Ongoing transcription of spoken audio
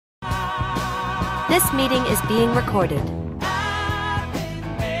This meeting is being recorded.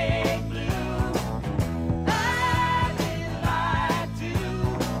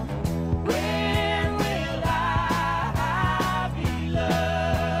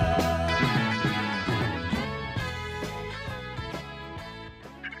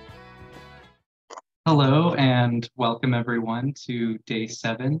 Hello and welcome everyone to day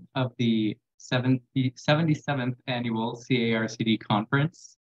 7 of the 77th annual CARCD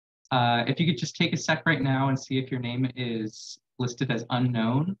conference. If you could just take a sec right now and see if your name is listed as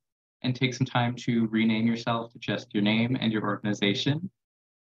unknown and take some time to rename yourself to just your name and your organization.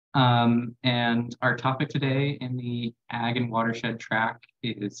 And our topic today in the Ag and Watershed track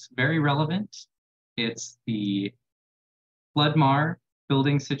is very relevant. It's the FloodMAR,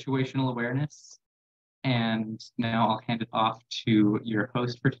 Building Situational Awareness. And now I'll hand it off to your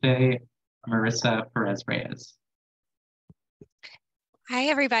host for today, Marissa Perez-Reyes. Hi,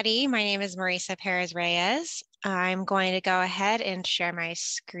 everybody. My name is Marissa Perez-Reyes. I'm going to go ahead and share my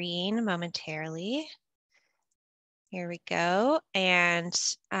screen momentarily. Here we go. And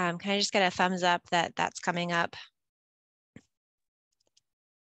can I just get a thumbs up that that's coming up?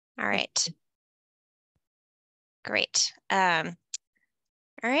 All right. Great. All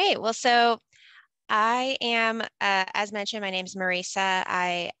right. Well, so I am, as mentioned, my name is Marissa.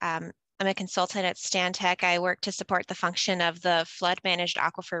 I'm a consultant at Stantec. I work to support the function of the Flood Managed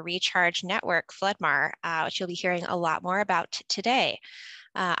Aquifer Recharge Network, FloodMAR, which you'll be hearing a lot more about today.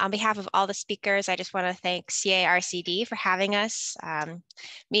 On behalf of all the speakers, I just want to thank CARCD for having us.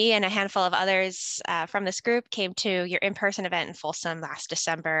 Me and a handful of others from this group came to your in-person event in Folsom last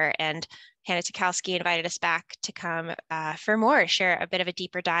December, and Hannah Tukowski invited us back to come for more, share a bit of a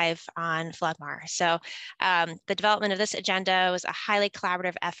deeper dive on FloodMAR. So the development of this agenda was a highly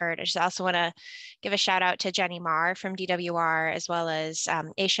collaborative effort. I just also want to give a shout out to Jenny Marr from DWR, as well as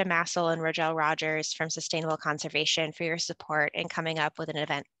Aisha Massel and Rogel Rogers from Sustainable Conservation for your support in coming up with an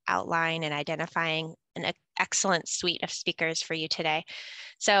event outline and identifying an excellent suite of speakers for you today.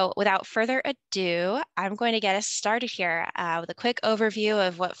 So without further ado, I'm going to get us started here with a quick overview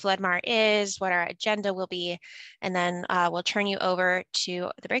of what FloodMAR is, what our agenda will be, and then we'll turn you over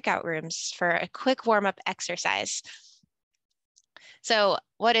to the breakout rooms for a quick warm-up exercise. So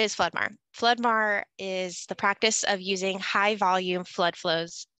what is FloodMAR? FloodMAR is the practice of using high volume flood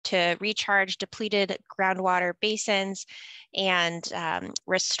flows to recharge depleted groundwater basins and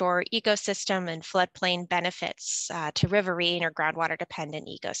restore ecosystem and floodplain benefits to riverine or groundwater dependent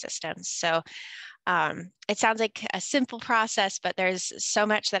ecosystems. So it sounds like a simple process, but there's so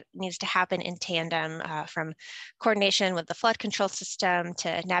much that needs to happen in tandem, from coordination with the flood control system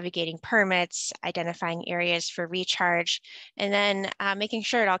to navigating permits, identifying areas for recharge, and then making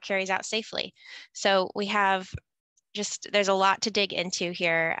sure it all carries out safely. So we have there's a lot to dig into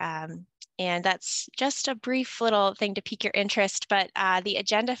here. And that's just a brief little thing to pique your interest, but the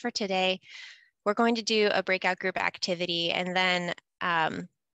agenda for today, we're going to do a breakout group activity, and then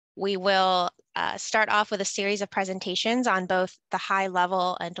we will start off with a series of presentations on both the high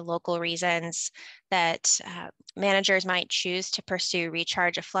level and local reasons that managers might choose to pursue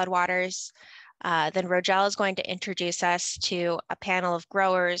recharge of floodwaters. Then Rogel is going to introduce us to a panel of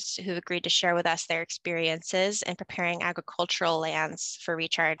growers who've agreed to share with us their experiences in preparing agricultural lands for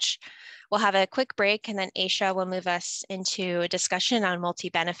recharge. We'll have a quick break, and then Aisha will move us into a discussion on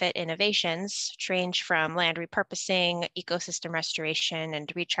multi-benefit innovations, which range from land repurposing, ecosystem restoration,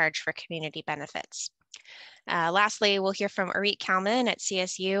 and recharge for community benefits. Lastly, we'll hear from Arit Kalman at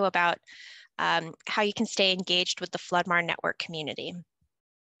CSU about how you can stay engaged with the FloodMAR network community.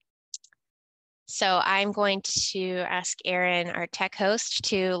 So I'm going to ask Aaron, our tech host,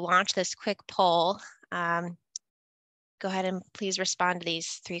 to launch this quick poll. Go ahead and please respond to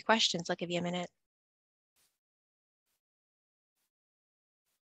these 3 questions. I'll give you a minute.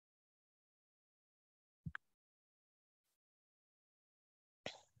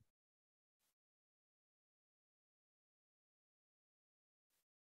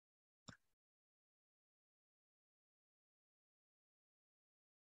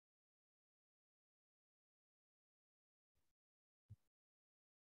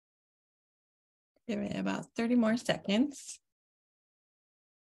 Give it about 30 more seconds.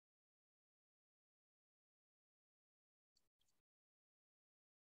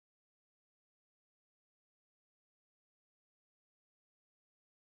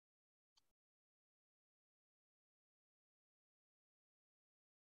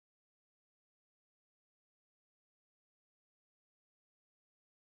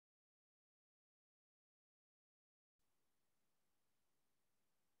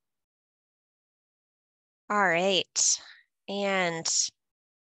 All right, and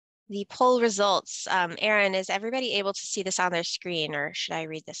the poll results. Erin, is everybody able to see this on their screen, or should I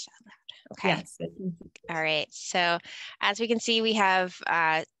read this out loud? Okay. Yes. All right. So as we can see, we have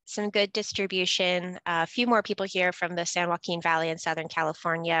some good distribution. A few more people here from the San Joaquin Valley in Southern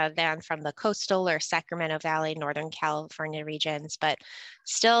California than from the coastal or Sacramento Valley, Northern California regions, but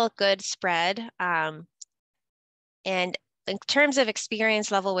still good spread. And in terms of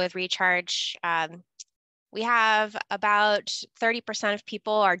experience level with recharge, we have about 30% of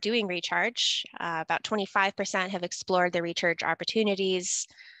people are doing recharge. About 25% have explored the recharge opportunities.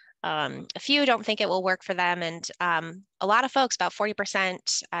 A few don't think it will work for them. And a lot of folks, about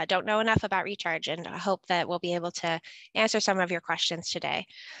 40%, don't know enough about recharge. And I hope that we'll be able to answer some of your questions today.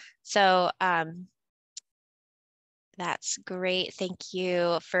 So that's great. Thank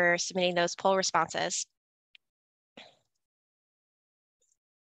you for submitting those poll responses.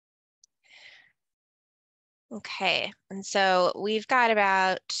 Okay, and so we've got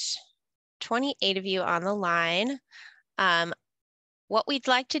about 28 of you on the line. What we'd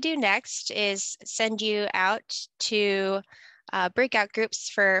like to do next is send you out to breakout groups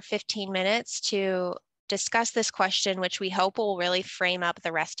for 15 minutes to discuss this question, which we hope will really frame up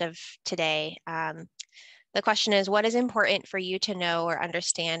the rest of today. The question is, what is important for you to know or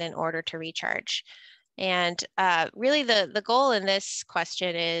understand in order to recharge? And really the goal in this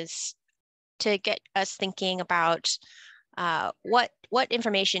question is to get us thinking about what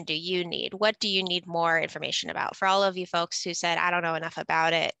information do you need? What do you need more information about? For all of you folks who said, I don't know enough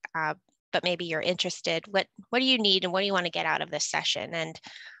about it, but maybe you're interested, what do you need and what do you want to get out of this session? And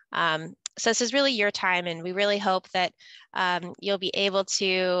so this is really your time, and we really hope that you'll be able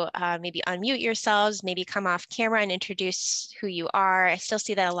to maybe unmute yourselves, maybe come off camera and introduce who you are. I still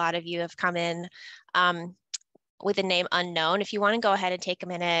see that a lot of you have come in with a name unknown. If you want to go ahead and take a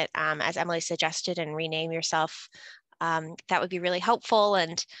minute, as Emily suggested, and rename yourself, that would be really helpful,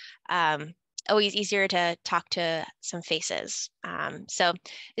 and always easier to talk to some faces. So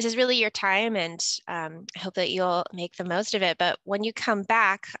this is really your time, and I hope that you'll make the most of it. But when you come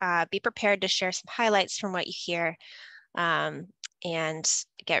back, be prepared to share some highlights from what you hear, and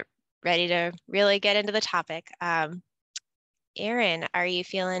get ready to really get into the topic. Erin, are you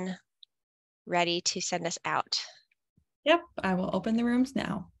feeling ready to send us out? Yep, I will open the rooms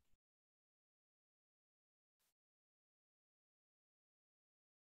now.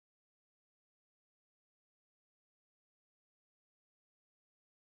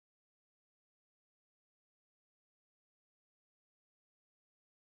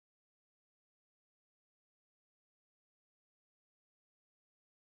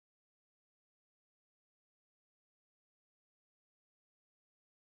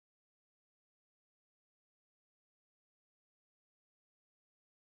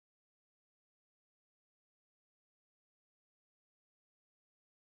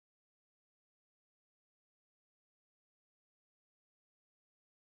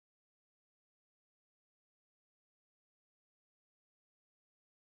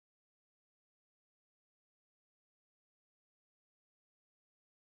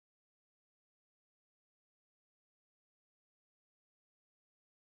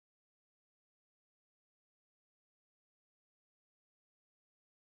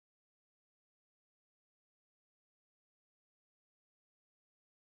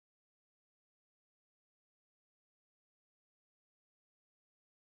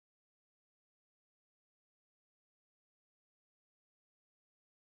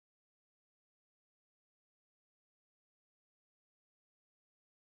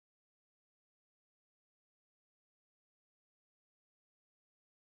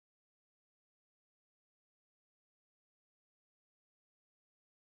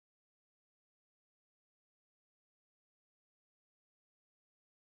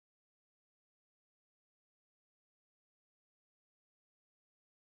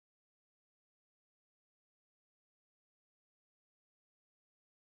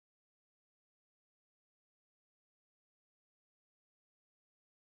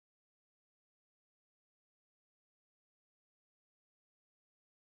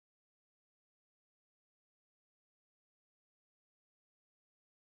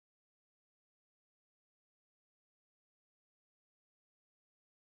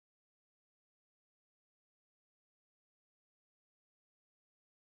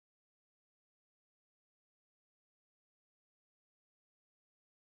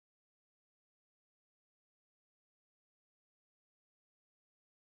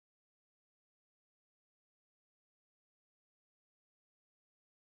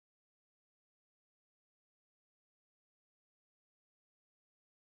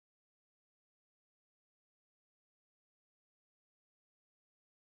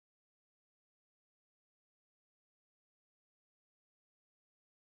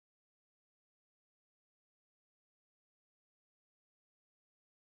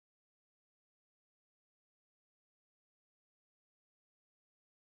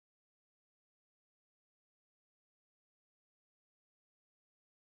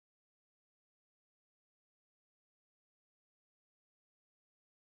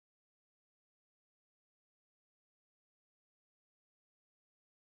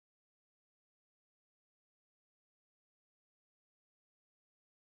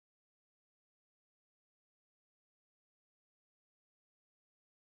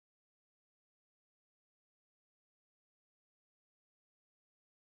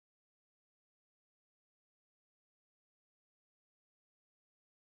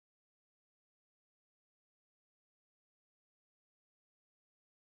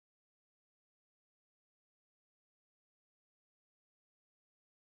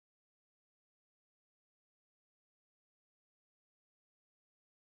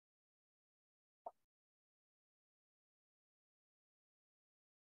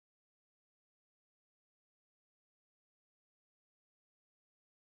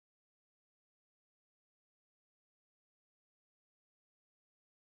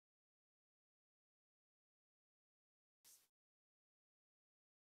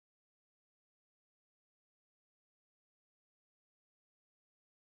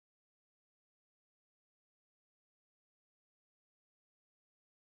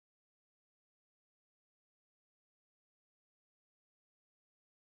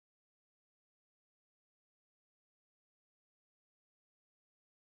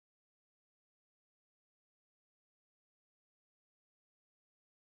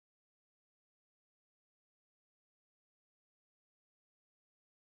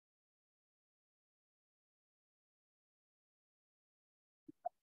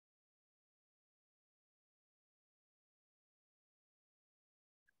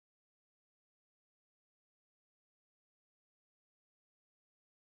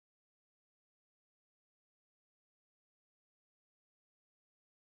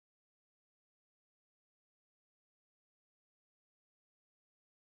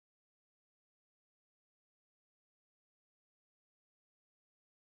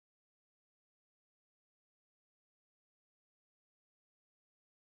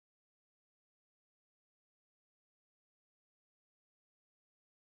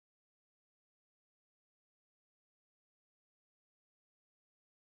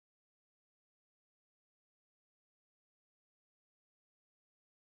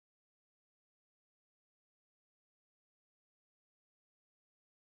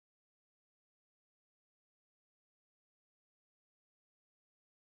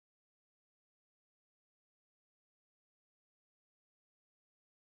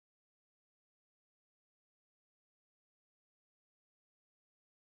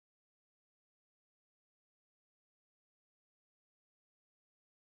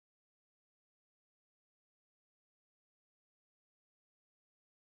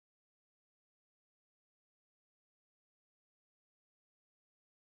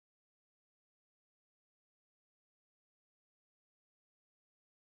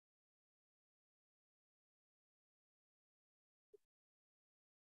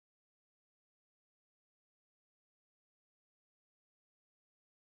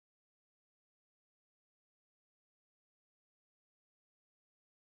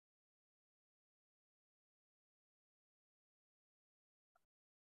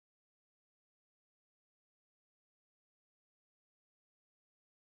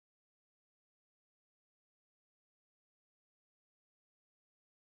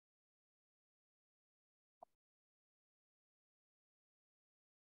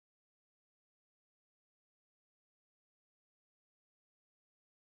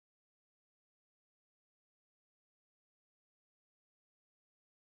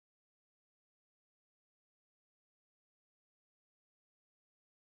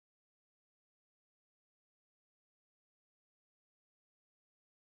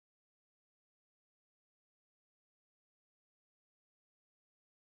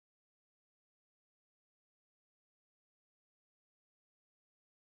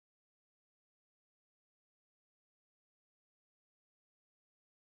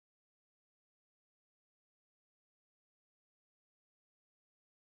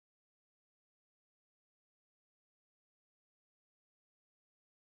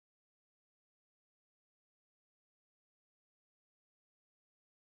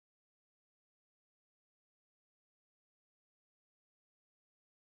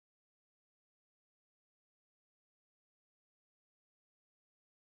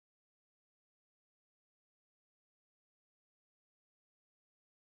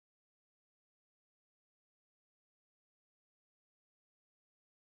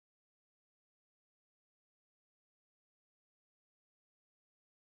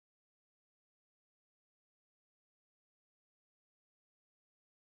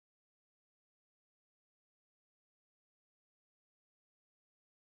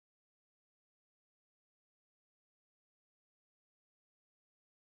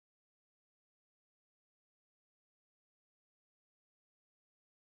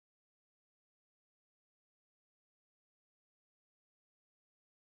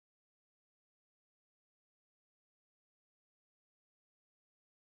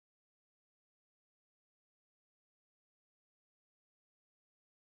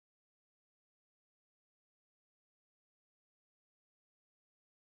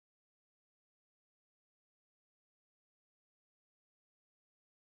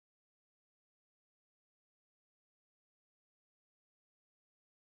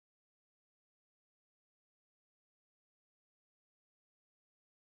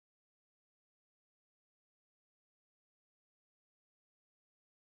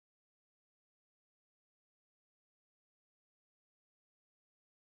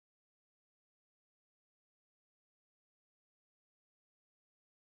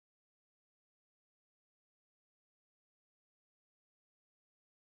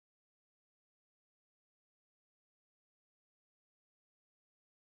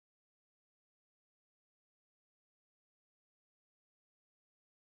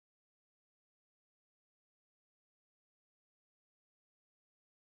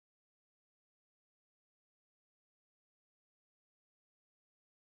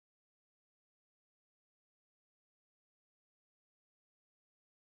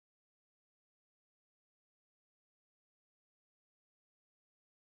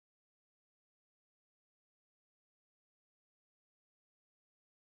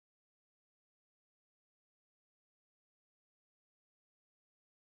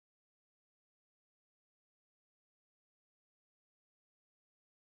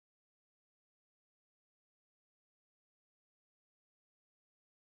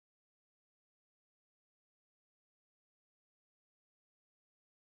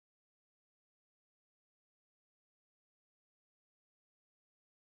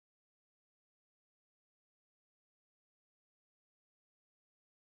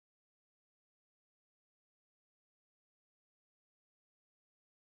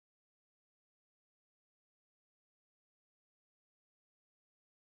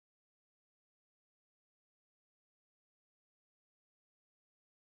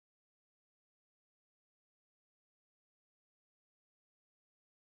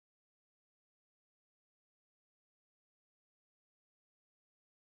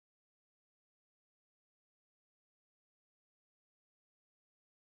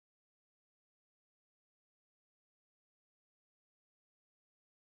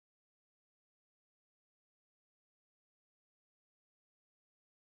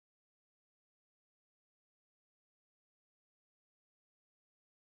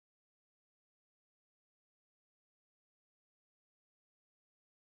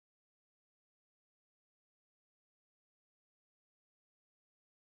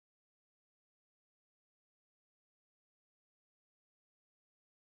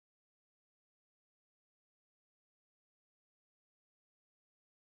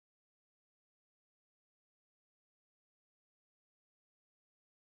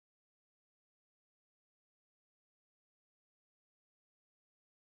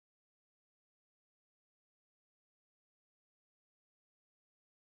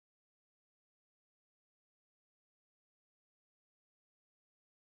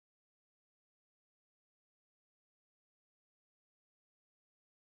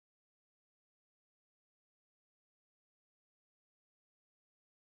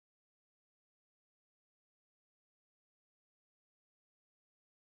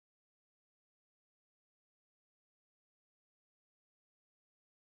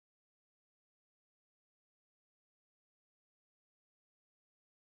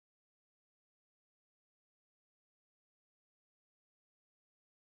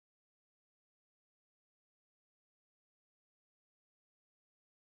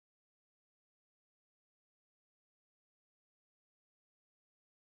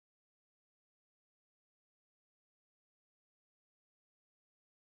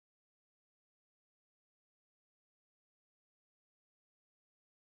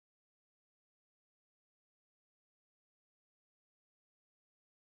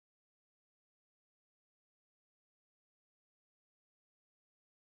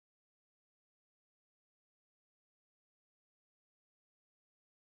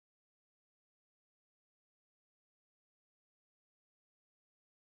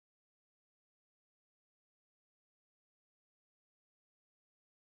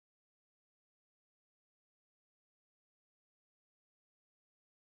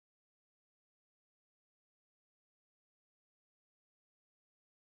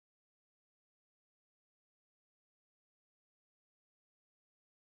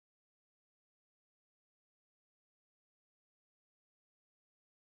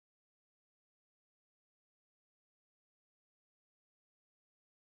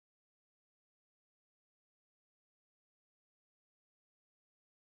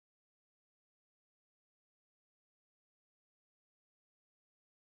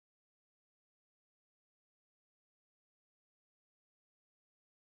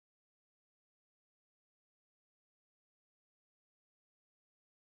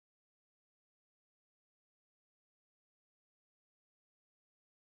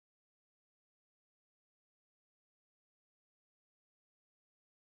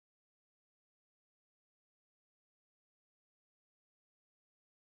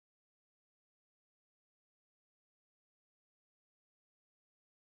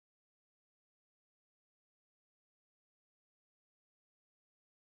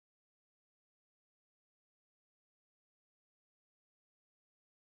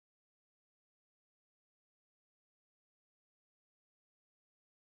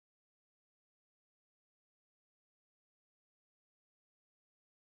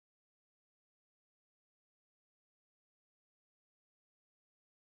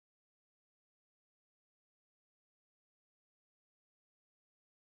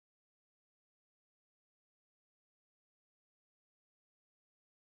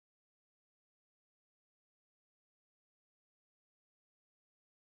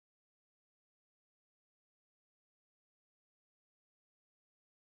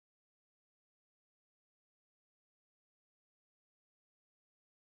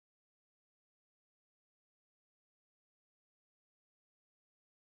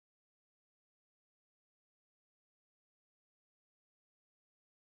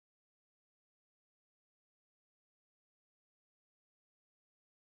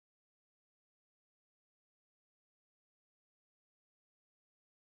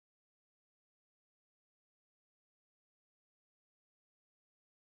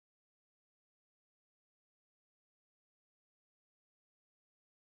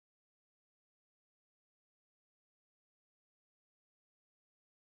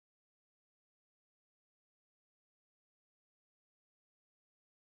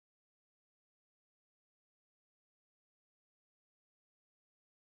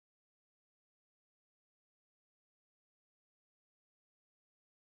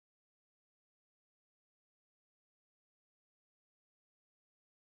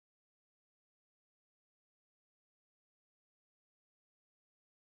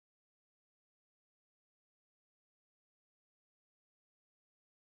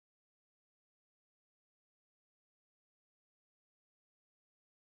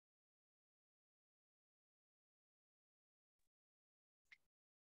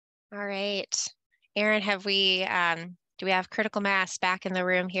 All right. Erin, do we have critical mass back in the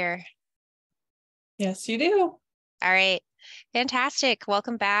room here? Yes, you do. All right. Fantastic.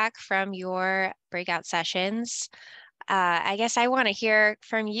 Welcome back from your breakout sessions. I guess I want to hear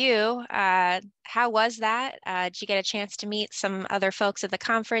from you. How was that? Did you get a chance to meet some other folks at the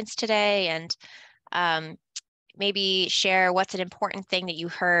conference today, and maybe share what's an important thing that you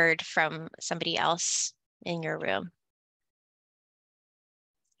heard from somebody else in your room?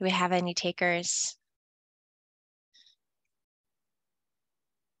 Do we have any takers?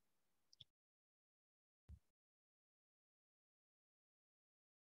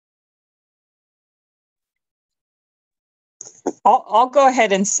 I'll go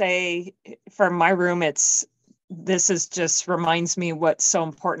ahead and say for my room, this is just reminds me what's so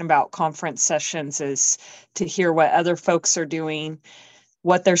important about conference sessions is to hear what other folks are doing,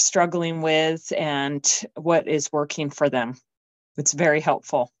 what they're struggling with, and what is working for them. It's very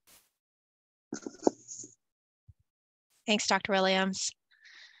helpful. Thanks, Dr. Williams.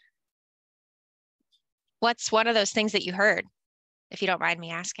 What's one of those things that you heard, if you don't mind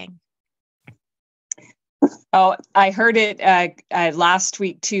me asking? Oh, I heard it last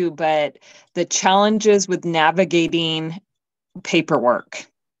week too, but the challenges with navigating paperwork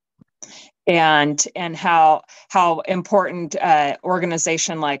and how important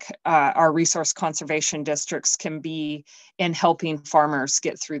organization like our resource conservation districts can be in helping farmers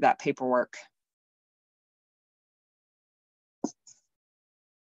get through that paperwork.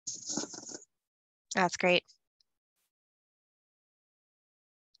 That's great.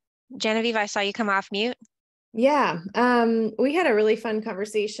 Genevieve, I saw you come off mute. Yeah, we had a really fun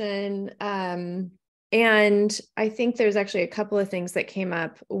conversation. And I think there's actually a couple of things that came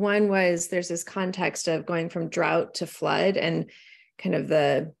up. One was there's this context of going from drought to flood and kind of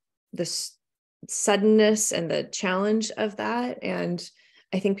the suddenness and the challenge of that. And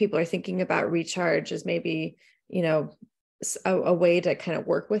I think people are thinking about recharge as maybe, a way to kind of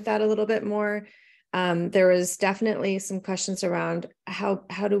work with that a little bit more. There was definitely some questions around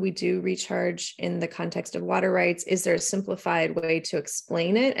how do we do recharge in the context of water rights? Is there a simplified way to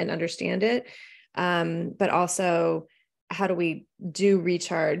explain it and understand it? But also, how do we do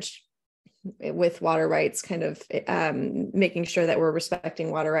recharge with water rights, kind of making sure that we're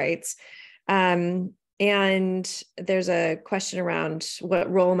respecting water rights? And there's a question around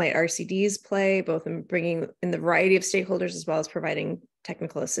what role might RCDs play, both in bringing in the variety of stakeholders as well as providing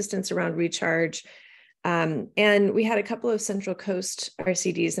technical assistance around recharge. And we had a couple of Central Coast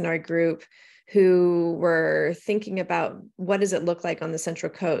RCDs in our group who were thinking about what does it look like on the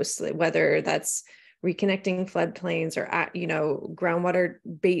Central Coast, whether that's reconnecting floodplains or, groundwater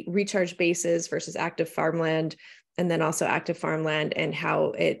recharge bases versus active farmland, and then also active farmland and how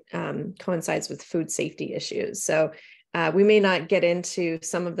it coincides with food safety issues. So we may not get into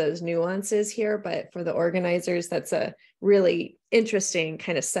some of those nuances here, but for the organizers, that's a really interesting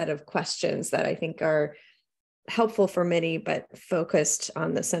kind of set of questions that I think are helpful for many, but focused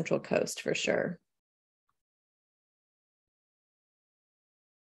on the Central Coast for sure.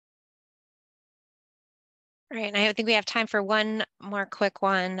 All right, and I think we have time for one more quick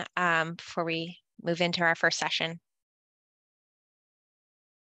one before we move into our first session.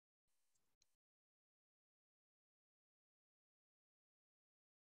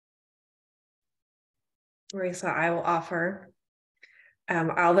 Marisa, I will offer,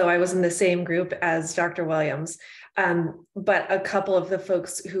 although I was in the same group as Dr. Williams, but a couple of the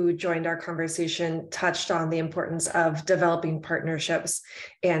folks who joined our conversation touched on the importance of developing partnerships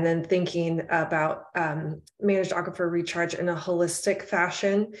and then thinking about managed aquifer recharge in a holistic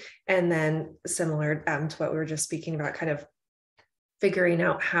fashion, and then similar to what we were just speaking about, kind of figuring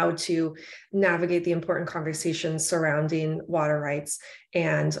out how to navigate the important conversations surrounding water rights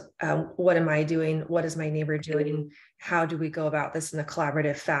and what am I doing? What is my neighbor doing? How do we go about this in a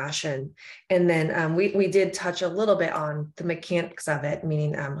collaborative fashion? And then we did touch a little bit on the mechanics of it,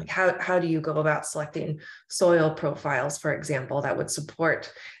 meaning like how do you go about selecting soil profiles, for example, that would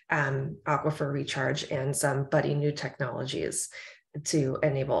support aquifer recharge and some budding new technologies to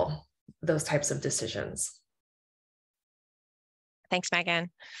enable those types of decisions. Thanks, Megan.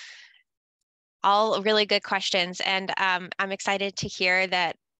 All really good questions. And I'm excited to hear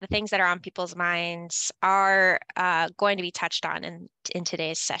that the things that are on people's minds are going to be touched on in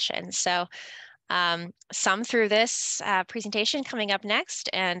today's session. So some through this presentation coming up next,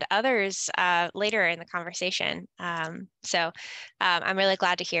 and others later in the conversation. So I'm really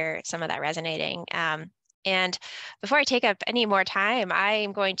glad to hear some of that resonating. And before I take up any more time,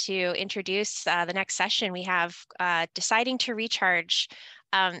 I'm going to introduce the next session. We have Deciding to Recharge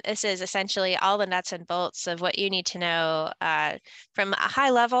this is essentially all the nuts and bolts of what you need to know from a high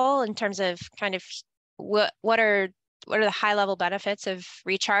level in terms of kind of what are the high level benefits of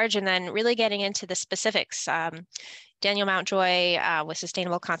recharge, and then really getting into the specifics. Daniel Mountjoy with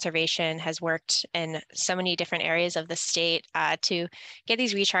Sustainable Conservation has worked in so many different areas of the state to get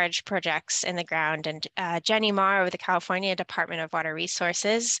these recharge projects in the ground. And Jenny Marr with the California Department of Water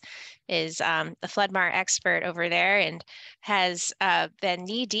Resources is the floodwaters expert over there and has been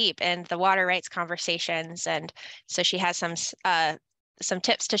knee deep in the water rights conversations. And so she has some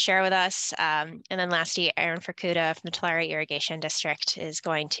tips to share with us. And then lastly, Aaron Fukuda from the Tulare Irrigation District is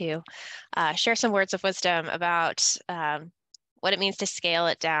going to share some words of wisdom about what it means to scale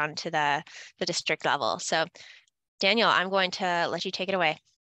it down to the district level. So Daniel, I'm going to let you take it away.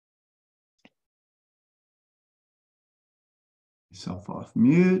 Myself off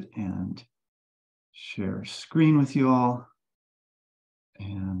mute and share screen with you all.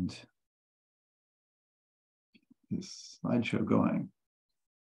 And this slideshow going.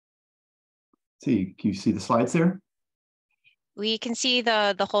 See, can you see the slides there? We can see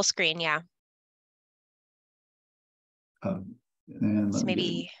the whole screen, yeah. And so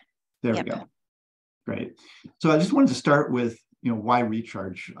maybe there we go. Great. So I just wanted to start with, why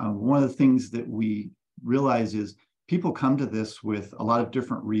recharge? One of the things that we realize is people come to this with a lot of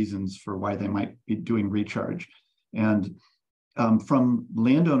different reasons for why they might be doing recharge. And from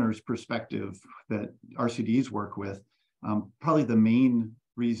landowners' perspective that RCDs work with, probably the main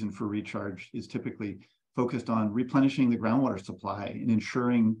reason for recharge is typically focused on replenishing the groundwater supply and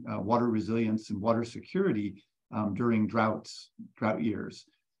ensuring water resilience and water security during drought years.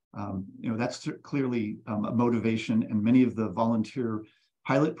 That's clearly a motivation, and many of the volunteer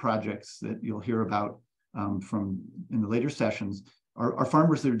pilot projects that you'll hear about from in the later sessions are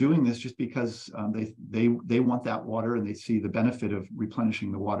farmers that are doing this just because they want that water and they see the benefit of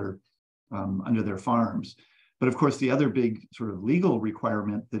replenishing the water under their farms. But of course, the other big sort of legal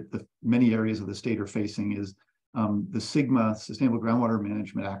requirement that many areas of the state are facing is the SGMA, Sustainable Groundwater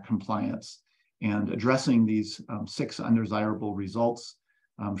Management Act compliance, and addressing these 6 undesirable results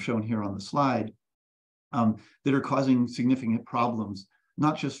shown here on the slide that are causing significant problems,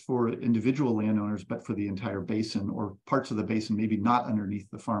 not just for individual landowners, but for the entire basin or parts of the basin, maybe not underneath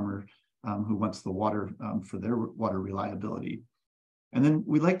the farmer who wants the water for their water reliability. And then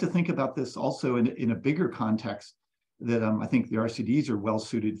we like to think about this also in a bigger context that I think the RCDs are well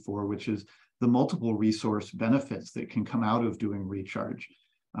suited for, which is the multiple resource benefits that can come out of doing recharge.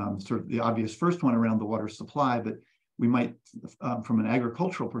 Sort of the obvious first one around the water supply, but we might, from an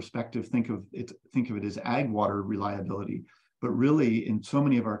agricultural perspective, think of it as ag water reliability. But really, in so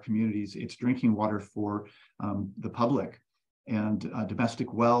many of our communities, it's drinking water for the public and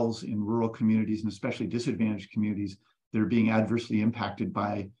domestic wells in rural communities, and especially disadvantaged communities that are being adversely impacted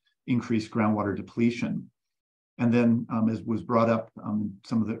by increased groundwater depletion. And then, as was brought up in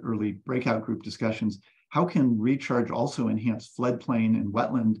some of the early breakout group discussions, how can recharge also enhance floodplain and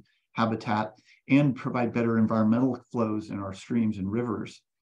wetland habitat and provide better environmental flows in our streams and rivers?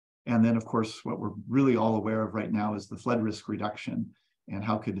 And then, of course, what we're really all aware of right now is the flood risk reduction, and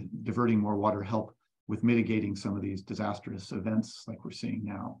how could diverting more water help with mitigating some of these disastrous events like we're seeing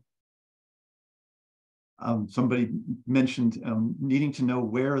now. Somebody mentioned needing to know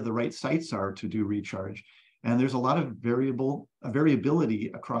where the right sites are to do recharge. And there's a lot of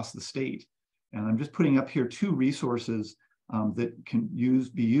variability across the state. And I'm just putting up here 2 resources that can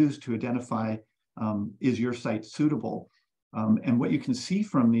be used to identify is your site suitable. And what you can see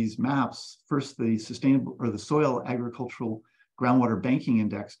from these maps, first the Soil Agricultural Groundwater Banking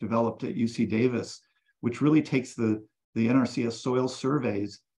Index developed at UC Davis, which really takes the NRCS soil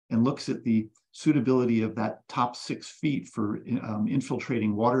surveys and looks at the suitability of that top 6 feet for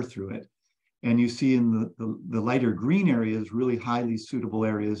infiltrating water through it. And you see in the lighter green areas, really highly suitable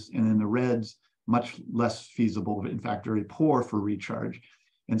areas, and in the reds, much less feasible, in fact, very poor for recharge.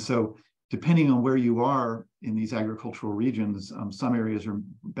 And so depending on where you are in these agricultural regions, some areas are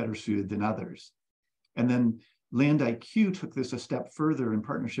better suited than others. And then Land IQ took this a step further in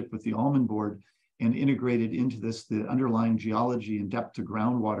partnership with the Almond Board and integrated into this the underlying geology and depth to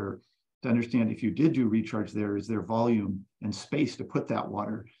groundwater to understand if you did do recharge there, is there volume and space to put that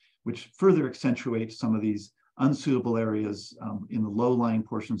water, which further accentuates some of these unsuitable areas in the low-lying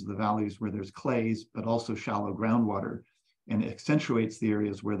portions of the valleys where there's clays, but also shallow groundwater, and accentuates the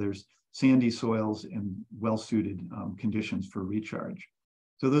areas where there's sandy soils and well-suited conditions for recharge.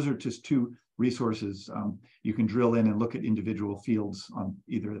 So those are just 2 resources. You can drill in and look at individual fields on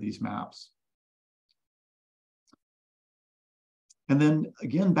either of these maps. And then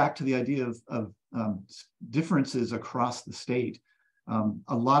again, back to the idea of differences across the state.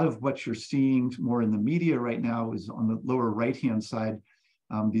 A lot of what you're seeing more in the media right now is on the lower right-hand side,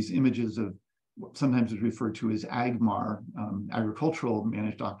 these images of what sometimes is referred to as AgMAR, agricultural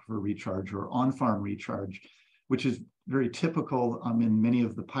managed aquifer recharge, or on-farm recharge, which is very typical in many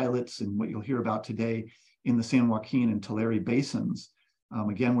of the pilots and what you'll hear about today in the San Joaquin and Tulare basins,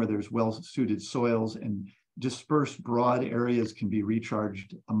 again, where there's well-suited soils and dispersed broad areas can be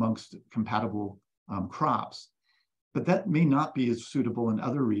recharged amongst compatible crops. But that may not be as suitable in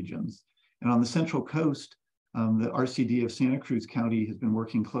other regions. And on the Central Coast, the RCD of Santa Cruz County has been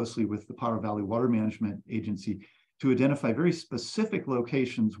working closely with the Powder Valley Water Management Agency to identify very specific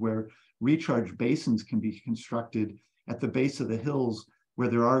locations where recharge basins can be constructed at the base of the hills where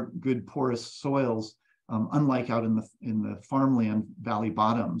there are good porous soils, unlike out in the farmland valley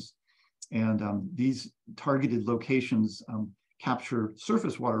bottoms. And these targeted locations capture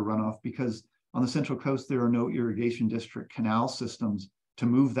surface water runoff because on the Central Coast, there are no irrigation district canal systems to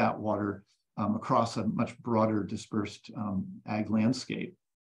move that water across a much broader dispersed ag landscape.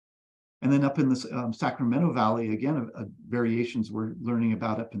 And then up in the Sacramento Valley, again, variations we're learning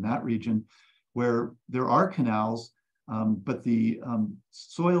about up in that region where there are canals, but the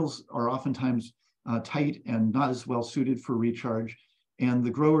soils are oftentimes tight and not as well suited for recharge. And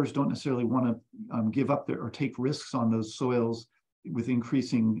the growers don't necessarily want to give up or take risks on those soils with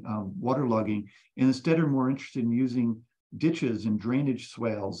increasing waterlogging, and instead are more interested in using ditches and drainage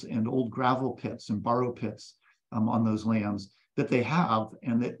swales and old gravel pits and borrow pits on those lands that they have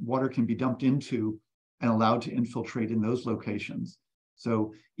and that water can be dumped into and allowed to infiltrate in those locations.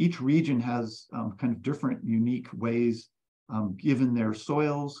 So each region has kind of different unique ways, given their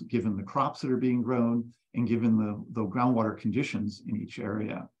soils, given the crops that are being grown, and given the groundwater conditions in each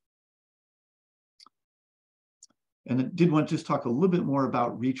area. And I did want to just talk a little bit more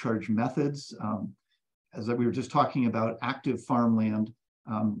about recharge methods. As we were just talking about, active farmland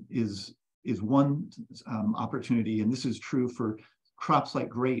is one opportunity, and this is true for crops like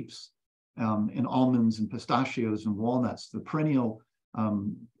grapes and almonds and pistachios and walnuts. The perennial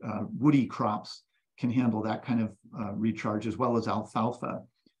woody crops can handle that kind of recharge, as well as alfalfa.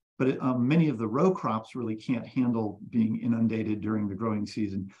 But many of the row crops really can't handle being inundated during the growing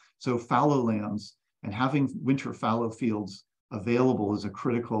season. So fallow lands and having winter fallow fields available is a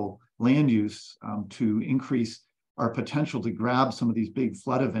critical land use to increase our potential to grab some of these big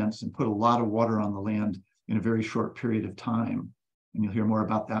flood events and put a lot of water on the land in a very short period of time. And you'll hear more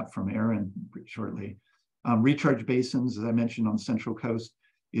about that from Aaron shortly. Recharge basins, as I mentioned, on the Central Coast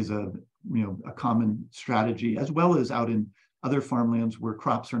is a common strategy, as well as out in other farmlands where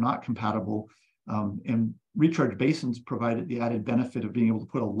crops are not compatible. And recharge basins provide the added benefit of being able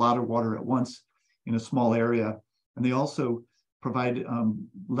to put a lot of water at once in a small area. And they also provide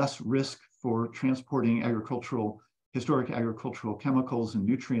less risk for transporting historic agricultural chemicals and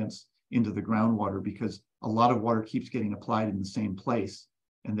nutrients into the groundwater, because a lot of water keeps getting applied in the same place,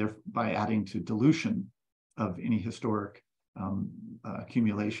 and thereby adding to dilution of any historic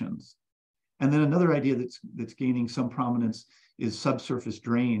accumulations. And then another idea that's gaining some prominence is subsurface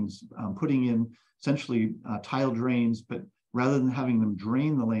drains, putting in essentially tile drains, but rather than having them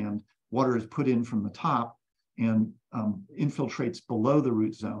drain the land, water is put in from the top and infiltrates below the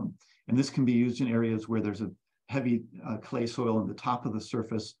root zone. And this can be used in areas where there's a heavy clay soil in the top of the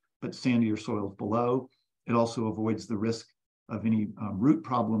surface, but sandier soils below. It also avoids the risk of any root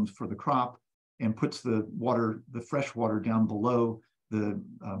problems for the crop and puts the fresh water down below the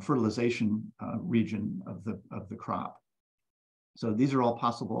fertilization region of the crop. So these are all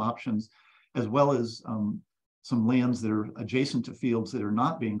possible options, as well as some lands that are adjacent to fields that are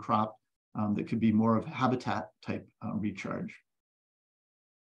not being cropped that could be more of habitat type recharge.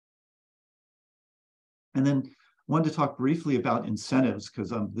 And then wanted to talk briefly about incentives,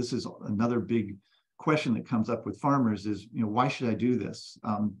 because this is another big question that comes up with farmers is, why should I do this?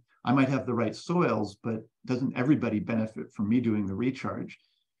 I might have the right soils, but doesn't everybody benefit from me doing the recharge?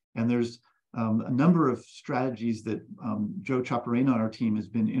 And there's a number of strategies that Joe Chaparena on our team has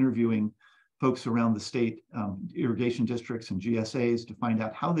been interviewing folks around the state, irrigation districts and GSAs, to find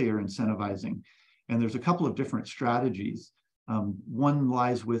out how they are incentivizing. And there's a couple of different strategies. One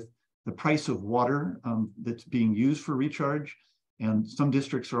lies with the price of water that's being used for recharge. And some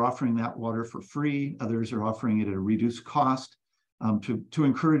districts are offering that water for free. Others are offering it at a reduced cost to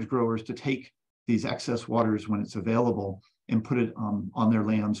encourage growers to take these excess waters when it's available and put it on their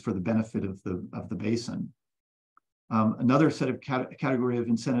lands for the benefit of the basin. Another set of category of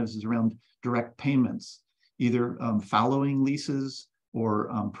incentives is around direct payments, either fallowing leases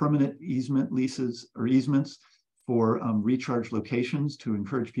or permanent easement leases or easements for recharge locations to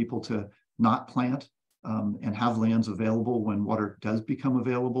encourage people to not plant and have lands available when water does become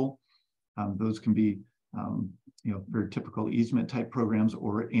available. Those can be very typical easement type programs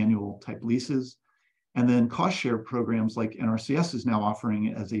or annual type leases. And then cost share programs like NRCS is now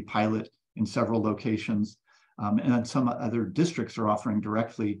offering as a pilot in several locations. And some other districts are offering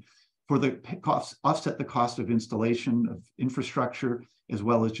directly for the costs, offset the cost of installation of infrastructure, as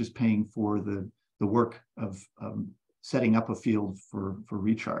well as just paying for the work of setting up a field for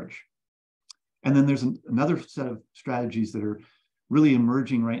recharge. And then there's another set of strategies that are really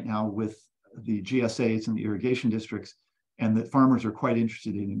emerging right now with the GSAs and the irrigation districts, and that farmers are quite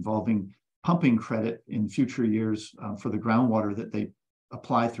interested in, involving pumping credit in future years for the groundwater that they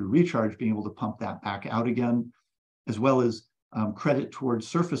apply through recharge, being able to pump that back out again, as well as credit towards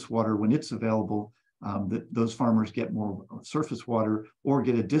surface water when it's available, that those farmers get more surface water or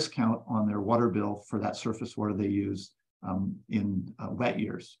get a discount on their water bill for that surface water they use in wet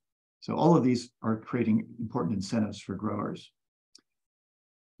years. So all of these are creating important incentives for growers.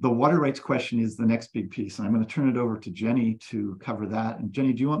 The water rights question is the next big piece, and I'm going to turn it over to Jenny to cover that. And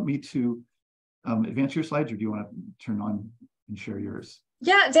Jenny, do you want me to advance your slides, or do you want to turn on and share yours?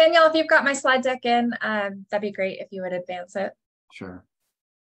 Yeah, Danielle, if you've got my slide deck in, that'd be great if you would advance it. Sure.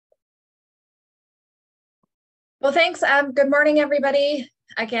 Well, thanks. Good morning, everybody.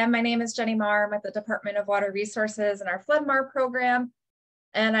 Again, my name is Jenny Marr. I'm at the Department of Water Resources in our FloodMAR program.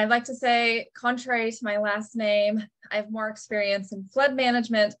 And I'd like to say, contrary to my last name, I have more experience in flood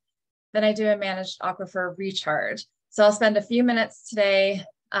management than I do in managed aquifer recharge. So I'll spend a few minutes today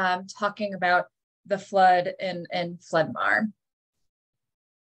talking about the flood and FloodMAR.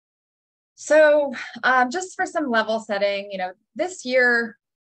 So just for some level setting, this year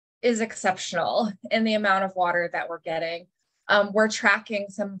is exceptional in the amount of water that we're getting. We're tracking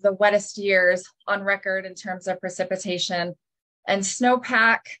some of the wettest years on record in terms of precipitation and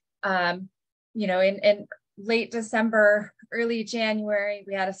snowpack. In late December, early January,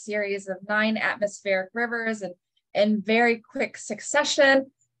 we had a series of 9 atmospheric rivers in very quick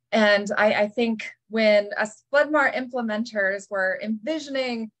succession. And I think when us FloodMAR implementers were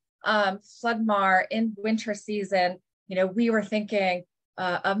envisioning FloodMAR in winter season, we were thinking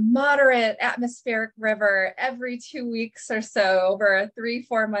a moderate atmospheric river every 2 weeks or so over a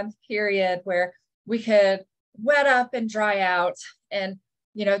 3-4 month period where we could wet up and dry out. And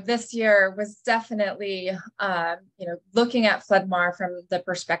this year was definitely looking at FloodMAR from the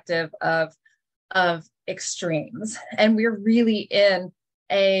perspective of extremes. And we're really in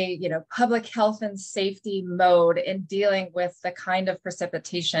a public health and safety mode in dealing with the kind of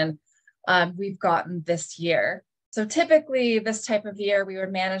precipitation we've gotten this year. So typically this type of year we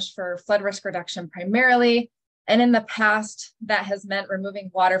would manage for flood risk reduction primarily. And in the past, that has meant removing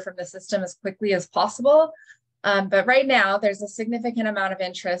water from the system as quickly as possible. But right now there's a significant amount of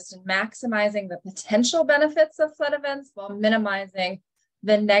interest in maximizing the potential benefits of flood events while minimizing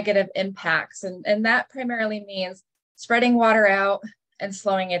the negative impacts. And that primarily means spreading water out and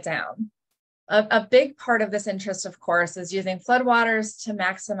slowing it down. A big part of this interest, of course, is using floodwaters to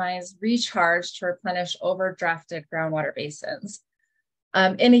maximize recharge to replenish overdrafted groundwater basins.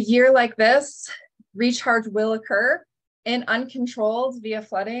 In a year like this, recharge will occur in uncontrolled via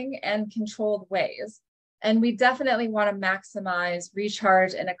flooding and controlled ways. And we definitely want to maximize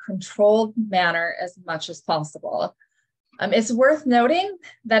recharge in a controlled manner as much as possible. It's worth noting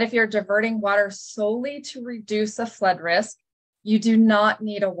that if you're diverting water solely to reduce a flood risk, you do not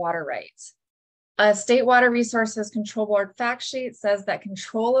need a water right. A State Water Resources Control Board fact sheet says that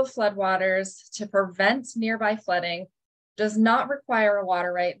control of floodwaters to prevent nearby flooding does not require a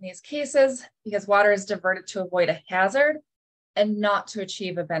water right in these cases because water is diverted to avoid a hazard and not to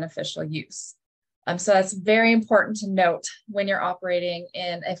achieve a beneficial use. So that's very important to note when you're operating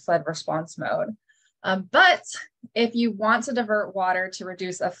in a flood response mode. But if you want to divert water to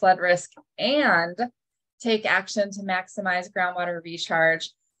reduce a flood risk and take action to maximize groundwater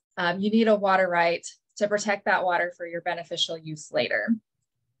recharge, you need a water right to protect that water for your beneficial use later.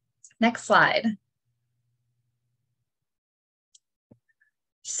 Next slide.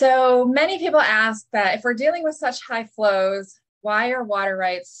 So many people ask that if we're dealing with such high flows, why are water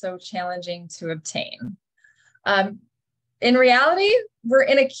rights so challenging to obtain? In reality, we're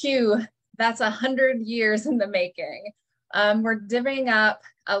in a queue that's 100 years in the making. We're divvying up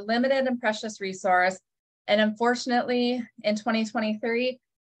a limited and precious resource. And unfortunately, in 2023,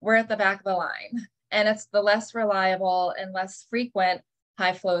 we're at the back of the line. And it's the less reliable and less frequent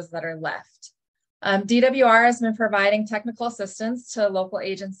high flows that are left. DWR has been providing technical assistance to local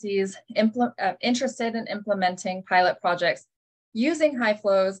agencies interested in implementing pilot projects using high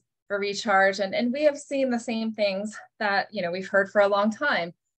flows for recharge. And we have seen the same things that we've heard for a long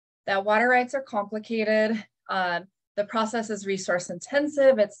time. that water rights are complicated. The process is resource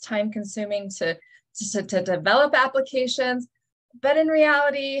intensive. It's time consuming to develop applications. But in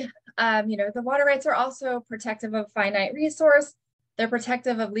reality, the water rights are also protective of finite resource. They're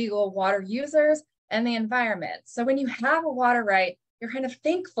protective of legal water users and the environment. So when you have a water right, you're kind of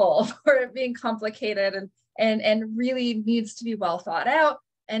thankful for it being complicated and really needs to be well thought out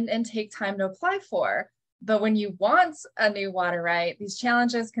and take time to apply for. But when you want a new water right, these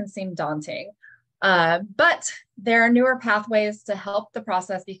challenges can seem daunting. But there are newer pathways to help the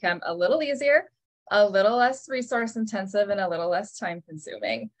process become a little easier, a little less resource intensive, and a little less time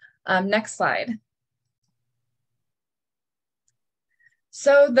consuming. Next slide.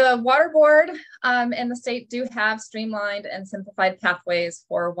 So the Water Board and the state do have streamlined and simplified pathways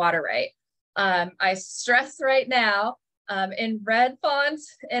for water right. I stress right now in red font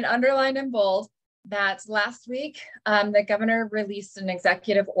and underlined in bold that last week the governor released an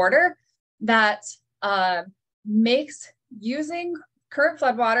executive order that makes using current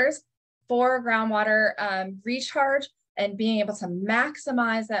floodwaters for groundwater recharge and being able to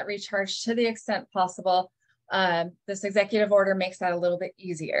maximize that recharge to the extent possible. This executive order makes that a little bit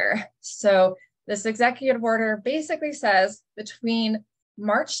easier. So this executive order basically says between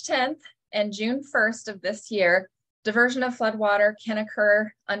March 10th and June 1st of this year, diversion of floodwater can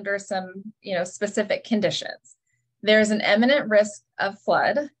occur under some specific conditions. There's an imminent risk of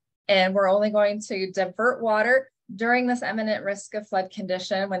flood, and we're only going to divert water during this imminent risk of flood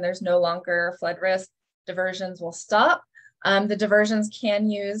condition. When there's no longer a flood risk, diversions will stop. The diversions can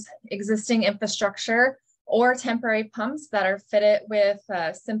use existing infrastructure or temporary pumps that are fitted with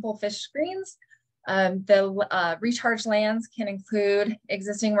simple fish screens. The recharge lands can include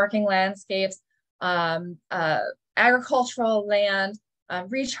existing working landscapes, agricultural land,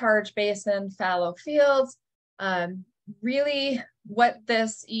 recharge basin, fallow fields. Really what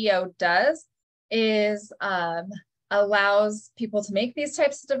this EO does is allows people to make these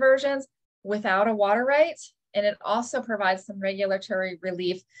types of diversions without a water right. And it also provides some regulatory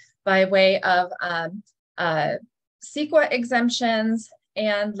relief by way of CEQA exemptions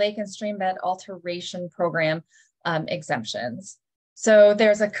and lake and stream bed alteration program exemptions. So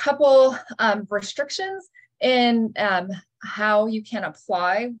there's a couple restrictions in how you can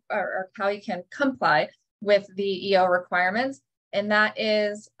apply or how you can comply with the EO requirements. And that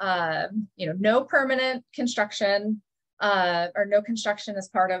is, no permanent construction or no construction as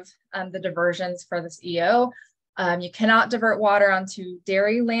part of the diversions for this EO. You cannot divert water onto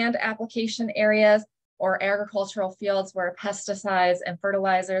dairy land application areas or agricultural fields where pesticides and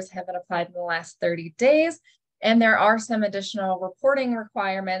fertilizers have been applied in the last 30 days. And there are some additional reporting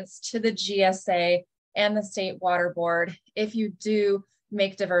requirements to the GSA and the State Water Board if you do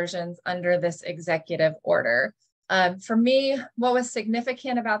make diversions under this executive order. For me, what was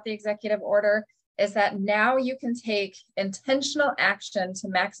significant about the executive order is that now you can take intentional action to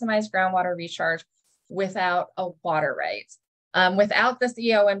maximize groundwater recharge without a water right. Without this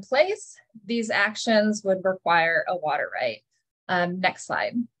EO in place, these actions would require a water right. Next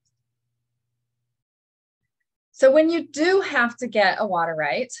slide. So when you do have to get a water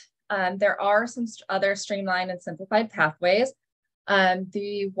right, there are some other streamlined and simplified pathways.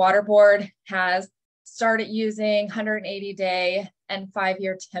 The Water Board has started using 180-day and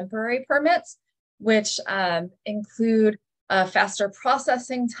 5-year temporary permits, which include faster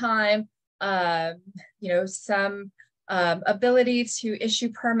processing time, some ability to issue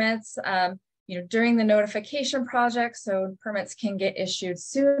permits, during the notification project, so permits can get issued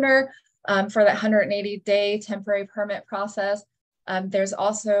sooner for that 180-day temporary permit process. There's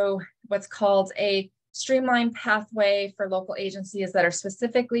also what's called a streamlined pathway for local agencies that are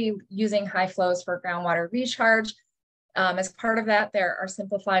specifically using high flows for groundwater recharge. As part of that, there are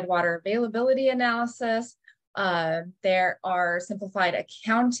simplified water availability analysis. There are simplified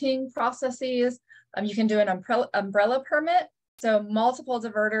accounting processes. You can do an umbrella permit. So multiple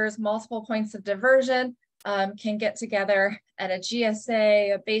diverters, multiple points of diversion can get together at a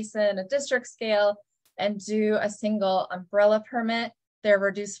GSA, a basin, a district scale, and do a single umbrella permit. There are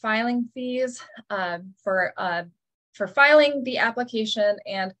reduced filing fees for filing the application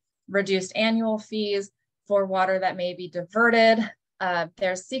and reduced annual fees for water that may be diverted.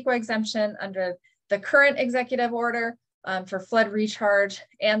 There's CEQA exemption under the current executive order for flood recharge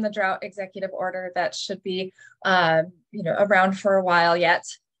and the drought executive order that should be around for a while yet.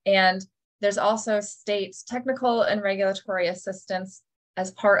 And there's also state technical and regulatory assistance as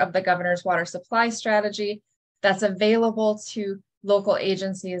part of the governor's water supply strategy that's available to local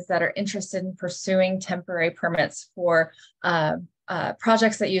agencies that are interested in pursuing temporary permits for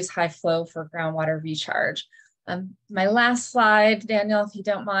projects that use high flow for groundwater recharge. My last slide, Daniel, if you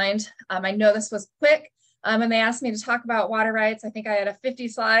don't mind. I know this was quick, and they asked me to talk about water rights. I think I had a 50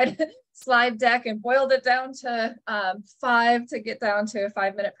 slide deck and boiled it down to 5 to get down to a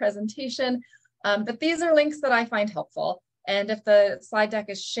 5-minute presentation. But these are links that I find helpful. And if the slide deck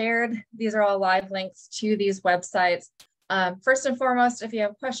is shared, these are all live links to these websites. First and foremost, if you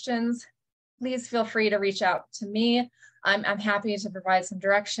have questions, please feel free to reach out to me. I'm happy to provide some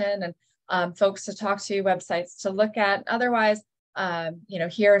direction and folks to talk to, websites to look at. Otherwise,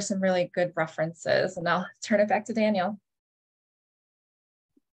 here are some really good references, and I'll turn it back to Daniel.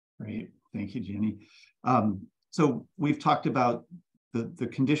 Great, thank you, Jenny. So we've talked about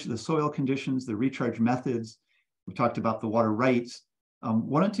the soil conditions, the recharge methods. We've talked about the water rights.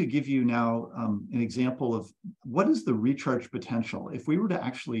 Wanted to give you now an example of what is the recharge potential. If we were to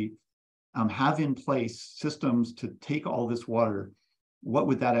actually have in place systems to take all this water, what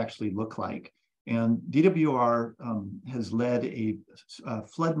would that actually look like? And DWR has led a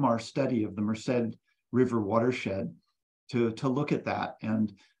floodmar study of the Merced River watershed to look at that.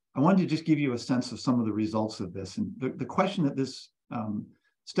 And I wanted to just give you a sense of some of the results of this. And the question that this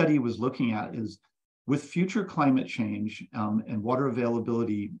study was looking at is, with future climate change and water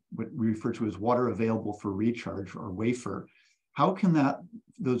availability, what we refer to as water available for recharge, or WAFER, how can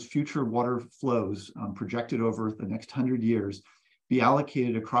those future water flows projected over the next 100 years be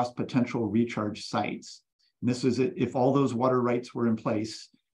allocated across potential recharge sites? And this is if all those water rights were in place,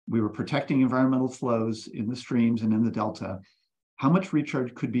 we were protecting environmental flows in the streams and in the delta, how much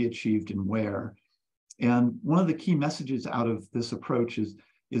recharge could be achieved and where? And one of the key messages out of this approach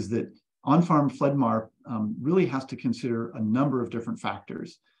is that on-farm floodmar really has to consider a number of different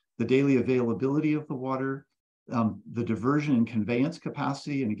factors: the daily availability of the water, the diversion and conveyance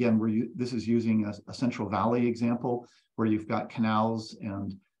capacity. And again, this is using a Central Valley example where you've got canals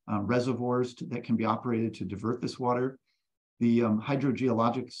and reservoirs that can be operated to divert this water. The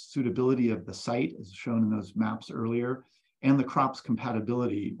hydrogeologic suitability of the site, as shown in those maps earlier, and the crop's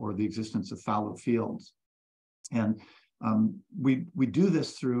compatibility, or the existence of fallow fields. And we do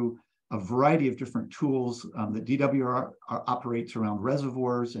this through a variety of different tools that DWR operates around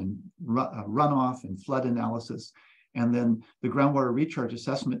reservoirs and runoff and flood analysis. And then the groundwater recharge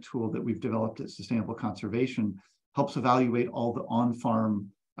assessment tool that we've developed at Sustainable Conservation helps evaluate all the on-farm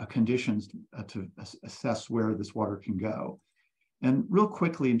conditions to assess where this water can go. And real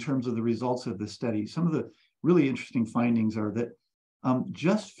quickly, in terms of the results of this study, some of the really interesting findings are that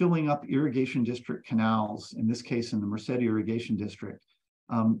just filling up irrigation district canals, in this case in the Merced Irrigation District,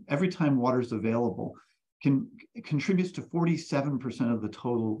 every time water is available, contributes to 47% of the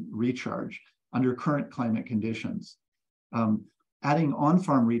total recharge under current climate conditions. Adding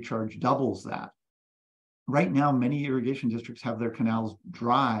on-farm recharge doubles that. Right now, many irrigation districts have their canals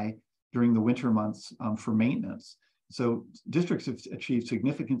dry during the winter months for maintenance. So districts have achieved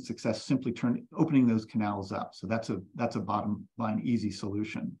significant success simply opening those canals up. So that's a bottom line easy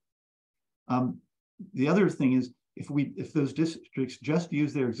solution. The other thing is, if those districts just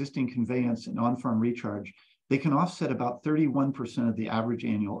use their existing conveyance and on-farm recharge, they can offset about 31% of the average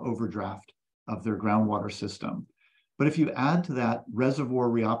annual overdraft of their groundwater system. But if you add to that reservoir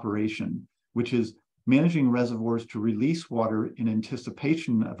reoperation, which is managing reservoirs to release water in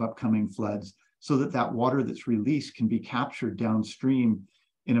anticipation of upcoming floods, so that that water that's released can be captured downstream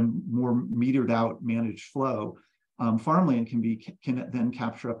in a more metered out managed flow, farmland can then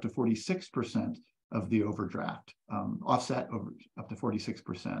capture up to 46% of the overdraft, offset up to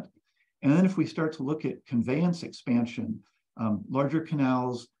 46%. And then if we start to look at conveyance expansion, larger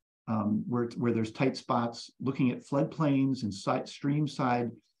canals where there's tight spots, looking at floodplains and stream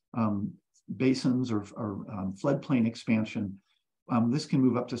side basins or floodplain expansion, this can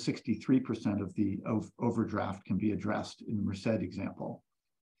move up to 63% of the overdraft can be addressed in the Merced example.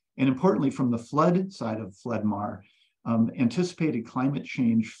 And importantly, from the flood side of floodmar, anticipated climate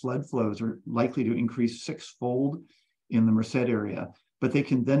change flood flows are likely to increase 6-fold in the Merced area, but they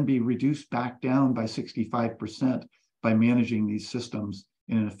can then be reduced back down by 65% by managing these systems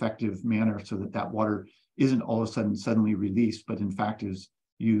in an effective manner, so that that water isn't all of a sudden suddenly released, but in fact is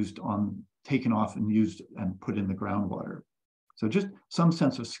taken off and used and put in the groundwater. So just some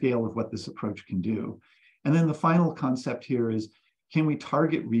sense of scale of what this approach can do. And then the final concept here is, can we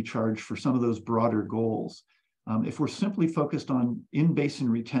target recharge for some of those broader goals? If we're simply focused on in-basin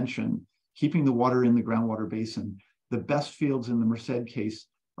retention, keeping the water in the groundwater basin, the best fields in the Merced case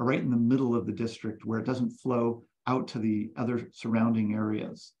are right in the middle of the district where it doesn't flow out to the other surrounding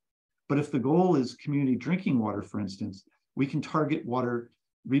areas. But if the goal is community drinking water, for instance, we can target water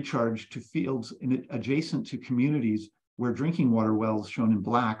recharge to fields adjacent to communities where drinking water wells, shown in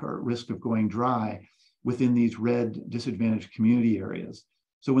black, are at risk of going dry, within these red disadvantaged community areas.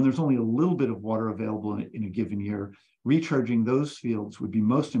 So when there's only a little bit of water available in a given year, recharging those fields would be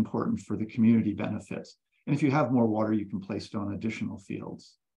most important for the community benefits. And if you have more water, you can place it on additional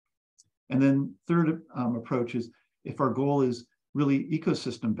fields. And then third approach is if our goal is really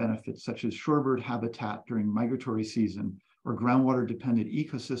ecosystem benefits, such as shorebird habitat during migratory season, or groundwater dependent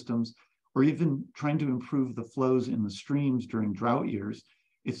ecosystems, or even trying to improve the flows in the streams during drought years,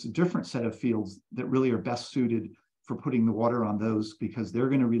 it's a different set of fields that really are best suited for putting the water on those, because they're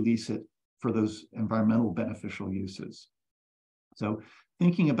going to release it for those environmental beneficial uses. So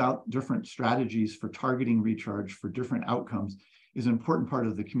thinking about different strategies for targeting recharge for different outcomes is an important part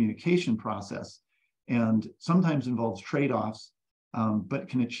of the communication process, and sometimes involves trade-offs, but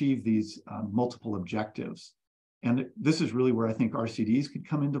can achieve these multiple objectives. And this is really where I think RCDs could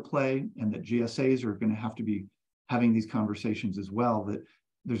come into play, and that GSAs are going to have to be having these conversations as well, that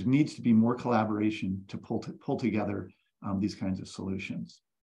there needs to be more collaboration to pull together these kinds of solutions.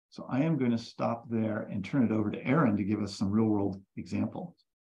 So I am going to stop there and turn it over to Aaron to give us some real world examples.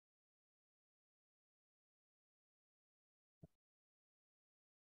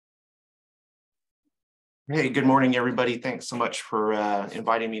 Hey, good morning, everybody. Thanks so much for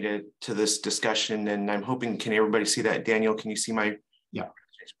inviting me to this discussion. And I'm hoping, can everybody see that? Daniel, can you see my? Yeah.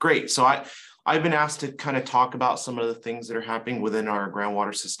 Great. So I've been asked to kind of talk about some of the things that are happening within our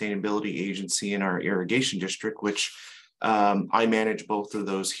groundwater sustainability agency and our irrigation district, which I manage both of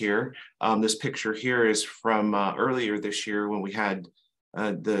those here. This picture here is from earlier this year when we had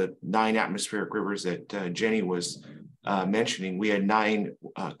the 9 atmospheric rivers that Jenny was mentioning. We had 9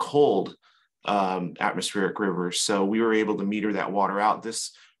 cold atmospheric rivers. So we were able to meter that water out.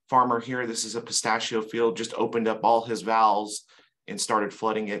 This farmer here, this is a pistachio field, just opened up all his valves and started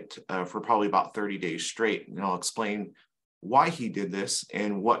flooding it for probably about 30 days straight. And I'll explain why he did this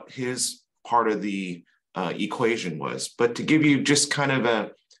and what his part of the equation was. But to give you just kind of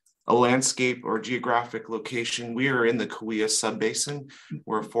a landscape or geographic location, we are in the Kauai subbasin.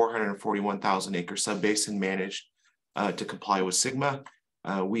 We're a 441,000 acre subbasin managed to comply with SGMA.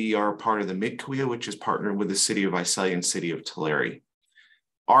 We are part of the Mid-Kauai, which is partnered with the city of Visalia and city of Tulare.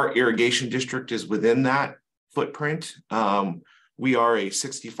 Our irrigation district is within that footprint. We are a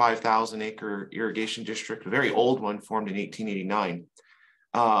 65,000 acre irrigation district, a very old one formed in 1889.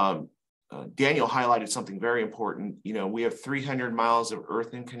 Daniel highlighted something very important. You know, we have 300 miles of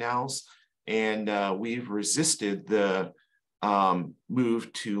earthen canals, and we've resisted the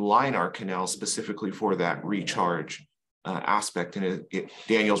move to line our canals specifically for that recharge aspect. And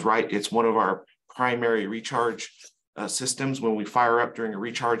Daniel's right, it's one of our primary recharge systems. When we fire up during a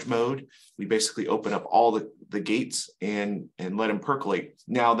recharge mode, we basically open up all the gates and let them percolate.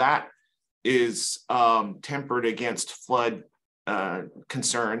 Now that is tempered against flood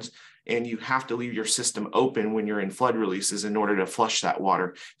concerns, and you have to leave your system open when you're in flood releases in order to flush that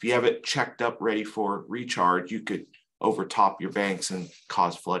water. If you have it checked up ready for recharge, you could overtop your banks and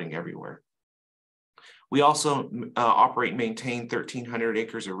cause flooding everywhere. We also operate and maintain 1,300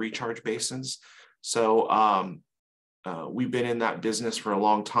 acres of recharge basins. So we've been in that business for a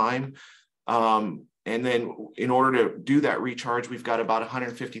long time. And then in order to do that recharge, we've got about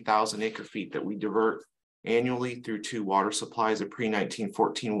 150,000 acre feet that we divert annually through 2 water supplies, a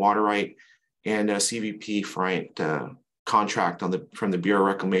pre-1914 water right and a CVP Friant contract from the Bureau of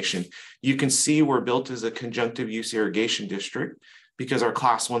Reclamation. You can see we're built as a conjunctive use irrigation district because our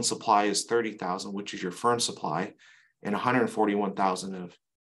class 1 supply is 30,000, which is your firm supply, and 141,000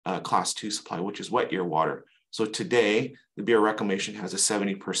 of class 2 supply, which is wet year water. So today, the Bureau of Reclamation has a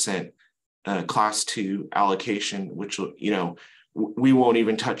 70% class 2 allocation, which, you know, we won't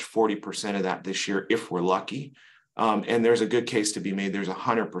even touch 40% of that this year if we're lucky. And there's a good case to be made. There's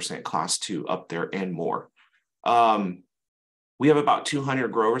 100% class 2 up there and more. We have about 200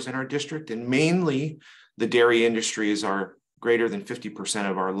 growers in our district, and mainly the dairy industry is our greater than 50%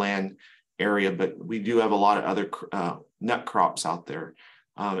 of our land area, but we do have a lot of other nut crops out there.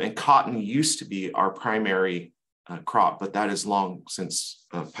 And cotton used to be our primary crop, but that is long since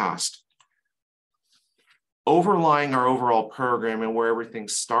passed. Overlying our overall program and where everything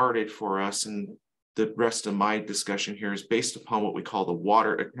started for us, and the rest of my discussion here, is based upon what we call the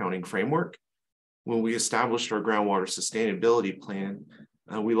water accounting framework. When we established our groundwater sustainability plan,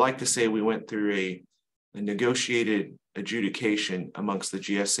 we like to say we went through a negotiated adjudication amongst the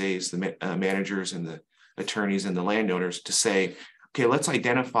GSAs, the managers and the attorneys and the landowners to say, okay, let's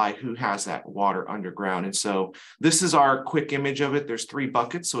identify who has that water underground. And so this is our quick image of it. There's 3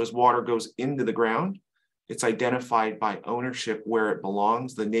 buckets. So as water goes into the ground, it's identified by ownership where it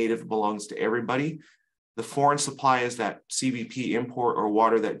belongs. The native belongs to everybody. The foreign supply is that CVP import or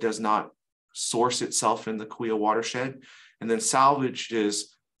water that does not source itself in the Kuya watershed. And then salvaged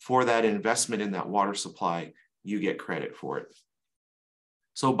is for that investment in that water supply, you get credit for it.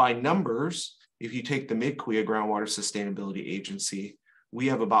 So by numbers, if you take the Mid-Kuya Groundwater Sustainability Agency, we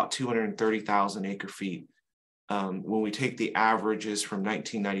have about 230,000 acre feet when we take the averages from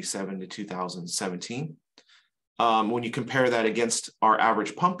 1997 to 2017. When you compare that against our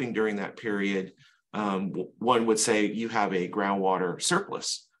average pumping during that period, one would say you have a groundwater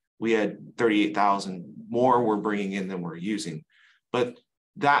surplus. We had 38,000 more we're bringing in than we're using. But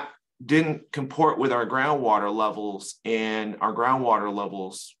that didn't comport with our groundwater levels, and our groundwater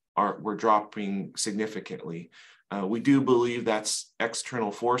levels were dropping significantly. We do believe that's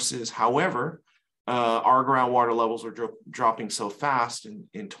external forces. However, our groundwater levels were dropping so fast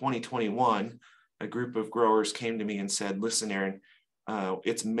in 2021, a group of growers came to me and said, listen, Aaron,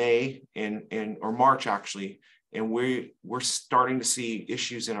 it's May or March actually, and we're starting to see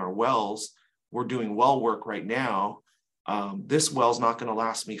issues in our wells. We're doing well work right now. This well's not going to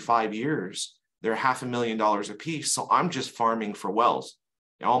last me 5 years. They're $500,000 a piece. So I'm just farming for wells.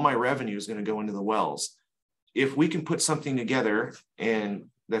 And all my revenue is going to go into the wells. If we can put something together and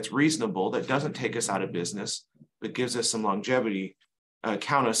that's reasonable, that doesn't take us out of business, but gives us some longevity,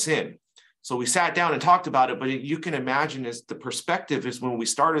 count us in. So we sat down and talked about it, but you can imagine as the perspective is when we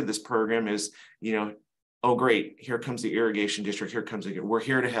started this program is, oh, great, here comes the irrigation district, here comes we're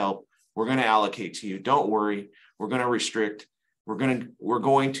here to help. We're going to allocate to you. Don't worry. We're going to restrict. We're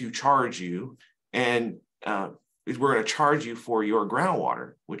going to charge you, and we're going to charge you for your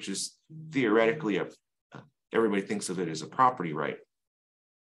groundwater, which is theoretically everybody thinks of it as a property right.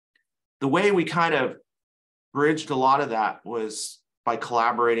 The way we kind of bridged a lot of that was by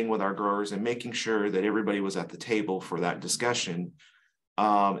collaborating with our growers and making sure that everybody was at the table for that discussion.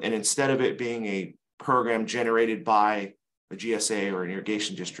 And instead of it being a program generated by a GSA or an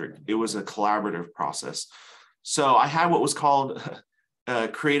irrigation district, it was a collaborative process. So I had what was called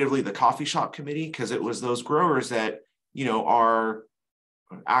creatively the coffee shop committee, because it was those growers that, are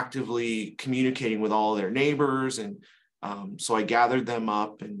actively communicating with all their neighbors. And so I gathered them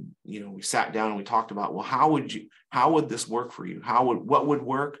up and, we sat down and we talked about, well, how would this work for you? What would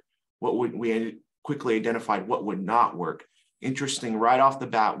work? We quickly identified what would not work. Interesting, right off the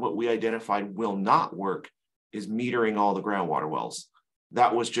bat, what we identified will not work is metering all the groundwater wells.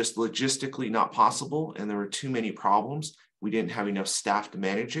 That was just logistically not possible, and there were too many problems. We didn't have enough staff to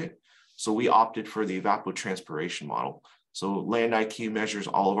manage it. So we opted for the evapotranspiration model. So Land IQ measures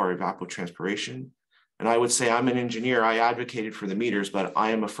all of our evapotranspiration. And I would say I'm an engineer. I advocated for the meters, but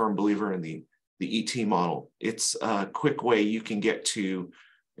I am a firm believer in the ET model. It's a quick way you can get to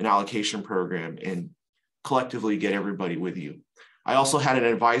an allocation program and collectively get everybody with you. I also had an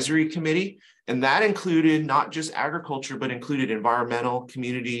advisory committee, and that included not just agriculture, but included environmental,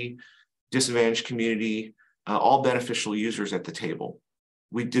 community, disadvantaged community, all beneficial users at the table.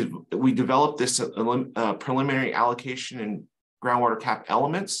 We developed this preliminary allocation and groundwater cap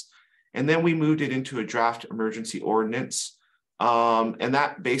elements, and then we moved it into a draft emergency ordinance. And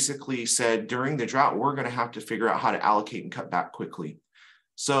that basically said during the drought, we're going to have to figure out how to allocate and cut back quickly.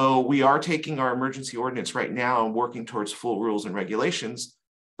 So we are taking our emergency ordinance right now and working towards full rules and regulations.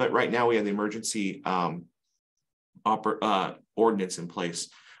 But right now we have the emergency ordinance in place.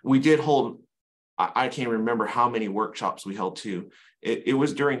 We did hold, I can't remember how many workshops we held too. It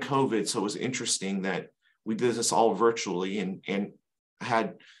was during COVID, so it was interesting that we did this all virtually and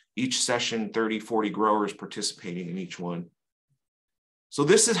had each session 30, 40 growers participating in each one. So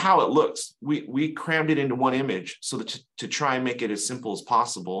this is how it looks. We crammed it into one image so that to try and make it as simple as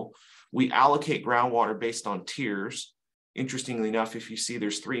possible. We allocate groundwater based on tiers. Interestingly enough, if you see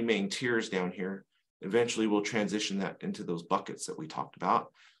there's 3 main tiers down here, eventually we'll transition that into those buckets that we talked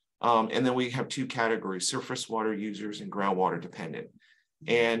about. And then we have 2 categories, surface water users and groundwater dependent.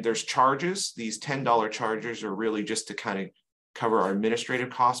 And there's charges. These $10 charges are really just to kind of cover our administrative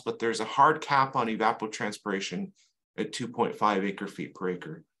costs, but there's a hard cap on evapotranspiration at 2.5 acre feet per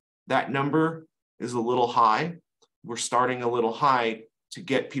acre. That number is a little high. We're starting a little high to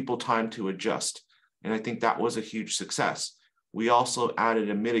get people time to adjust. And I think that was a huge success. We also added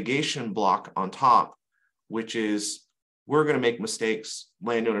a mitigation block on top, which is we're going to make mistakes.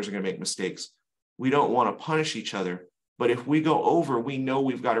 Landowners are going to make mistakes. We don't want to punish each other. But if we go over, we know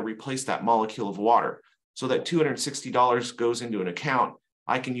we've got to replace that molecule of water. So that $260 goes into an account.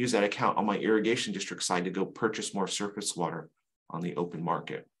 I can use that account on my irrigation district side to go purchase more surface water on the open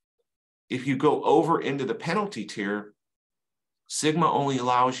market. If you go over into the penalty tier, Sigma only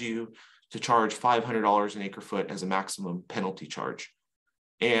allows you to charge $500 an acre foot as a maximum penalty charge,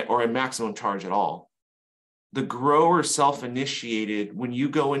 or a maximum charge at all. the grower self-initiated. When you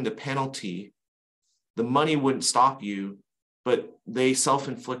go into penalty, the money wouldn't stop you, but they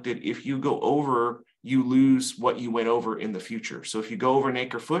self-inflicted. If you go over, you lose what you went over in the future. So if you go over an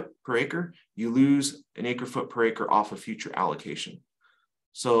acre foot per acre, you lose an acre foot per acre off a future allocation.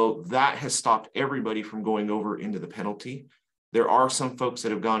 So that has stopped everybody from going over into the penalty. There are some folks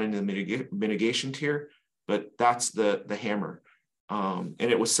that have gone into the mitigation tier, but that's the hammer. And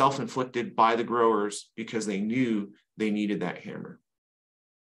it was self-inflicted by the growers because they knew they needed that hammer.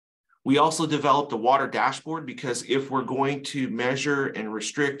 We also developed a water dashboard because if we're going to measure and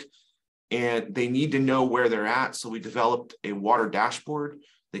restrict, and they need to know where they're at. So we developed a water dashboard.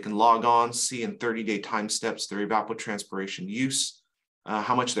 They can log on, see in 30-day time steps their evapotranspiration use,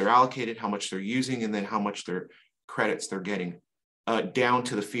 how much they're allocated, how much they're using, and then how much their credits they're getting down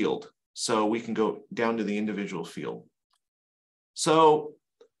to the field. So we can go down to the individual field. So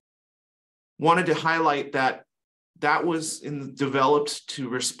wanted to highlight that that was developed to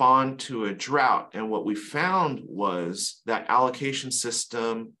respond to a drought. And what we found was that allocation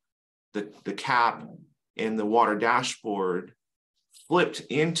system, the CAP and the water dashboard flipped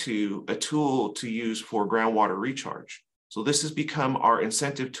into a tool to use for groundwater recharge. So this has become our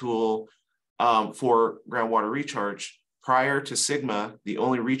incentive tool for groundwater recharge. Prior to Sigma, the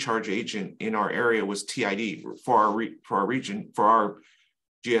only recharge agent in our area was TID for our region, for our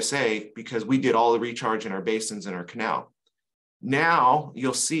GSA, because we did all the recharge in our basins and our canal. Now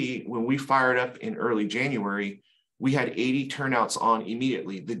you'll see when we fired up in early January, we had 80 turnouts on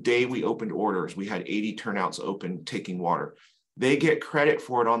immediately. The day we opened orders, we had 80 turnouts open taking water. They get credit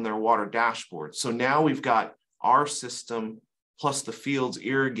for it on their water dashboard. So now we've got our system plus the fields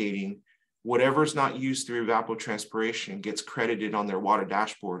irrigating. Whatever's not used through evapotranspiration gets credited on their water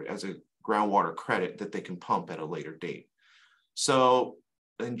dashboard as a groundwater credit that they can pump at a later date. So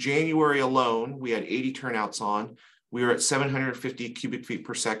in January alone, we had 80 turnouts on. We were at 750 cubic feet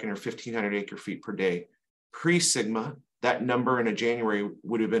per second or 1,500 acre feet per day. Pre-Sigma, that number in a January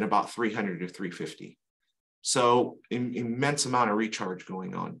would have been about 300 to 350. So immense amount of recharge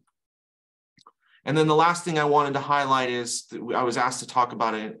going on. And then the last thing I wanted to highlight is that I was asked to talk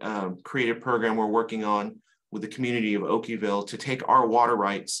about a creative program we're working on with the community of Okieville to take our water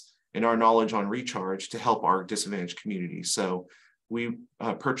rights and our knowledge on recharge to help our disadvantaged communities. So we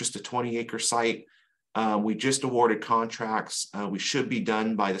purchased a 20-acre site. We just awarded contracts. We should be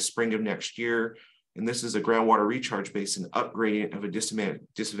done by the spring of next year. And this is a groundwater recharge basin upgrading of a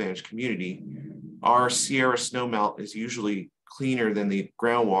disadvantaged community. Our Sierra snowmelt is usually cleaner than the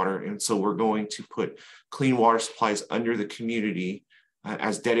groundwater. And so we're going to put clean water supplies under the community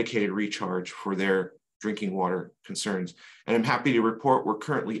as dedicated recharge for their drinking water concerns. And I'm happy to report we're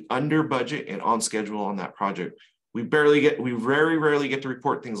currently under budget and on schedule on that project. We very rarely get to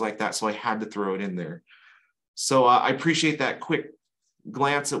report things like that. So I had to throw it in there. So I appreciate that quick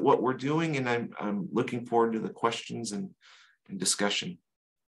glance at what we're doing. And I'm looking forward to the questions and discussion.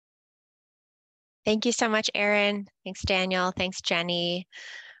 Thank you so much, Aaron. Thanks, Daniel. Thanks, Jenny.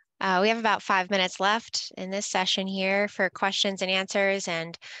 We have about 5 minutes left in this session here for questions and answers.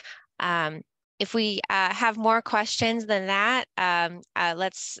 And if we have more questions than that,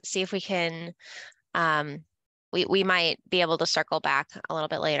 let's see if we can, we might be able to circle back a little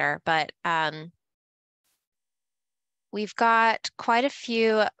bit later, but we've got quite a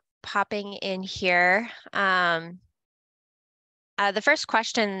few popping in here. The first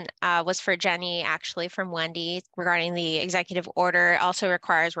question was for Jenny, actually, from Wendy regarding the executive order. It also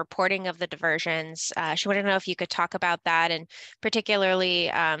requires reporting of the diversions. She wanted to know if you could talk about that and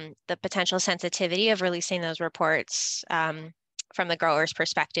particularly the potential sensitivity of releasing those reports from the grower's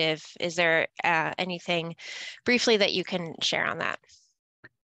perspective. Is there anything briefly that you can share on that?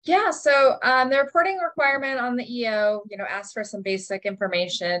 Yeah, so the reporting requirement on the EO, asks for some basic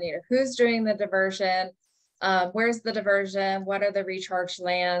information, who's doing the diversion, where's the diversion, what are the recharge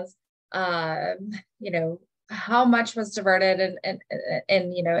lands, how much was diverted and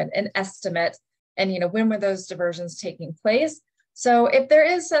an estimate, and when were those diversions taking place. So if there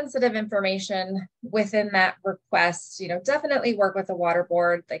is sensitive information within that request, definitely work with the water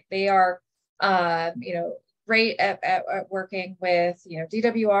board. Like they are, great at working with,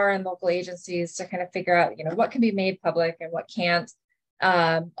 DWR and local agencies to kind of figure out, what can be made public and what can't.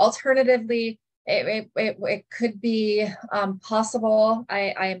 Alternatively, it could be possible,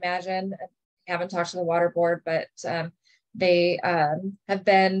 I imagine. I haven't talked to the water board, but they have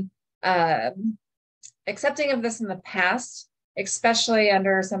been accepting of this in the past, especially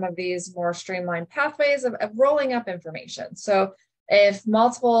under some of these more streamlined pathways of rolling up information. So if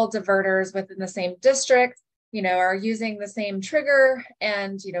multiple diverters within the same district are using the same trigger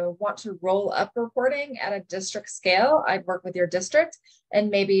and, want to roll up reporting at a district scale, I'd work with your district and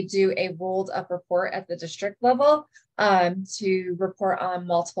maybe do a rolled up report at the district level to report on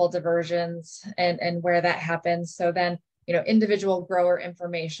multiple diversions and where that happens. So then, individual grower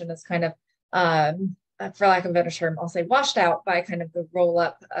information is kind of, for lack of a better term, I'll say washed out by kind of the roll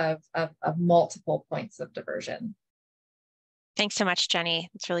up of multiple points of diversion. Thanks so much, Jenny.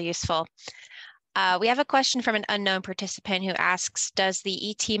 It's really useful. We have a question from an unknown participant who asks, does the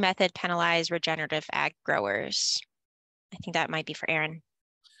ET method penalize regenerative ag growers? I think that might be for Aaron.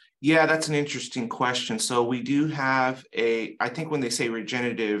 Yeah, that's an interesting question. So we do have I think when they say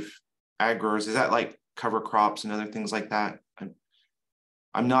regenerative ag growers, is that like cover crops and other things like that?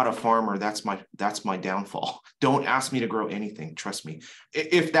 I'm not a farmer. That's my downfall. Don't ask me to grow anything. Trust me.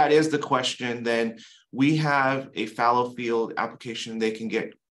 If that is the question, then we have a fallow field application. They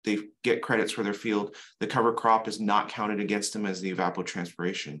get credits for their field. The cover crop is not counted against them as the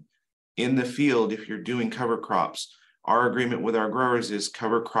evapotranspiration. In the field, if you're doing cover crops, our agreement with our growers is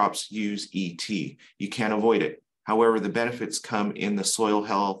cover crops use ET. You can't avoid it. However, the benefits come in the soil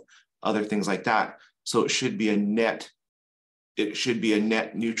health, other things like that. So it should be a net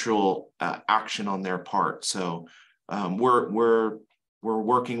neutral action on their part. So we're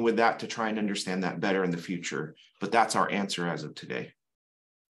working with that to try and understand that better in the future. But that's our answer as of today.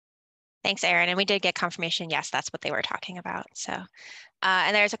 Thanks, Aaron. And we did get confirmation. Yes, that's what they were talking about. So,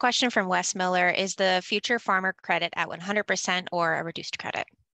 and there's a question from Wes Miller. Is the future farmer credit at 100% or a reduced credit?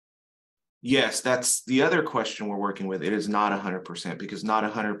 Yes, that's the other question we're working with. It is not 100% because not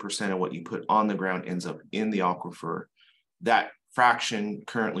 100% of what you put on the ground ends up in the aquifer. That fraction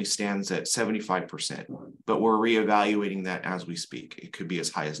currently stands at 75%, but we're reevaluating that as we speak. It could be as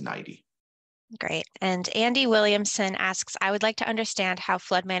high as 90. Great. And Andy Williamson asks, I would like to understand how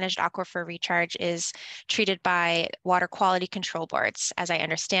flood managed aquifer recharge is treated by water quality control boards. As I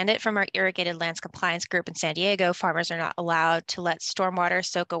understand it from our irrigated lands compliance group in San Diego, farmers are not allowed to let stormwater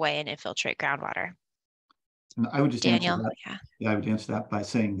soak away and infiltrate groundwater. And I would just Daniel, answer that. Yeah, I would answer that by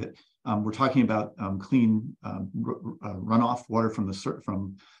saying that we're talking about clean runoff water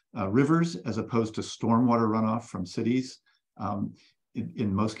from rivers as opposed to stormwater runoff from cities.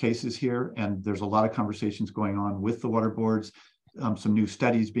 In most cases here, and there's a lot of conversations going on with the water boards, some new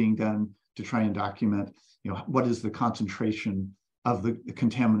studies being done to try and document, what is the concentration of the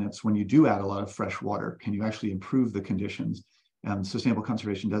contaminants when you do add a lot of fresh water? Can you actually improve the conditions? And Sustainable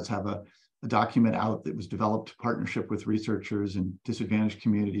Conservation does have a document out that was developed in partnership with researchers and disadvantaged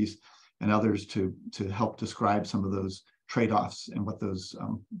communities and others to help describe some of those trade-offs and what those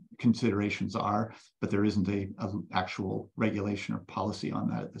considerations are, but there isn't a actual regulation or policy on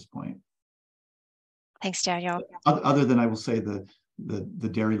that at this point. Thanks, Daniel. Other than I will say the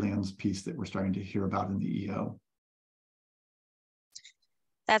Dairylands piece that we're starting to hear about in the EO.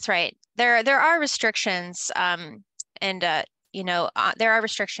 That's right. There are restrictions, there are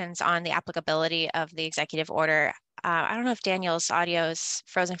restrictions on the applicability of the executive order. I don't know if Daniel's audio is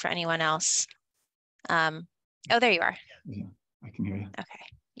frozen for anyone else. Oh, there you are. Yeah, I can hear you. Okay.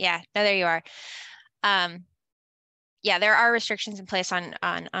 Yeah, no, there you are. Yeah, there are restrictions in place on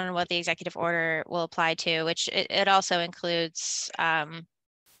what the executive order will apply to, which it also includes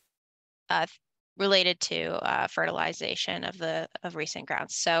related to fertilization of recent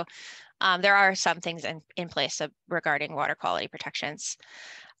grounds. So there are some things in place regarding water quality protections.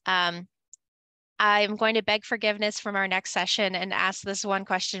 I'm going to beg forgiveness from our next session and ask this one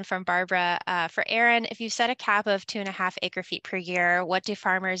question from Barbara. For Aaron, if you set a cap of 2.5 acre feet per year, what do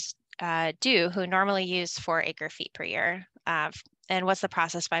farmers do who normally use 4 acre feet per year? And what's the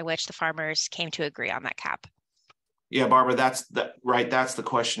process by which the farmers came to agree on that cap? Yeah, Barbara, that's the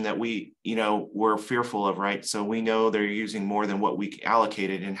question that we're fearful of, right? So we know they're using more than what we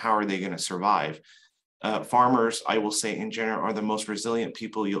allocated, and how are they going to survive? Farmers, I will say in general, are the most resilient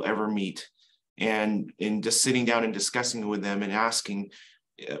people you'll ever meet. And in just sitting down and discussing with them and asking,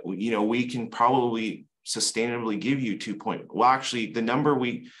 we can probably sustainably give you actually the number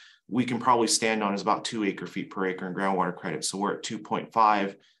we can probably stand on is about 2 acre feet per acre in groundwater credit. So we're at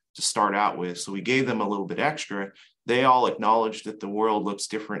 2.5 to start out with. So we gave them a little bit extra. They all acknowledged that the world looks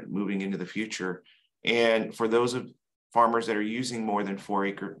different moving into the future. And for those of farmers that are using more than 4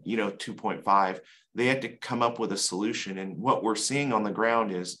 acre, 2.5, they had to come up with a solution. And what we're seeing on the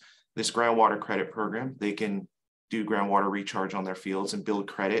ground is this groundwater credit program. They can do groundwater recharge on their fields and build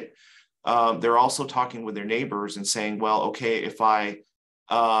credit. They're also talking with their neighbors and saying, well, okay, if I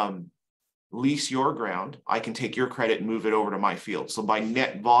lease your ground, I can take your credit and move it over to my field. So by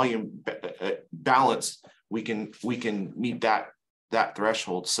net volume balance, we can meet that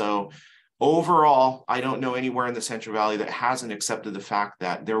threshold. So Overall, I don't know anywhere in the Central Valley that hasn't accepted the fact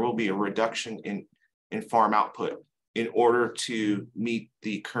that there will be a reduction in farm output in order to meet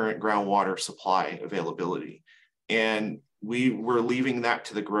the current groundwater supply availability. And we were leaving that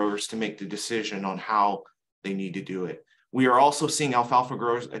to the growers to make the decision on how they need to do it. We are also seeing alfalfa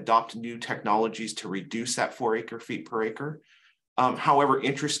growers adopt new technologies to reduce that 4 acre-feet per acre. However,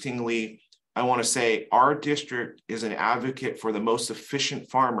 interestingly, I want to say our district is an advocate for the most efficient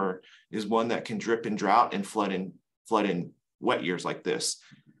farmer is one that can drip in drought and flood in wet years like this.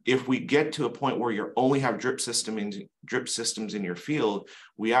 If we get to a point where you only have drip systems in your field,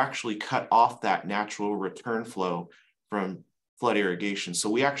 we actually cut off that natural return flow from flood irrigation. So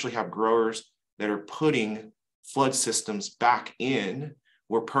we actually have growers that are putting flood systems back in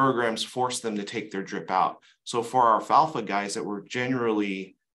where programs force them to take their drip out. So for our alfalfa guys that were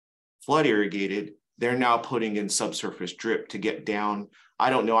generally flood irrigated, they're now putting in subsurface drip to get down.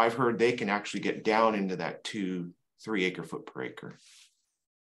 I don't know, I've heard they can actually get down into that 2-3 acre-foot per acre.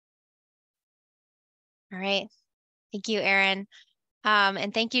 All right. Thank you, Aaron.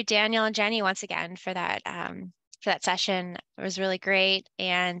 And thank you, Daniel and Jenny, once again for that session. It was really great.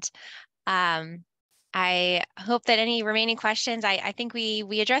 And I hope that any remaining questions, I think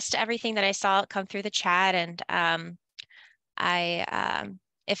we addressed everything that I saw come through the chat. And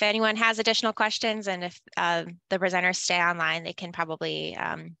if anyone has additional questions and if the presenters stay online, they can probably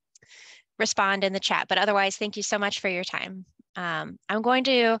respond in the chat. But otherwise, thank you so much for your time. I'm going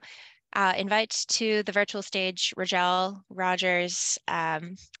to invite to the virtual stage Rogel Rogers,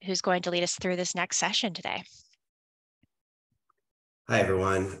 who's going to lead us through this next session today. Hi,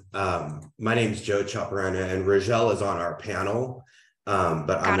 everyone. My name is Joe Chaparana, and Rogel is on our panel.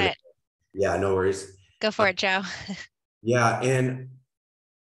 Yeah, no worries. Go for it, Joe. Yeah, and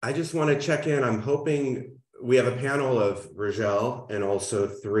I just want to check in. I'm hoping we have a panel of Rogel and also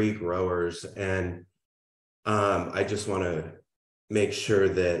 3 growers. And I just want to make sure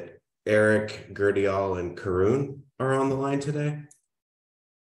that Eric, Gerdial, and Karun are on the line today.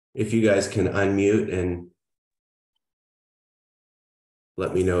 If you guys can unmute and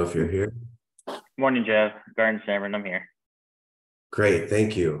let me know if you're here. Morning, Jeff. Garden Cameron, I'm here. Great,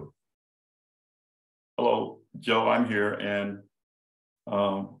 thank you. Hello, Joe, I'm here, and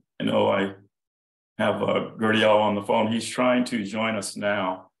I know I have Gerdial on the phone. He's trying to join us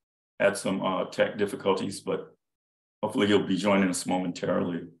now. Had some tech difficulties, but hopefully he'll be joining us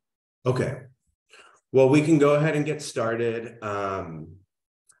momentarily. Okay, well, we can go ahead and get started.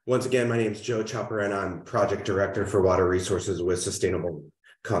 Once again, my name is Joe Chaparana. I'm Project Director for Water Resources with Sustainable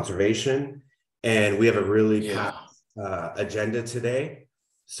Conservation. And we have a really packed agenda today.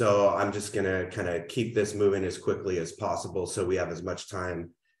 So I'm just gonna kind of keep this moving as quickly as possible so we have as much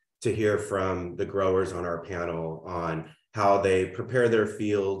time to hear from the growers on our panel on how they prepare their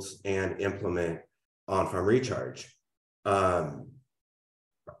fields and implement on-farm recharge.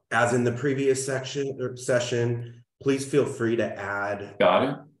 As in the previous session, please feel free to add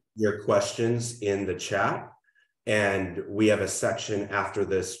your questions in the chat. And we have a section after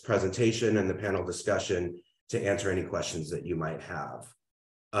this presentation and the panel discussion to answer any questions that you might have.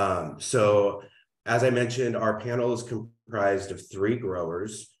 So as I mentioned, our panel is comprised of 3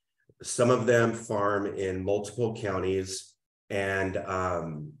 growers. Some of them farm in multiple counties, and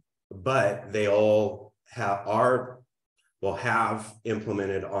but they all have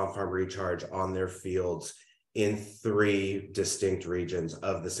implemented on-farm recharge on their fields in 3 distinct regions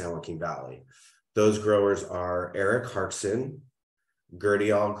of the San Joaquin Valley. Those growers are Eric Harkson,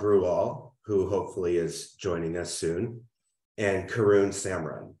 Gerdial Grual, who hopefully is joining us soon, and Karun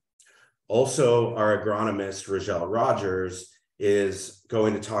Samran. Also, our agronomist, Rogel Rogers, is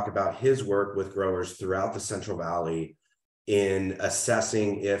going to talk about his work with growers throughout the Central Valley in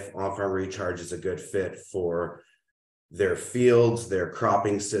assessing if on-farm recharge is a good fit for their fields, their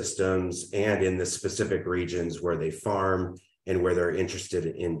cropping systems, and in the specific regions where they farm and where they're interested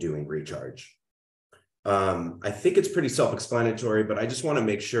in doing recharge. I think it's pretty self-explanatory, but I just want to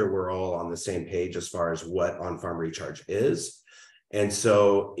make sure we're all on the same page as far as what on-farm recharge is. And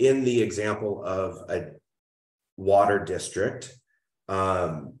so in the example of a water district,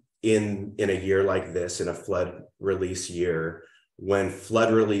 in a year like this, in a flood release year, when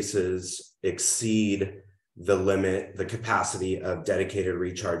flood releases exceed the limit, the capacity of dedicated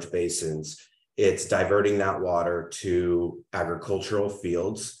recharge basins, it's diverting that water to agricultural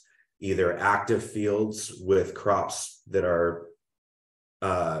fields, either active fields with crops that are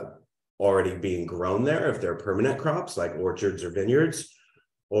already being grown there, if they're permanent crops like orchards or vineyards,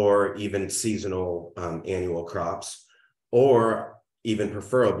 or even seasonal annual crops, or even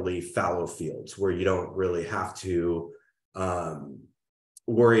preferably fallow fields where you don't really have to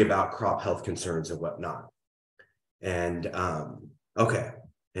worry about crop health concerns and whatnot. And okay,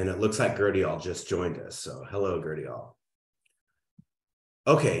 and it looks like Gerdial just joined us. So hello, Gerdial.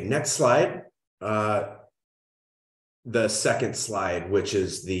 Okay, next slide. The second slide, which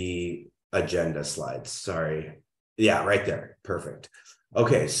is the agenda slide. Sorry. Yeah, right there. Perfect.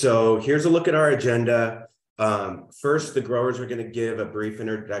 Okay, so here's a look at our agenda. First, the growers are going to give a brief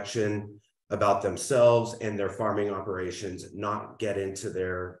introduction about themselves and their farming operations, not get into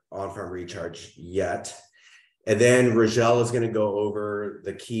their on-farm recharge yet. And then Rogel is going to go over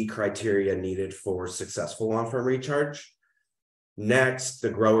the key criteria needed for successful on-farm recharge. Next, the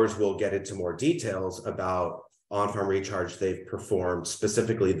growers will get into more details about on-farm recharge they've performed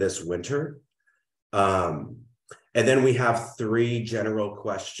specifically this winter. And then we have 3 general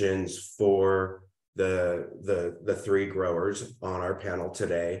questions for the 3 growers on our panel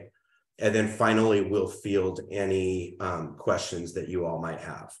today. And then finally, we'll field any questions that you all might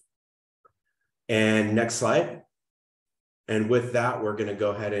have. And next slide. And with that, we're going to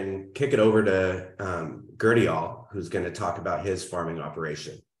go ahead and kick it over to Gerdial, who's going to talk about his farming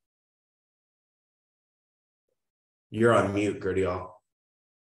operation. You're on mute, Gerdial.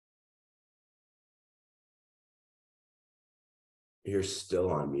 You're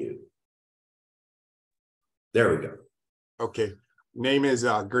still on mute. There we go. Okay. Name is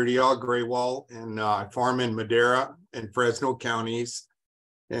Gerdial Graywall, and I farm in Madera and Fresno counties.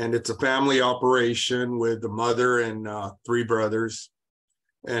 And it's a family operation with the mother and 3 brothers.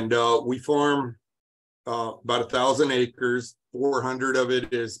 And we farm about 1,000 acres. 400 of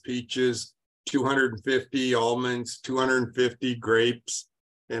it is peaches, 250 almonds, 250 grapes,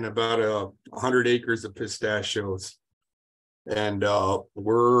 and about 100 acres of pistachios. And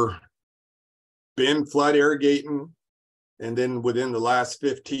we're been flood irrigating. And then within the last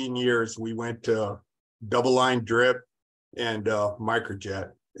 15 years, we went to double line drip and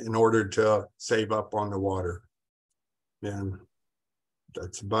microjet in order to save up on the water. And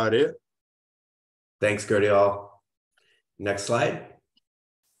that's about it. Thanks, Gerdial. Next slide.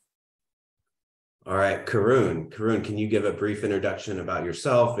 All right, Karun. Karun, can you give a brief introduction about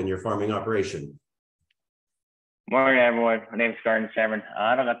yourself and your farming operation? Morning, everyone. My name is Garden Cameron.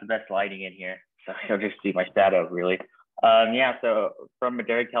 I don't got the best lighting in here, so you'll just see my shadow, really. Yeah, so from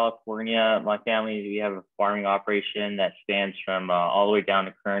Madera, California, my family, we have a farming operation that spans from all the way down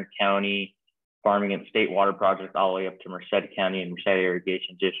to Kern County, farming and state water projects all the way up to Merced County and Merced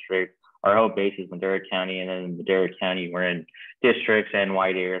Irrigation District. Our home base is Madera County, and then in Madera County, we're in districts and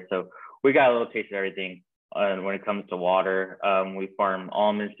wide area. So we got a little taste of everything when it comes to water. We farm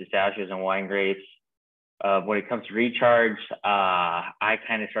almonds, pistachios, and wine grapes. When it comes to recharge, I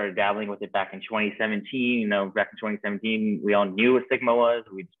kind of started dabbling with it back in 2017. You know, back in 2017, we all knew what Sigma was.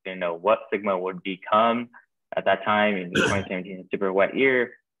 We just didn't know what Sigma would become at that time. In 2017, a super wet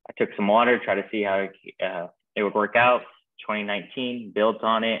year. I took some water, tried to see how it would work out. 2019, built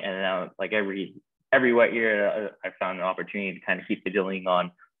on it, and now like every wet year, I found an opportunity to kind of keep building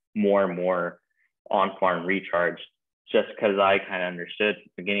on more and more on-farm recharge, just because I kind of understood at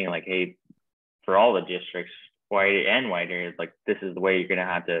the beginning, like, hey, for all the districts, wide and wide areas, like this is the way you're gonna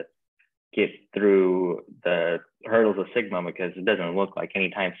have to get through the hurdles of Sigma, because it doesn't look like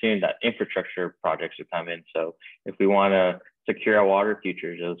anytime soon that infrastructure projects will come in. So if we want to secure our water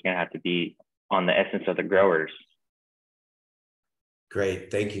futures, it's gonna have to be on the essence of the growers.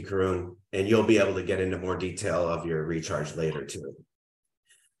 Great, thank you, Karun. And you'll be able to get into more detail of your recharge later too.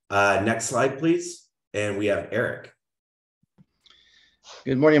 Next slide, please. And we have Eric.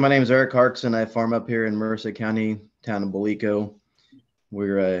 Good morning, my name is Eric Harkson. I farm up here in Merced County, town of Bolico.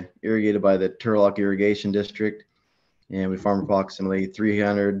 We're irrigated by the Turlock Irrigation District, and we farm approximately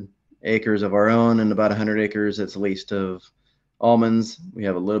 300 acres of our own and about 100 acres that's leased of almonds. We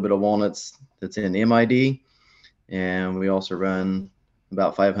have a little bit of walnuts that's in MID, and we also run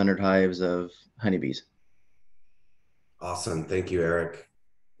about 500 hives of honeybees. Awesome, thank you, Eric.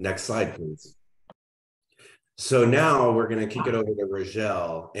 Next slide, please. So now we're going to kick it over to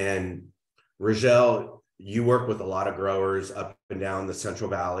Rogel. And Rogel, you work with a lot of growers up and down the Central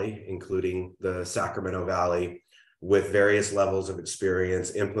Valley, including the Sacramento Valley, with various levels of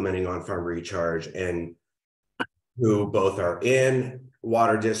experience implementing on-farm recharge, and who both are in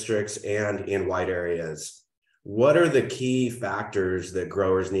water districts and in wide areas. What are the key factors that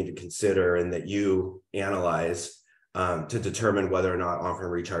growers need to consider and that you analyze to determine whether or not on-farm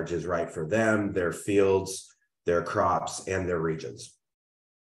recharge is right for them, their fields, their crops, and their regions?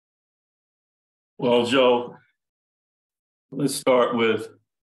 Well, Joe, let's start with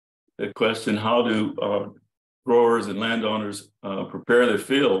the question: how do growers and landowners prepare their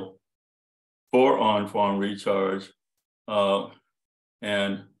field for on-farm recharge?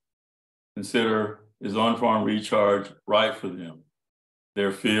 and consider, is on-farm recharge right for them,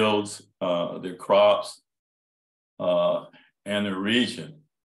 their fields, their crops, and their region.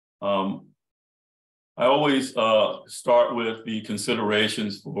 I always start with the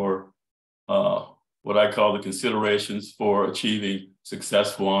considerations for what I call the considerations for achieving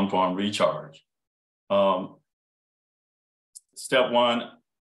successful on-farm recharge. Step one,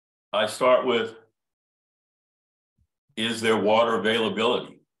 I start with, is there water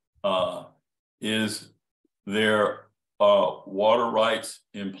availability? Is there water rights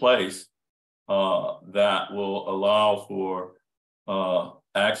in place that will allow for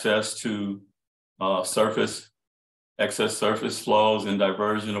access to excess surface flows and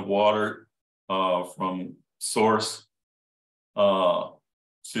diversion of water from source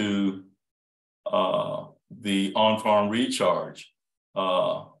to the on-farm recharge.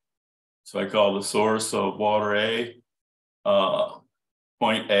 So I call the source of water A,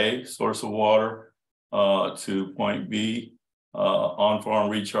 point A, source of water, to point B, on-farm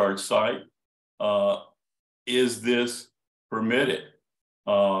recharge site. Is this permitted?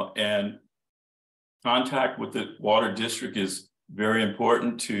 And contact with the water district is very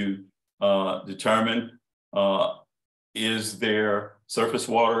important to determine, is there surface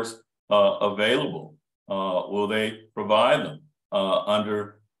waters available? Will they provide them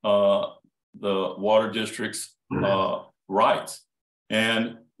under the water district's rights?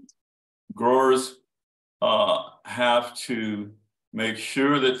 And growers have to make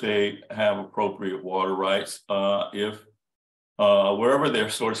sure that they have appropriate water rights if wherever they're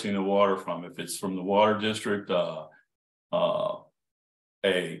sourcing the water from, if it's from the water district, a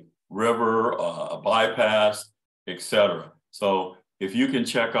river, a bypass, etc. So if you can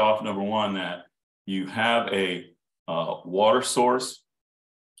check off, number one, that you have a water source,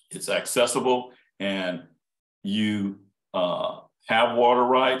 it's accessible, and you have water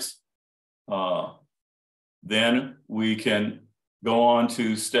rights, then we can go on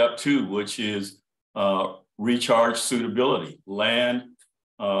to step two, which is recharge suitability. Land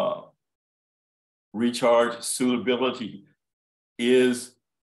recharge suitability is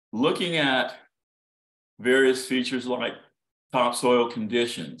looking at various features like topsoil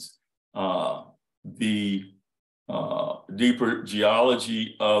conditions, the deeper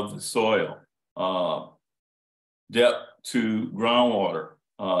geology of the soil, depth to groundwater,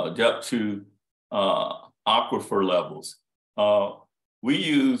 depth to aquifer levels. We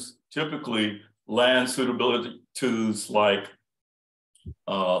use typically land suitability tools like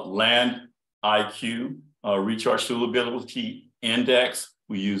Land IQ, Recharge Suitability Index.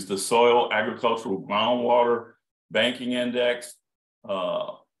 We use the Soil Agricultural Groundwater Banking Index,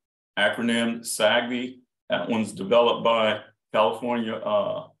 acronym SAGB. That one's developed by California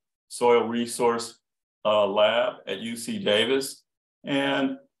Soil Resource Lab at UC Davis.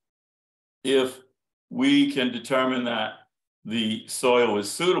 And if we can determine that the soil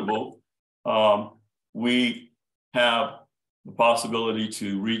is suitable, we have the possibility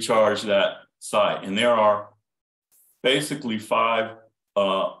to recharge that site. And there are basically 5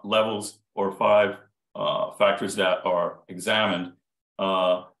 levels or 5 factors that are examined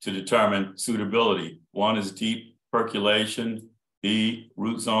to determine suitability. One is deep percolation, B,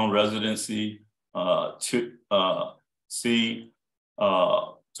 root zone residency, C,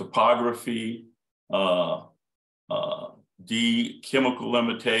 topography, D, chemical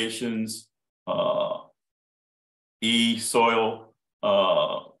limitations, E, soil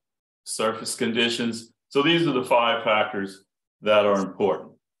surface conditions. So these are the 5 factors that are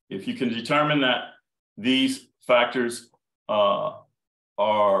important. If you can determine that these factors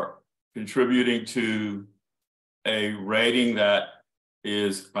are contributing to a rating that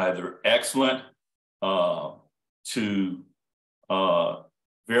is either excellent to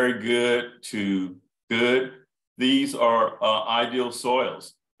very good to good, these are ideal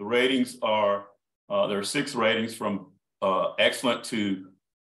soils. The ratings are, there are 6 ratings from excellent to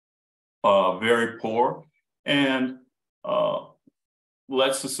very poor. And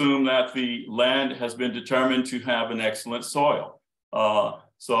let's assume that the land has been determined to have an excellent soil.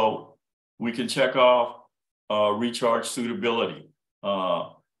 So we can check off recharge suitability.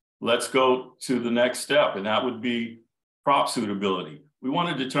 Let's go to the next step, and that would be crop suitability. We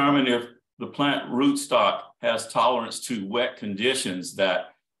want to determine if the plant rootstock has tolerance to wet conditions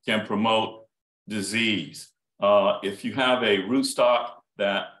that can promote disease. If you have a rootstock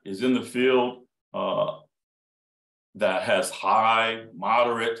that is in the field that has high,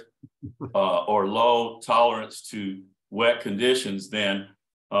 moderate, or low tolerance to wet conditions, then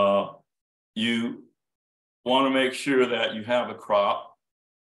you want to make sure that you have a crop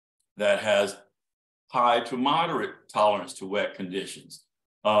that has high to moderate tolerance to wet conditions,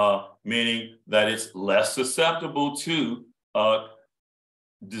 meaning that it's less susceptible to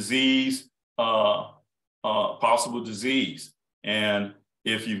disease, possible disease. And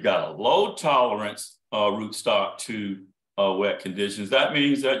if you've got a low tolerance rootstock to wet conditions, that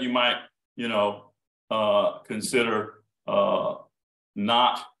means that you might, consider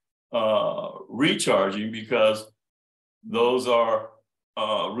not recharging, because those are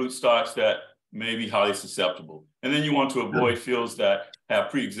rootstocks that may be highly susceptible. And then you want to avoid fields that have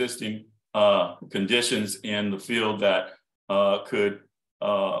pre-existing conditions in the field that could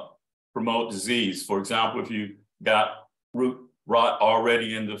promote disease. For example, if you got root rot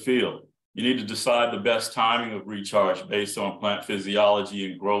already in the field, you need to decide the best timing of recharge based on plant physiology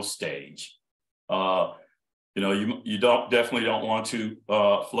and growth stage. You definitely don't want to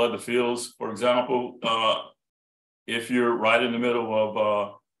flood the fields, for example, if you're right in the middle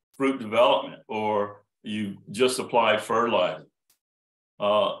of fruit development or you just applied fertilizer.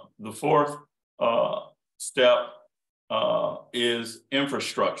 The fourth step is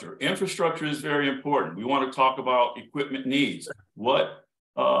infrastructure. Infrastructure is very important. We want to talk about equipment needs. What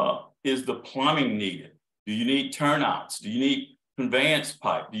is the plumbing needed? Do you need turnouts? Do you need conveyance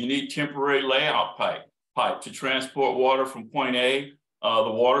pipe? Do you need temporary layout pipe to transport water from point A,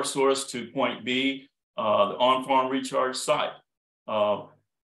 the water source, to point B, the on-farm recharge site?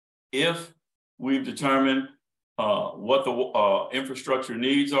 If we've determined what the infrastructure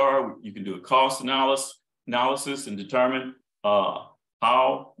needs are, you can do a cost analysis and determine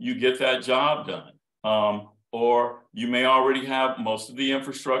how you get that job done. Or you may already have most of the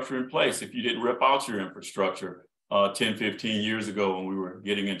infrastructure in place if you didn't rip out your infrastructure 10, 15 years ago when we were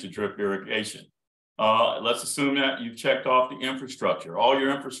getting into drip irrigation. Let's assume that you've checked off the infrastructure. All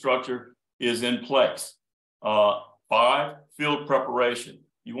your infrastructure is in place. 5, field preparation.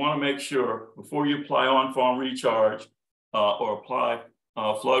 You want to make sure before you apply on-farm recharge or apply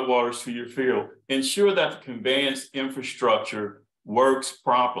floodwaters to your field, ensure that the conveyance infrastructure works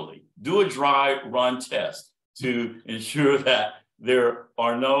properly. Do a dry run test to ensure that there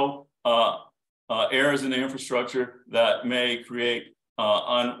are no errors in the infrastructure that may create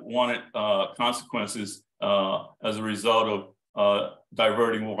unwanted consequences as a result of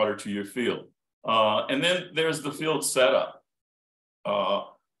diverting water to your field. And then there's the field setup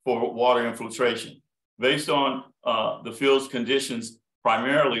for water infiltration. Based on the field's conditions,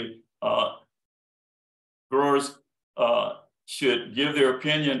 primarily, growers should give their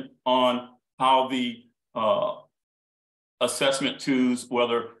opinion on how the assessment tools,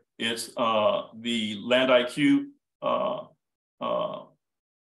 whether it's the Land IQ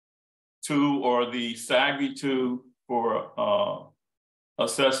tool or the SAGVI tool for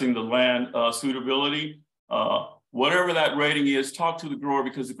assessing the land suitability. Whatever that rating is, talk to the grower,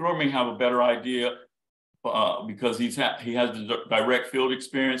 because the grower may have a better idea because he has the direct field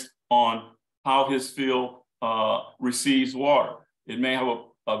experience on how his field receives water. It may have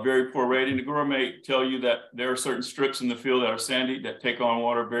a very poor rating. The grower may tell you that there are certain strips in the field that are sandy that take on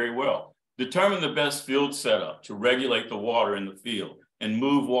water very well. Determine the best field setup to regulate the water in the field and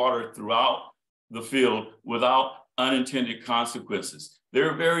move water throughout the field without unintended consequences. There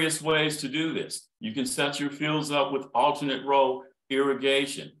are various ways to do this. You can set your fields up with alternate row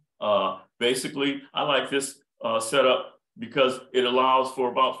irrigation. Basically, I like this setup because it allows for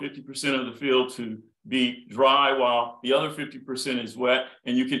about 50% of the field to be dry while the other 50% is wet,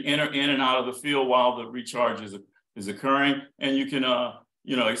 and you can enter in and out of the field while the recharge is occurring, and you can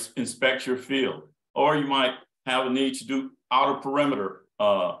inspect your field. Or you might have a need to do outer perimeter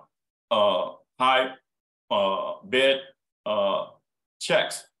high bed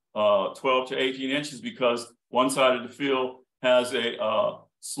checks, 12 to 18 inches, because one side of the field has a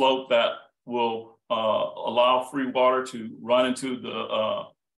slope that will allow free water to run into the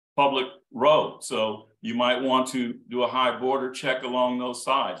public road. So you might want to do a high border check along those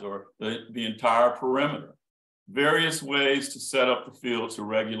sides or the entire perimeter. Various ways to set up the field to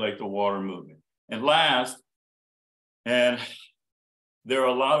regulate the water movement. And last, and there are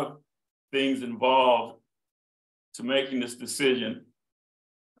a lot of things involved to making this decision,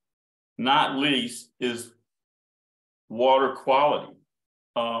 not least is water quality.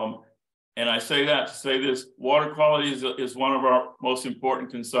 And I say that to say this: water quality is one of our most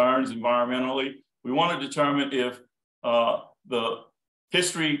important concerns environmentally. We want to determine if the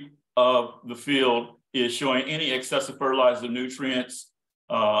history of the field is showing any excessive fertilizer nutrients,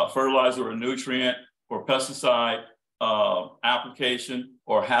 fertilizer or nutrient or pesticide application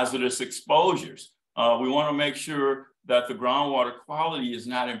or hazardous exposures. We want to make sure that the groundwater quality is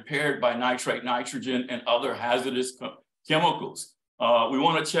not impaired by nitrate, nitrogen, and other hazardous chemicals. We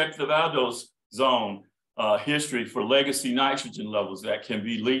want to check the Valdos zone history for legacy nitrogen levels that can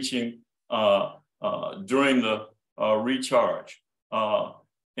be leaching during the recharge.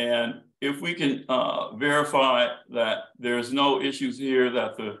 And if we can verify that there's no issues here,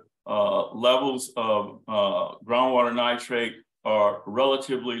 that the levels of groundwater nitrate are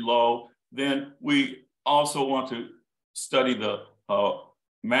relatively low, then we also want to study the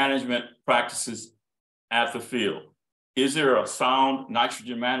management practices at the field. Is there a sound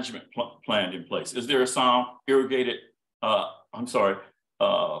nitrogen management plan in place? Is there a sound irrigated,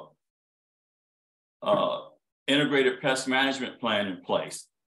 integrated pest management plan in place?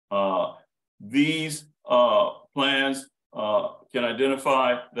 These plans can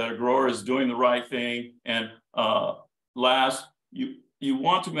identify that a grower is doing the right thing. And last, you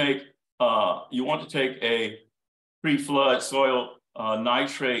want to take a pre-flood soil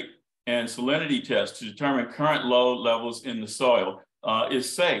nitrate and salinity test to determine current load levels in the soil.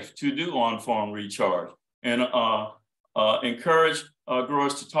 Is safe to do on-farm recharge, and encourage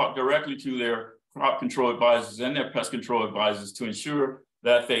growers to talk directly to their crop control advisors and their pest control advisors to ensure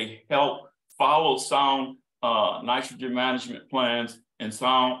that they help follow sound nitrogen management plans and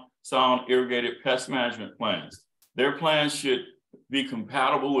sound irrigated pest management plans. Their plans should be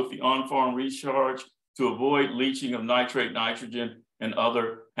compatible with the on-farm recharge to avoid leaching of nitrate, nitrogen, and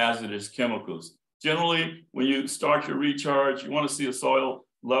other hazardous chemicals. Generally, when you start your recharge, you want to see a soil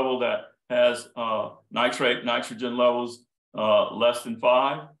level that has nitrate, nitrogen levels less than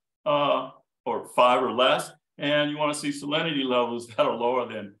 5 or 5 or less, and you want to see salinity levels that are lower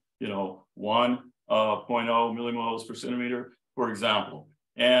than 1.0 millimoles per centimeter, for example.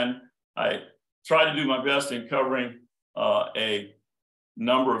 And I try to do my best in covering a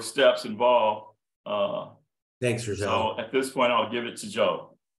number of steps involved. Thanks, Rogel. So at this point, I'll give it to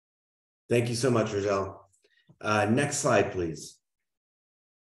Joe. Thank you so much, Rogel. Next slide, please.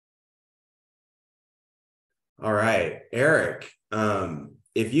 All right, Eric,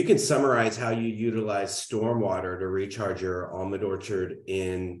 if you can summarize how you utilize stormwater to recharge your almond orchard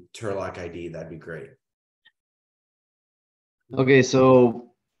in Turlock ID, that'd be great. Okay,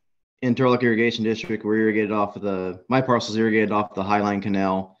 so in Turlock Irrigation District, we're irrigated off of my parcel's irrigated off the Highline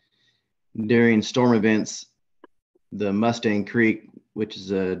Canal. During storm events, the Mustang Creek, which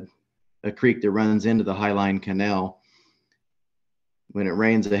is a creek that runs into the Highline Canal, when it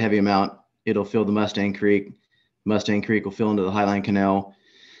rains a heavy amount, it'll fill the Mustang Creek. Mustang Creek will fill into the Highline Canal.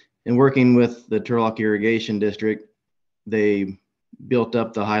 And working with the Turlock Irrigation District, they built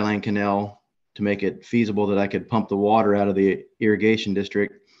up the Highline Canal to make it feasible that I could pump the water out of the irrigation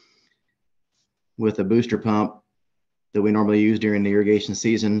district with a booster pump that we normally use during the irrigation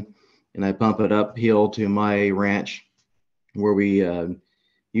season. And I pump it uphill to my ranch where we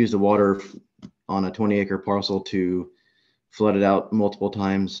use the water on a 20-acre parcel to flood it out multiple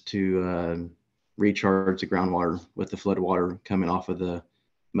times to recharge the groundwater with the flood water coming off of the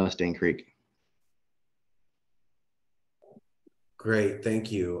Mustang Creek. Great,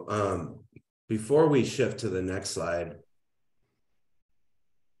 thank you. Before we shift to the next slide,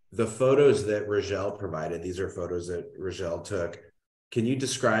 the photos that Rogel provided, these are photos that Rogel took. Can you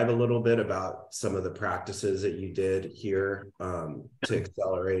describe a little bit about some of the practices that you did here to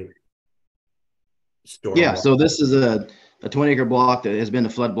accelerate stormwater? Yeah, so this is a 20-acre block that has been a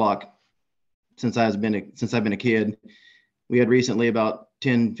flood block since I've been a kid. We had recently, about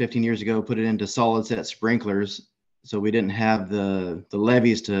 10, 15 years ago, put it into solid set sprinklers, so we didn't have the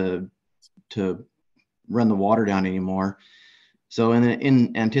levees to run the water down anymore. So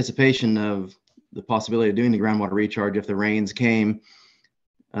in anticipation of the possibility of doing the groundwater recharge, if the rains came,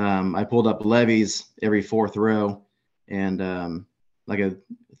 I pulled up levees every 4th row, and like a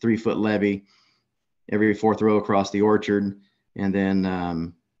 3-foot levee every 4th row across the orchard. And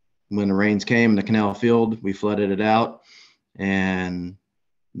then when the rains came and the canal filled, we flooded it out. And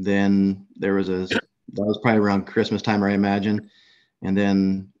then that was probably around Christmas time, I imagine. And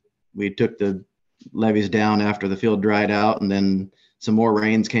then we took the levees down after the field dried out, and then some more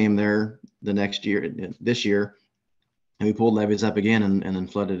rains came there this year, and we pulled levees up again and then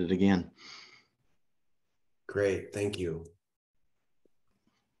flooded it again. Great, thank you.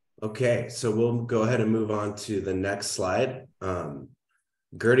 Okay, so we'll go ahead and move on to the next slide.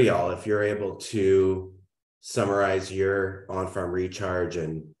 Gerdial, if you're able to summarize your on-farm recharge,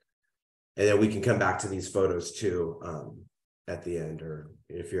 and then we can come back to these photos too at the end, or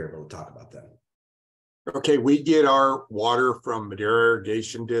if you're able to talk about them. Okay, we get our water from Madera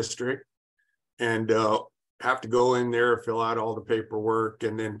Irrigation District, and have to go in there, fill out all the paperwork,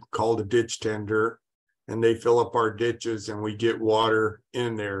 and then call the ditch tender, and they fill up our ditches, and we get water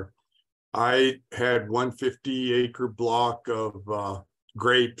in there. I had 150-acre block of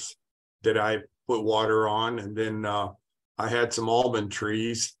grapes, that I put water on. And then I had some almond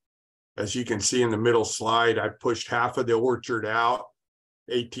trees. As you can see in the middle slide, I pushed half of the orchard out,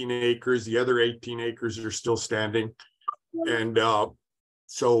 18 acres. The other 18 acres are still standing. And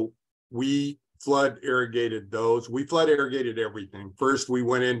so we flood irrigated those. We flood irrigated everything. First, we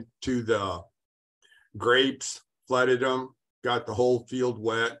went into the grapes, flooded them, got the whole field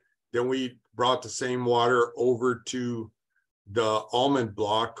wet. Then we brought the same water over to the almond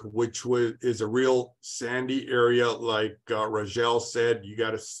block, which is a real sandy area. Like Rogel said, you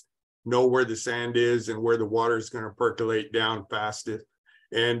got to know where the sand is and where the water is going to percolate down fastest.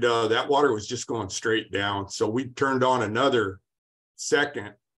 And that water was just going straight down. So we turned on another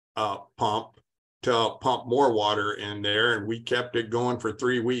second pump to pump more water in there. And we kept it going for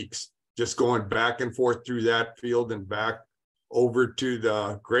 3 weeks, just going back and forth through that field and back over to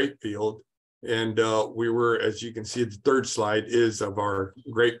the grape field. And we were, as you can see, the third slide is of our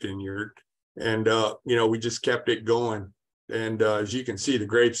grape vineyard. And, we just kept it going. And as you can see, the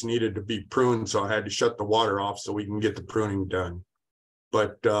grapes needed to be pruned. So I had to shut the water off so we can get the pruning done.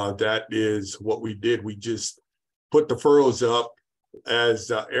 But that is what we did. We just put the furrows up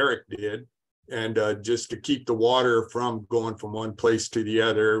as Eric did. And just to keep the water from going from one place to the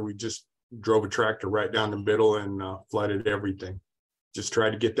other, we just drove a tractor right down the middle and flooded everything. Just try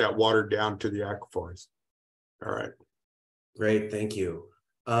to get that water down to the aquifers. All right. Great, thank you.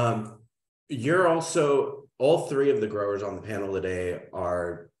 You're also, all three of the growers on the panel today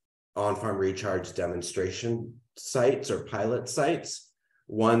are on-farm recharge demonstration sites or pilot sites,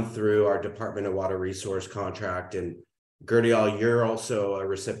 one through our Department of Water Resource contract. And Gerdial, you're also a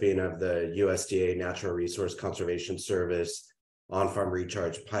recipient of the USDA Natural Resource Conservation Service on-farm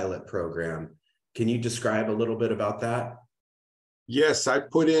recharge pilot program. Can you describe a little bit about that? Yes, I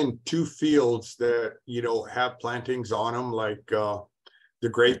put in 2 fields that, have plantings on them, like the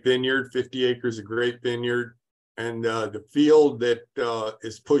grape vineyard, 50 acres of grape vineyard, and the field that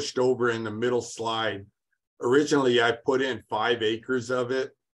is pushed over in the middle slide. Originally, I put in 5 acres of it,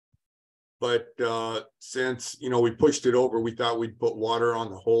 but since, we pushed it over, we thought we'd put water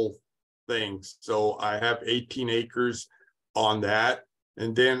on the whole thing. So I have 18 acres on that.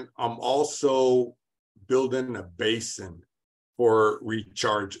 And then I'm also building a basin for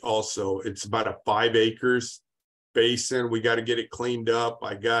recharge also. It's about a 5 acres basin. We got to get it cleaned up.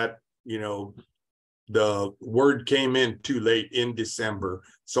 I got, the word came in too late in December,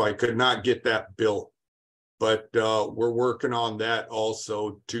 so I could not get that built. But we're working on that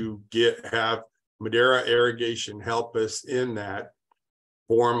also to have Madera Irrigation help us in that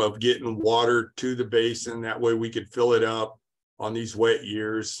form of getting water to the basin. That way we could fill it up on these wet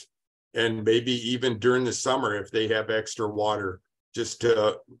years, and maybe even during the summer if they have extra water, just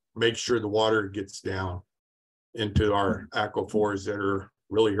to make sure the water gets down into our aquifers that are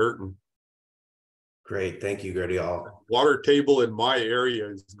really hurting. Great, thank you, Gerdial. Water table in my area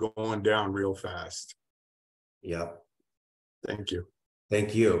is going down real fast. Yep. Thank you.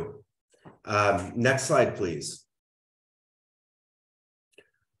 Thank you. Next slide, please.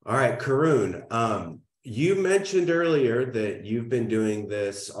 All right, Karun, you mentioned earlier that you've been doing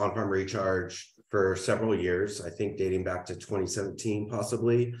this on-farm recharge for several years, I think dating back to 2017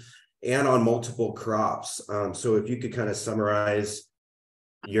 possibly, and on multiple crops. So if you could kind of summarize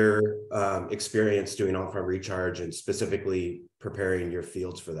your experience doing on-farm recharge and specifically preparing your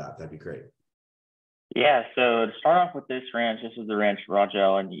fields for that, that'd be great. Yeah, so to start off with this ranch, this is the ranch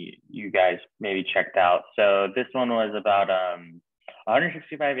Rogel and you guys maybe checked out. So this one was about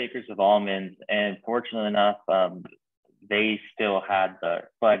 165 acres of almonds, and fortunately enough, they still had the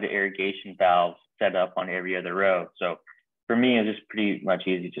flood irrigation valves set up on every other row. So for me, it was just pretty much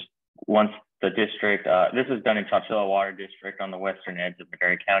easy. Just once the district, this was done in Chowchilla Water District on the western edge of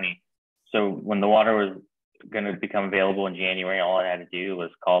Madera County. So when the water was going to become available in January, all I had to do was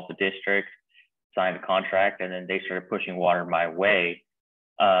call the district, sign the contract, and then they started pushing water my way.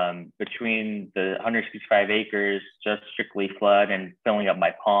 Between the 165 acres, just strictly flood and filling up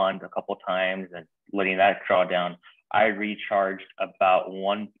my pond a couple of times and letting that draw down, I recharged about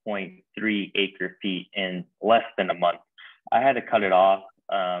 1.3 acre feet in less than a month. I had to cut it off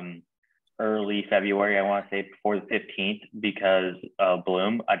early February, I want to say before the 15th, because of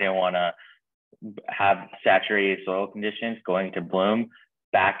bloom. I didn't want to have saturated soil conditions going to bloom.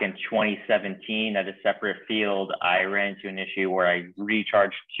 Back in 2017 at a separate field, I ran into an issue where I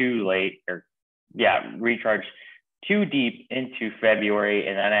recharged recharged too deep into February,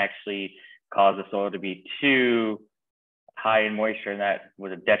 and that actually caused the soil to be too high in moisture, and that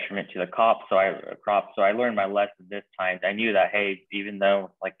was a detriment to the crop. So I learned my lesson this time. I knew that, hey, even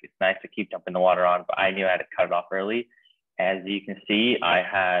though it's nice to keep dumping the water on, but I knew I had to cut it off early. As you can see, I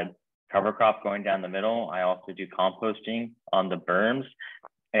had cover crop going down the middle. I also do composting on the berms.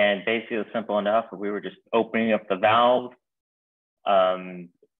 And basically it was simple enough. We were just opening up the valve.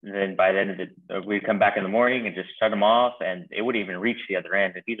 Then by the end of the, we'd come back in the morning and just shut them off, and it wouldn't even reach the other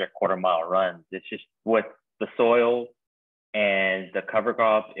end. These are quarter-mile runs. It's just with the soil and the cover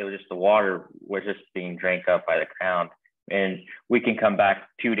crop, it was just the water was just being drank up by the ground. And we can come back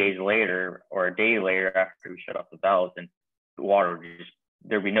 2 days later or a day later after we shut off the valves, and the water would just,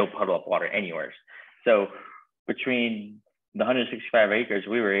 there'd be no puddle of water anywhere. So between the 165 acres,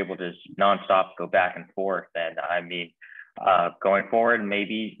 we were able to nonstop go back and forth. And I mean, going forward,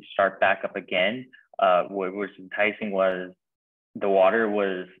 maybe start back up again. What was enticing was the water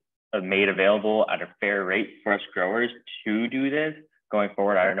was made available at a fair rate for us growers to do this. Going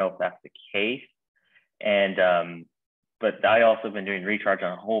forward, I don't know if that's the case. And but I also been doing recharge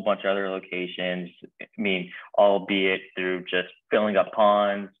on a whole bunch of other locations. I mean, albeit through just filling up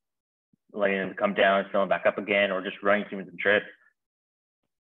ponds, letting them come down, filling back up again, or just running through the drip.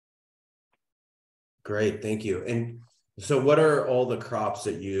 Great, thank you. And so what are all the crops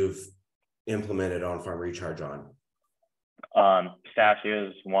that you've implemented on-farm recharge on?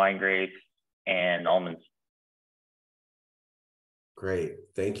 Pistachios, wine grapes, and almonds. Great,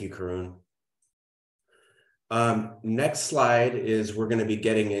 thank you, Karun. Next slide is we're going to be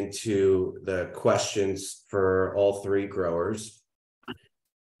getting into the questions for all three growers.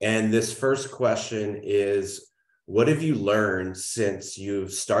 And this first question is, what have you learned since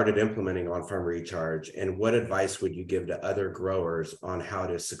you've started implementing on-farm recharge, and what advice would you give to other growers on how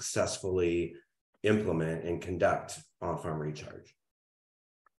to successfully implement and conduct on-farm recharge?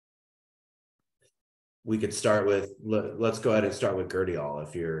 We could start with, let's go ahead and start with Gerdial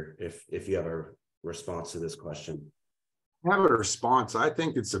if you have a response to this question. I have a response. I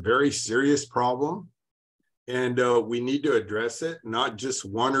think it's a very serious problem, and we need to address it, not just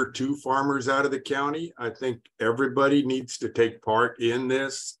one or two farmers out of the county. I think everybody needs to take part in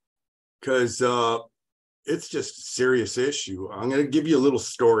this because it's just a serious issue. I'm going to give you a little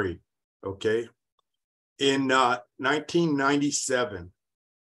story, okay? In 1997,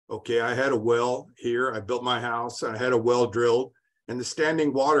 okay, I had a well here. I built my house. I had a well drilled, and the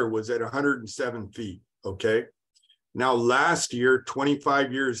standing water was at 107 feet, okay? Now, last year,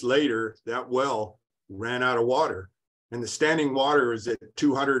 25 years later, that well ran out of water, and the standing water is at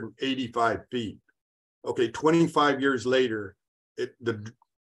 285 feet. Okay, 25 years later, the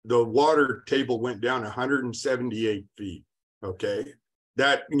water table went down 178 feet, okay?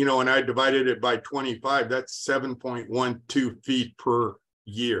 That, you know, and I divided it by 25, that's 7.12 feet per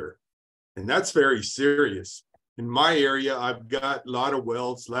year. And that's very serious. In my area, I've got a lot of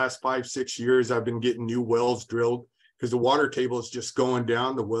wells. Last 5-6 years, I've been getting new wells drilled because the water table is just going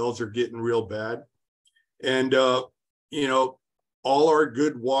down. The wells are getting real bad. And, you know, all our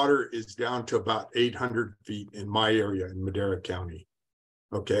good water is down to about 800 feet in my area in Madera County.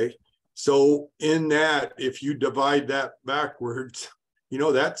 Okay. So in that, if you divide that backwards, you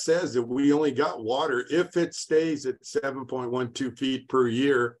know, that says that we only got water, if it stays at 7.12 feet per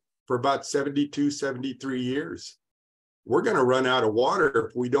year for about 72, 73 years. We're going to run out of water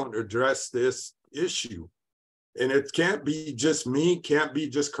if we don't address this issue. And it can't be just me, can't be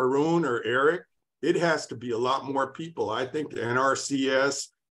just Karun or Eric. It has to be a lot more people. I think NRCS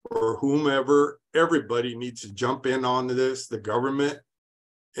or whomever, everybody needs to jump in on this, the government.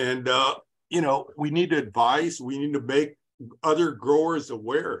 And, you know, we need to advise, we need to make other growers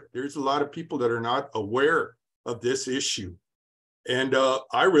aware. There's a lot of people that are not aware of this issue. And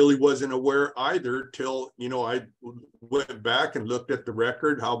I really wasn't aware either till, you know, I went back and looked at the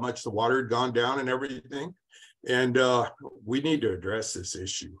record, how much the water had gone down and everything. And we need to address this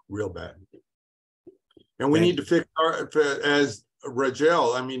issue real bad. And we need to fix our, as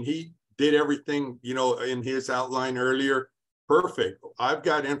Rajel, I mean, he did everything, you know, in his outline earlier, perfect. I've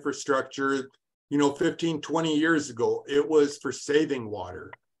got infrastructure, you know, 15, 20 years ago, it was for saving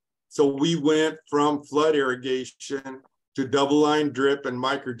water. So we went from flood irrigation to double line drip and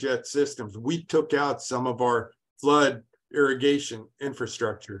microjet systems. We took out some of our flood irrigation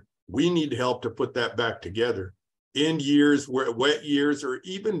infrastructure. We need help to put that back together. In years where wet years or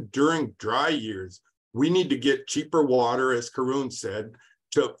even during dry years, we need to get cheaper water, as Karun said,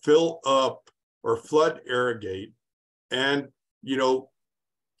 to fill up or flood irrigate and, you know,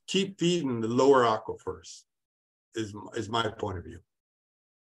 keep feeding the lower aquifers is my point of view.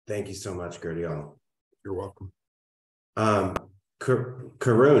 Thank you so much, Gerdial. You're welcome.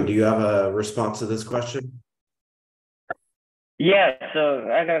 Karun, do you have a response to this question? Yeah, so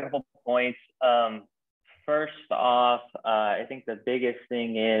I got a couple points. First off, I think the biggest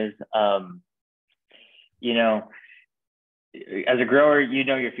thing is, you know, as a grower, you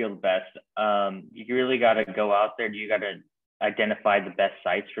know your field best. You really got to go out there. You got to identify the best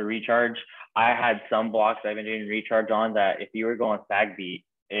sites for recharge. I had some blocks I've been doing recharge on that if you were going sag beat,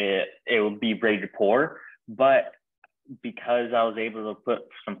 it would be ready to pour. But because I was able to put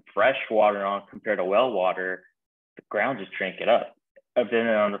some fresh water on compared to well water, the ground just drank it up. But then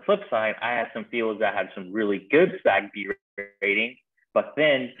on the flip side, I had some fields that had some really good sag beat rating, but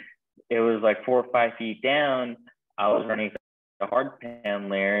then it was like 4 or 5 feet down. I was running the hard pan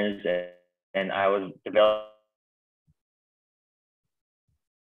layers and I was developing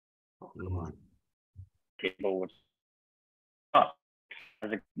table with top.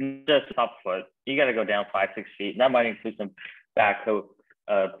 Just top foot. You got to go down 5, 6 feet. And that might include some backhoe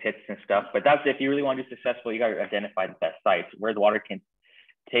pits and stuff. But that's if you really want to be successful, you got to identify the best sites where the water can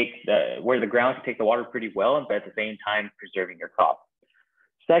where the ground can take the water pretty well, but at the same time preserving your crop.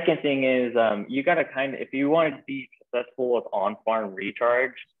 Second thing is you got to if you want to be successful with on-farm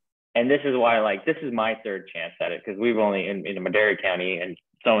recharge, and this is why this is my third chance at it, because we've only in Madera County and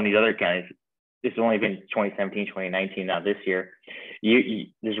some of these other counties, it's only been 2017, 2019, now this year.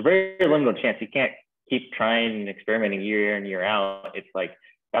 There's a very limited chance. You can't keep trying and experimenting year in, year out. It's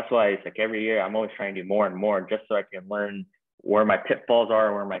that's why it's every year I'm always trying to do more and more just so I can learn where my pitfalls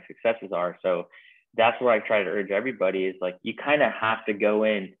are, where my successes are. So that's what I try to urge everybody is you kind of have to go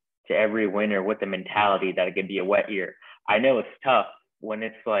in to every winter with the mentality that it could be a wet year. I know it's tough when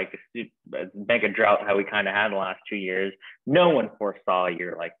it's a mega drought how we kind of had the last 2 years. No one foresaw a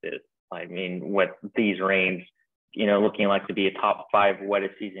year like this. I mean, with these rains, looking to be a top 5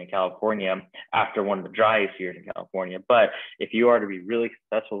 wettest season in California after one of the driest years in California. But if you are to be really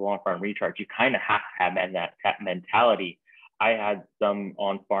successful with on-farm recharge, you kind of have to have that mentality. I had some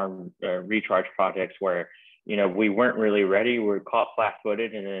on-farm recharge projects where, we weren't really ready. We were caught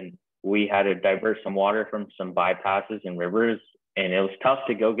flat-footed, and then we had to divert some water from some bypasses and rivers. And it was tough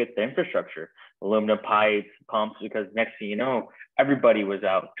to go get the infrastructure, aluminum pipes, pumps, because next thing you know, everybody was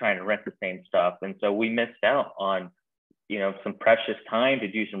out trying to rent the same stuff. And so we missed out on, some precious time to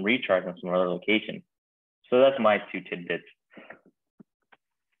do some recharge on some other locations. So that's my 2 tidbits.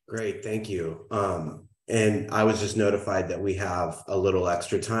 Great, thank you. And I was just notified that we have a little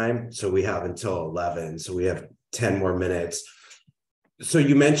extra time. So we have until 11. So we have 10 more minutes. So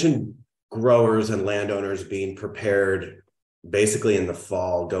you mentioned growers and landowners being prepared basically in the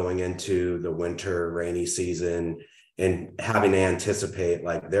fall going into the winter rainy season and having to anticipate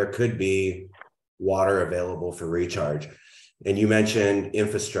there could be water available for recharge. And you mentioned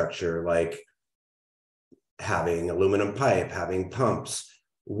infrastructure, having aluminum pipe, having pumps.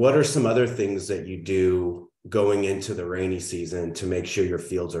 What are some other things that you do going into the rainy season to make sure your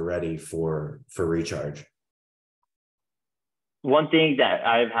fields are ready for recharge? One thing that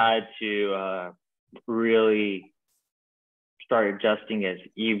I've had to really start adjusting is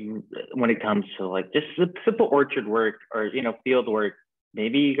when it comes to just simple orchard work or field work,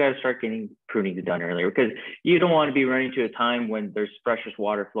 maybe you got to start getting pruning done earlier, because you don't want to be running to a time when there's precious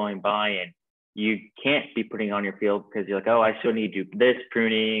water flowing by and you can't be putting on your field because you're oh, I still need to do this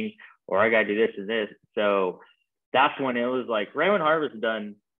pruning, or I got to do this and this. So that's when it was right when harvest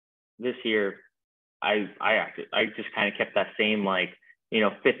done this year, I just kind of kept that same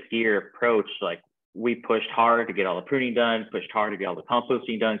 5th gear approach. We pushed hard to get all the pruning done, pushed hard to get all the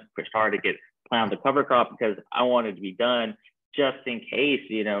composting done, pushed hard to get plant the cover crop, because I wanted to be done just in case,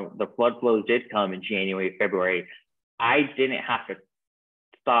 the flood flows did come in January, February. I didn't have to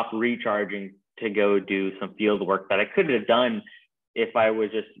stop recharging to go do some field work that I could have done if I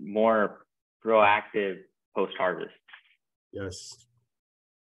was just more proactive post-harvest. Yes.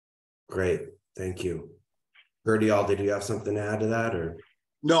 Great. Thank you. Gerdial, did you have something to add to that, or?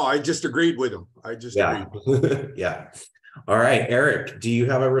 No, I just agreed with him. Agreed. Yeah. All right, Eric, do you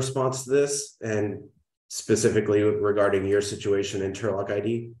have a response to this, and specifically regarding your situation in Turlock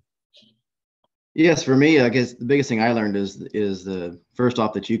ID? Yes, for me, I guess the biggest thing I learned is the first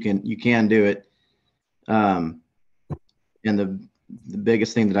off that you can do it, and the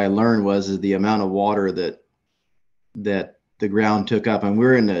biggest thing that I learned is the amount of water that the ground took up, and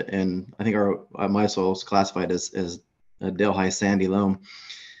we're in I think my soil is classified as a Delhi sandy loam,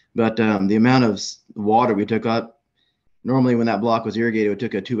 but the amount of water we took up. Normally, when that block was irrigated,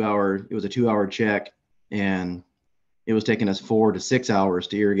 it was a 2-hour check, and it was taking us 4 to 6 hours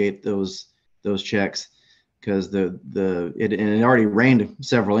to irrigate those checks, because it already rained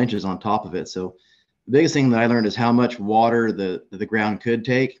several inches on top of it. So the biggest thing that I learned is how much water the ground could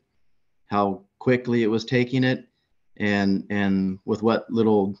take, how quickly it was taking it, and with what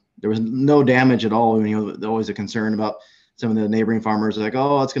little, there was no damage at all. Always a concern about some of the neighboring farmers,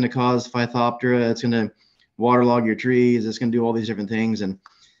 oh, it's going to cause Phytophthora, it's going to waterlog your trees. It's going to do all these different things. And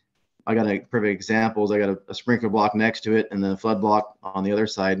I got a perfect examples. I got a sprinkler block next to it and then a flood block on the other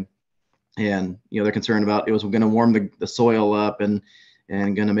side. And, they're concerned about it was going to warm the soil up and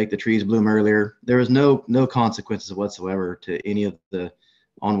going to make the trees bloom earlier. There was no consequences whatsoever to any of the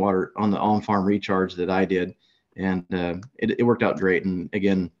on-farm recharge that I did. And it worked out great. And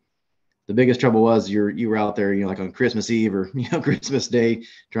again, the biggest trouble was you were out there, like on Christmas Eve or, Christmas Day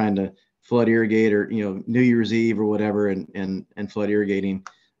trying to flood irrigate or, New Year's Eve or whatever and flood irrigating.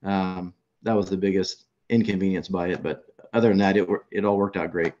 That was the biggest inconvenience by it. But other than that, it all worked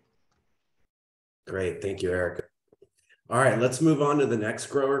out great. Great. Thank you, Eric. All right, let's move on to the next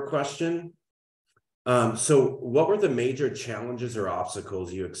grower question. So what were the major challenges or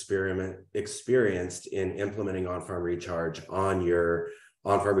obstacles you experienced in implementing on-farm recharge on your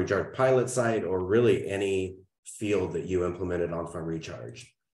on-farm recharge pilot site, or really any field that you implemented on-farm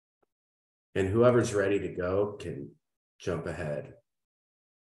recharge? And whoever's ready to go can jump ahead.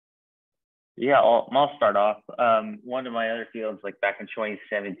 Yeah, I'll start off. One of my other fields, like back in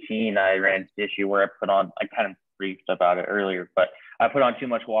 2017, I ran into the issue where I kind of briefed about it earlier, but I put on too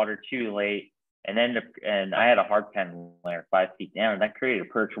much water too late. And I had a hard pan layer 5 feet down, and that created a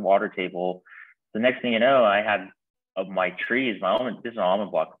perch water table. The next thing you know, I had my trees, this is an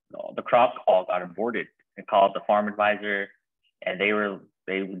almond block, the crops all got aborted. I called the farm advisor, and they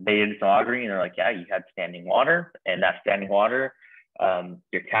did some auguring, and they're like, yeah, you had standing water, and that standing water,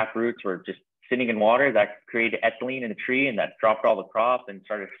 your tap roots were just sitting in water that created ethylene in the tree, and that dropped all the crop and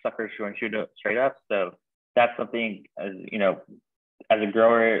started suckers shooting straight up. So that's something, as a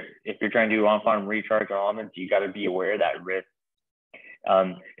grower, if you're trying to do on-farm recharge on almonds, you got to be aware of that risk.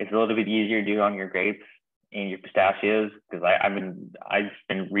 It's a little bit easier to do on your grapes and your pistachios, because I've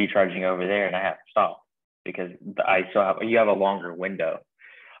been recharging over there and I have to stop because you have a longer window.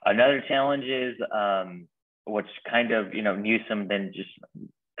 Another challenge is which kind of Newsom then just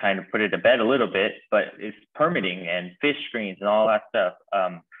kind of put it to bed a little bit, but it's permitting and fish screens and all that stuff.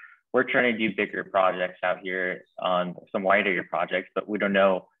 We're trying to do bigger projects out here on some wide area projects, but we don't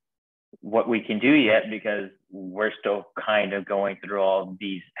know what we can do yet because we're still kind of going through all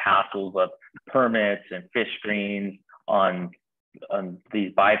these hassles of permits and fish screens on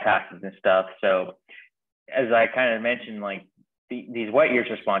these bypasses and stuff. So as I kind of mentioned, like these wet years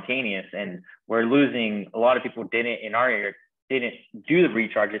are spontaneous, and we're losing a lot of people in our area didn't do the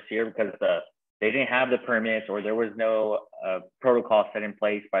recharge this year because they didn't have the permits, or there was no protocol set in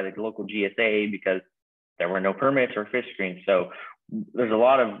place by the local GSA because there were no permits or fish screens. So there's a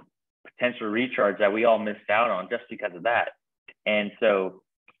lot of potential recharge that we all missed out on just because of that. And so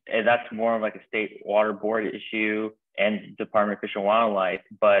that's more of like a state water board issue and Department of Fish and Wildlife,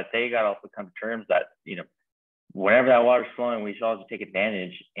 but they got to also come to terms that, whenever that water's flowing, we should also take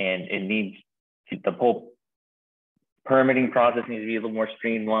advantage, and it needs the whole permitting process needs to be a little more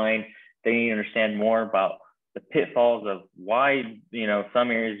streamlined. They need to understand more about the pitfalls of why,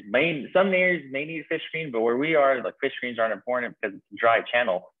 some areas may need a fish screen, but where we are, like fish screens aren't important because it's a dry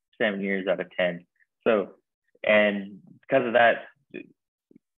channel 7 years out of 10. So, and because of that,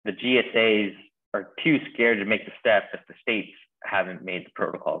 the GSAs are too scared to make the step if the states haven't made the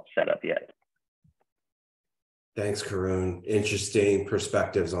protocol set up yet. Thanks, Karun. Interesting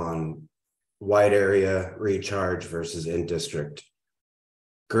perspectives on wide area recharge versus in district.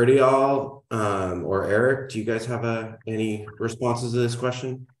 Gerdial or Eric, do you guys have any responses to this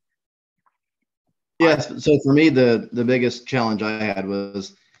question? Yes. So for me, the biggest challenge I had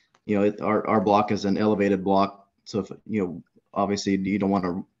was, our block is an elevated block. So if, obviously you don't want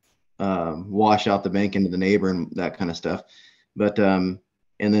to wash out the bank into the neighbor and that kind of stuff. But, and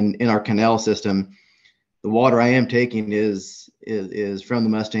then in our canal system, the water I am taking is from the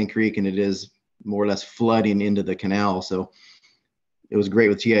Mustang Creek, and it is more or less flooding into the canal. So it was great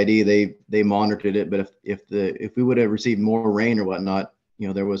with TID. They monitored it, but if we would have received more rain or whatnot,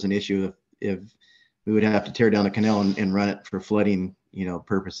 there was an issue if we would have to tear down the canal and run it for flooding,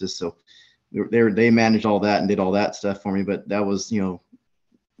 purposes. So they managed all that and did all that stuff for me. But that was,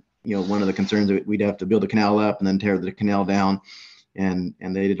 one of the concerns that we'd have to build the canal up and then tear the canal down, and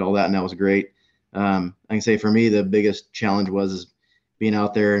they did all that, and that was great. I can say for me, the biggest challenge was being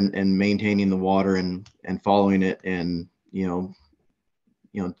out there and maintaining the water and following it, and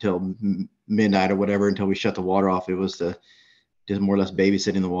till midnight or whatever, until we shut the water off. It was just more or less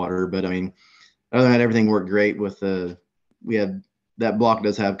babysitting the water. But I mean, other than that, everything worked great with we had, that block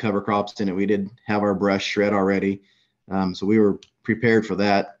does have cover crops in it. We did have our brush shred already. So we were prepared for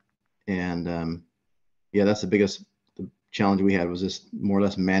that. And yeah, that's the challenge we had, was just more or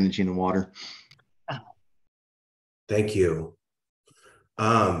less managing the water. Thank you.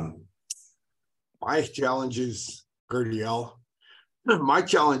 My challenges, Gerdiel, my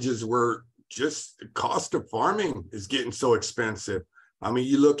challenges were just the cost of farming is getting so expensive. I mean,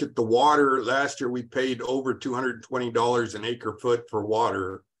 you look at the water, last year we paid over $220 an acre foot for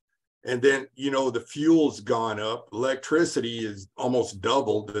water. And then, you know, the fuel's gone up. Electricity is almost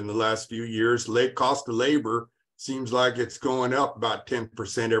doubled in the last few years. Cost of labor seems like it's going up about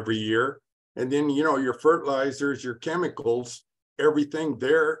 10% every year. And then, you know, your fertilizers, your chemicals, everything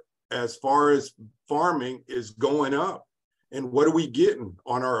there as far as farming is going up. And what are we getting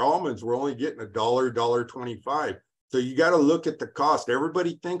on our almonds? We're only getting $1.25. So you got to look at the cost.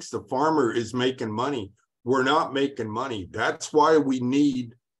 Everybody thinks the farmer is making money. We're not making money. That's why we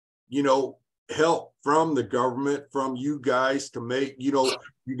need, you know, help from the government, from you guys to make, you know,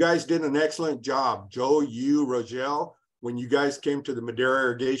 you guys did an excellent job. Joe, you, Rogel, when you guys came to the Madera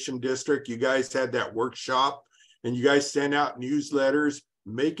Irrigation District, you guys had that workshop and you guys sent out newsletters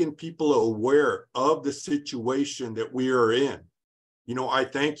making people aware of the situation that we are in. You know, I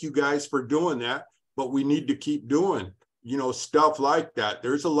thank you guys for doing that, but we need to keep doing, you know, stuff like that.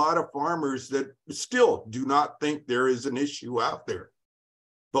 There's a lot of farmers that still do not think there is an issue out there,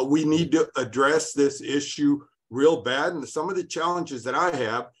 but we need to address this issue real bad. And some of the challenges that I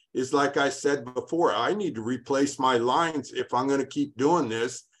have is, like I said before, I need to replace my lines if I'm going to keep doing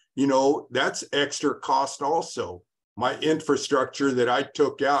this. You know, that's extra cost also. My infrastructure that I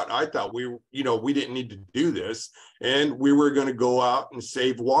took out, I thought we didn't need to do this, and we were going to go out and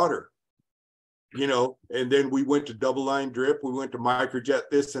save water, you know, and then we went to double line drip, we went to microjet,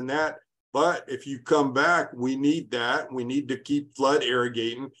 this and that. But if you come back, we need that. We need to keep flood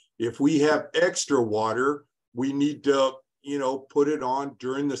irrigating. If we have extra water, we need to, you know, put it on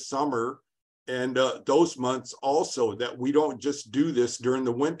during the summer and those months also, that we don't just do this during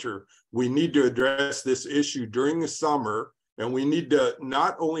the winter. We need to address this issue during the summer, and we need to,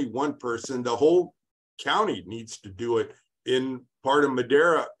 not only one person, the whole county needs to do it in part of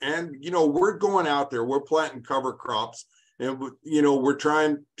Madera. And, you know, we're going out there, we're planting cover crops, and, you know, we're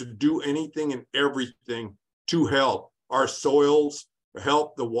trying to do anything and everything to help our soils,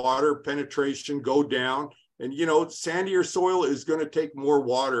 help the water penetration go down. And, you know, sandier soil is going to take more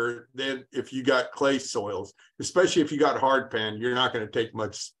water than if you got clay soils, especially if you got hard pan, you're not going to take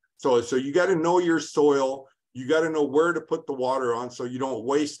much soil. So you got to know your soil. You got to know where to put the water on so you don't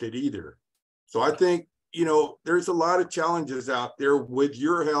waste it either. So I think, you know, there's a lot of challenges out there with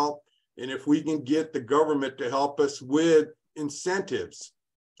your help. And if we can get the government to help us with incentives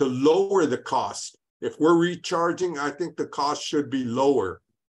to lower the cost, if we're recharging, I think the cost should be lower,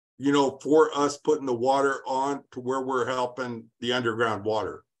 you know, for us putting the water on to where we're helping the underground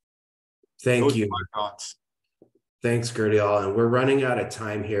water. Thank you. My thoughts. Thanks, Gerdial. And we're running out of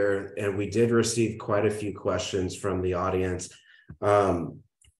time here, and we did receive quite a few questions from the audience.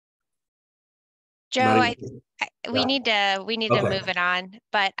 Joe, we need to move it on,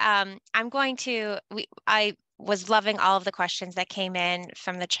 but I was loving all of the questions that came in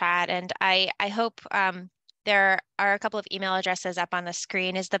from the chat, and I hope there are a couple of email addresses up on the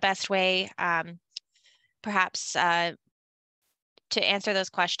screen is the best way, perhaps to answer those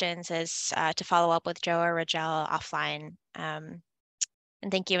questions is to follow up with Joe or Rogel offline. And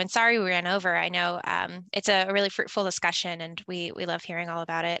thank you. And sorry we ran over. I know it's a really fruitful discussion, and we love hearing all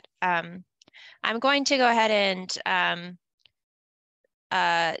about it. I'm going to go ahead and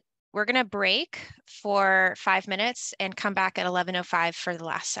we're going to break for 5 minutes and come back at 11:05 for the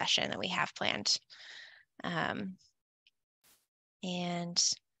last session that we have planned.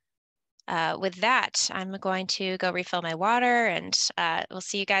 With that, I'm going to go refill my water, and we'll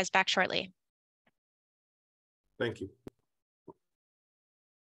see you guys back shortly. Thank you.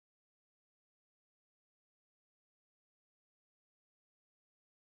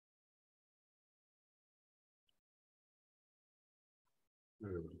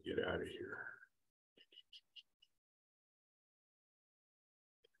 Get out of here.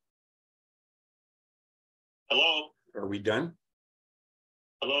 Hello. Are we done?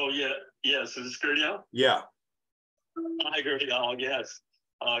 Hello. Yeah. Yes. Is this Gerdial? Yeah. Hi, Gerdial. Yes.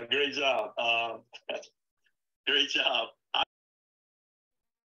 Great job. Great job.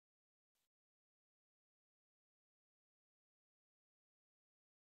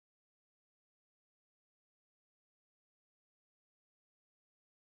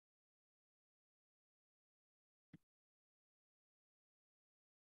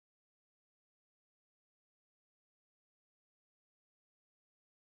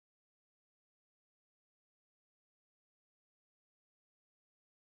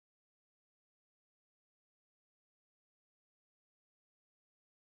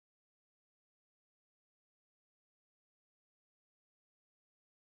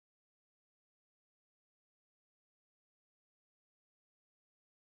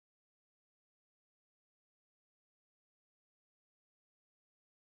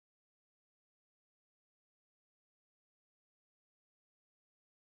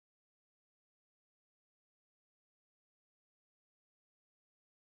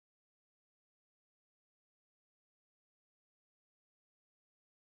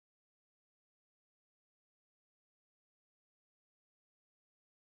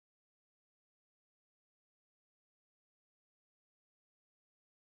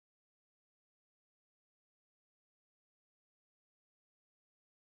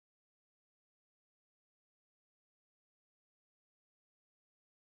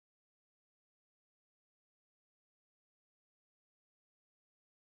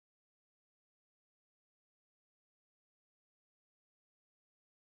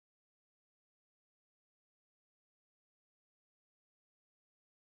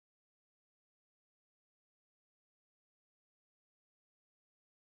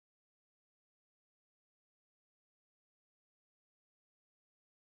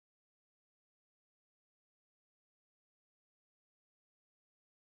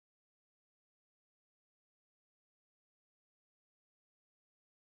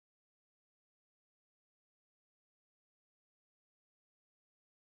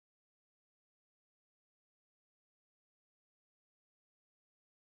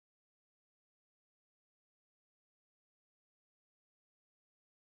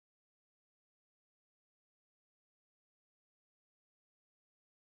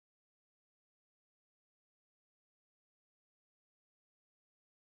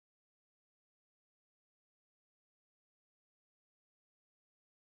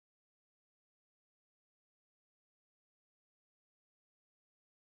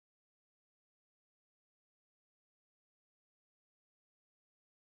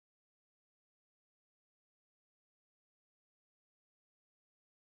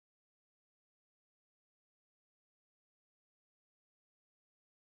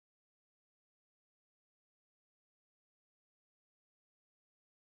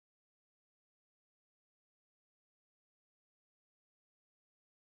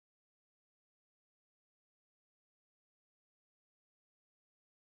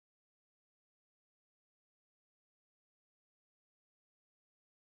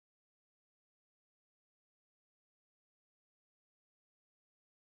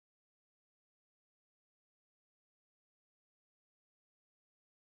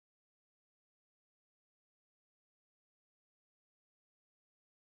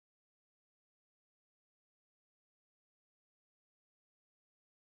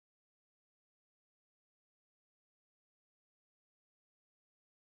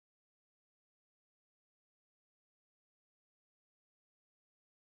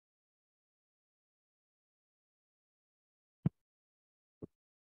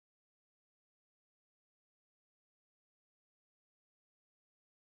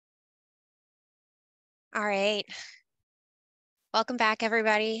 All right. Welcome back,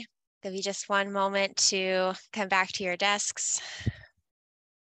 everybody. Give you just one moment to come back to your desks.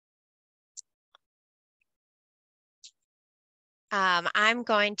 I'm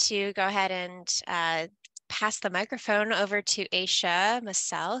going to go ahead and pass the microphone over to Aisha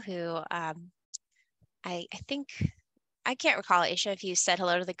Massel, who I think, I can't recall, Aisha, if you said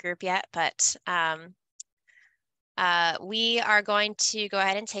hello to the group yet, but we are going to go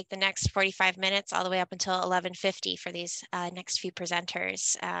ahead and take the next 45 minutes all the way up until 11:50 for these next few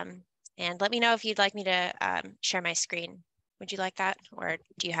presenters. And let me know if you'd like me to share my screen. Would you like that? Or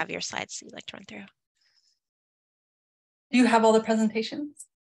do you have your slides that you'd like to run through? Do you have all the presentations?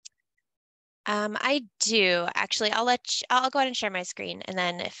 I do. Actually, I'll go ahead and share my screen, and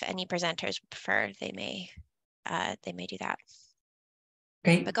then if any presenters prefer, they may do that.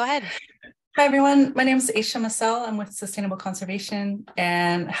 Great. But go ahead. Hi, everyone. My name is Aisha Massel. I'm with Sustainable Conservation,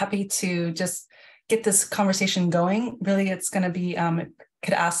 and happy to just get this conversation going. Really, it's going to be,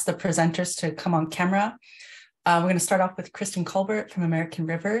 could ask the presenters to come on camera. We're going to start off with Kristen Colbert from American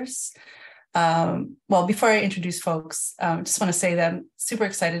Rivers. Well, before I introduce folks, I just want to say that I'm super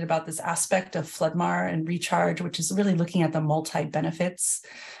excited about this aspect of floodmar and recharge, which is really looking at the multi-benefits.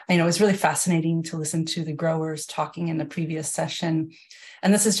 I know it was really fascinating to listen to the growers talking in the previous session.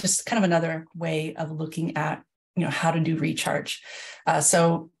 And this is just kind of another way of looking at, how to do recharge.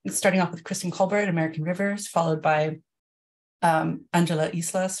 So starting off with Kristen Colbert, American Rivers, followed by Angela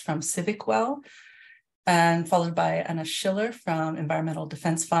Islas from Civic Well, and followed by Anna Schiller from Environmental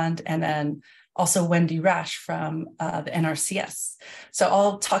Defense Fund, and then also Wendy Rash from the NRCS. So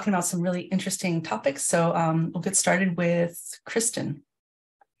all talking about some really interesting topics. So we'll get started with Kristen.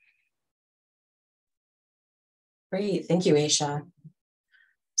 Great, thank you, Aisha.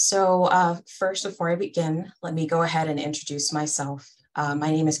 So first, before I begin, let me go ahead and introduce myself.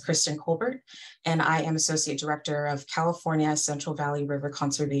 My name is Kristen Colbert, and I am Associate Director of California Central Valley River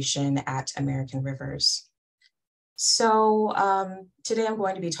Conservation at American Rivers. So today I'm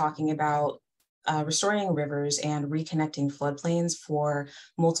going to be talking about restoring rivers and reconnecting floodplains for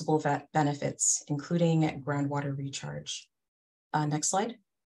multiple benefits, including groundwater recharge. Next slide.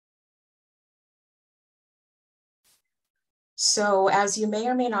 So as you may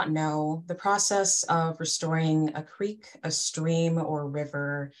or may not know, the process of restoring a creek, a stream, or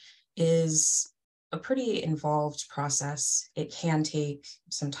river is a pretty involved process. It can take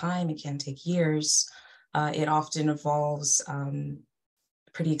some time, it can take years. It often involves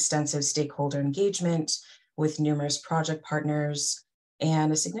pretty extensive stakeholder engagement with numerous project partners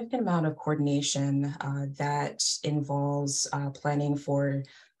and a significant amount of coordination that involves planning for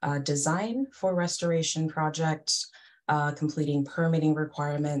design for restoration projects, completing permitting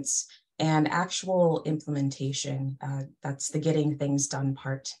requirements, and actual implementation. That's the getting things done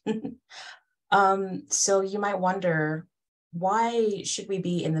part. So you might wonder, why should we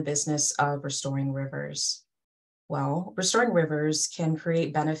be in the business of restoring rivers? Well, restoring rivers can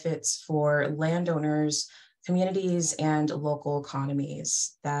create benefits for landowners, communities, and local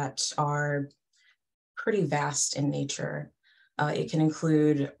economies that are pretty vast in nature. It can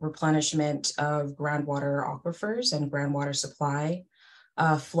include replenishment of groundwater aquifers and groundwater supply,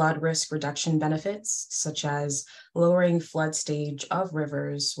 flood risk reduction benefits, such as lowering flood stage of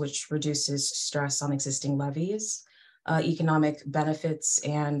rivers, which reduces stress on existing levees, economic benefits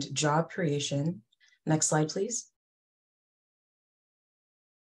and job creation. Next slide, please.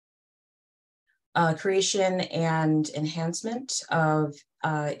 Creation and enhancement of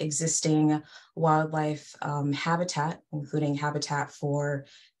existing wildlife habitat, including habitat for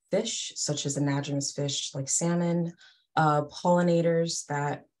fish, such as anadromous fish like salmon, pollinators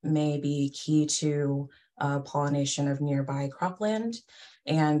that may be key to pollination of nearby cropland,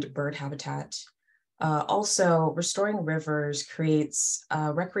 and bird habitat. Also, restoring rivers creates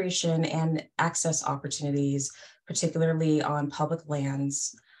recreation and access opportunities, particularly on public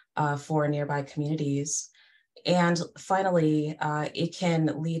lands for nearby communities. And finally, it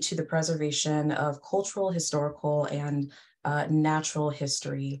can lead to the preservation of cultural, historical, and natural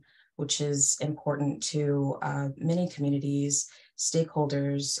history, which is important to many communities,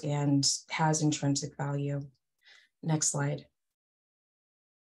 stakeholders, and has intrinsic value. Next slide.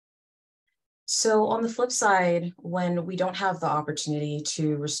 So on the flip side, when we don't have the opportunity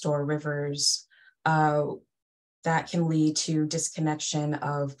to restore rivers, that can lead to disconnection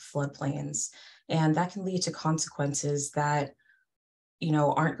of floodplains. And that can lead to consequences that,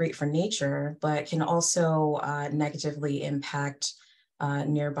 aren't great for nature, but can also negatively impact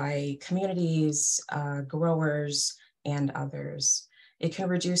nearby communities, growers, and others. It can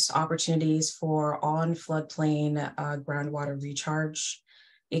reduce opportunities for on floodplain groundwater recharge.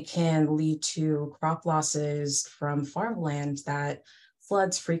 It can lead to crop losses from farmland that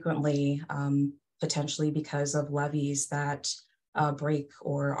floods frequently, potentially because of levees that break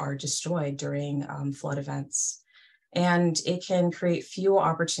or are destroyed during flood events. And it can create fewer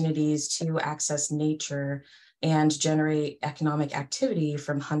opportunities to access nature and generate economic activity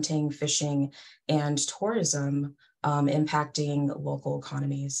from hunting, fishing, and tourism, impacting local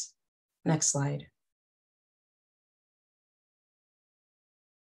economies. Next slide.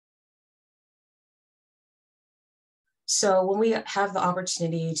 So when we have the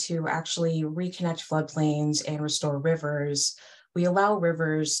opportunity to actually reconnect floodplains and restore rivers, we allow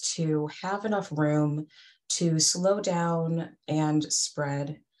rivers to have enough room to slow down and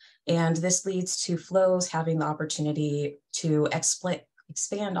spread. And this leads to flows having the opportunity to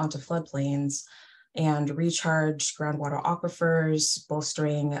expand onto floodplains and recharge groundwater aquifers,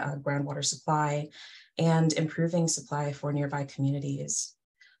 bolstering groundwater supply, and improving supply for nearby communities.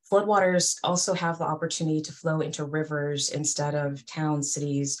 Floodwaters also have the opportunity to flow into rivers instead of towns,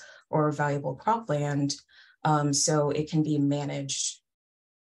 cities, or valuable cropland, so it can be managed.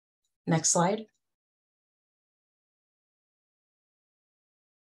 Next slide.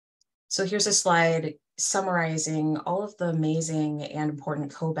 So here's a slide summarizing all of the amazing and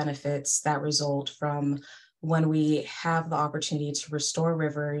important co-benefits that result from when we have the opportunity to restore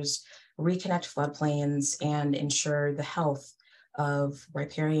rivers, reconnect floodplains, and ensure the health of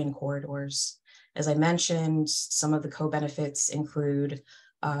riparian corridors. As I mentioned, some of the co-benefits include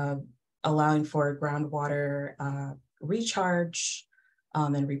allowing for groundwater recharge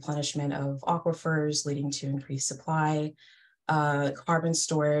and replenishment of aquifers, leading to increased supply, carbon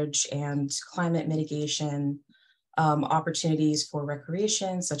storage and climate mitigation, opportunities for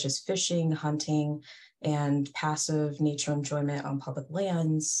recreation such as fishing, hunting, and passive nature enjoyment on public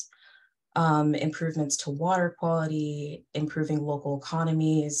lands, improvements to water quality, improving local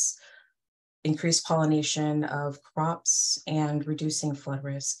economies, increased pollination of crops, and reducing flood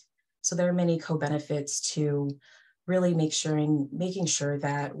risk. So there are many co-benefits to really making sure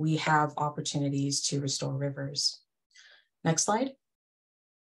that we have opportunities to restore rivers. Next slide.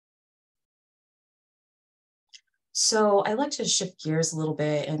 So I'd like to shift gears a little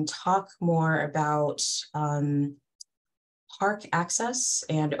bit and talk more about park access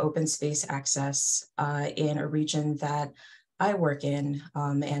and open space access in a region that I work in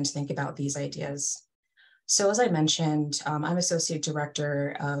and think about these ideas. So as I mentioned, I'm Associate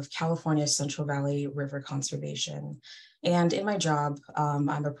Director of California Central Valley River Conservation. And in my job,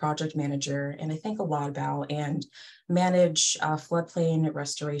 I'm a project manager, and I think a lot about and manage floodplain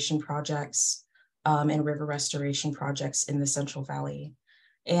restoration projects and river restoration projects in the Central Valley.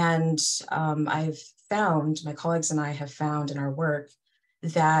 And I've found, my colleagues and I have found in our work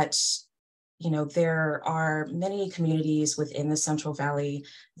that there are many communities within the Central Valley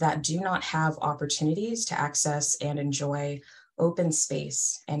that do not have opportunities to access and enjoy open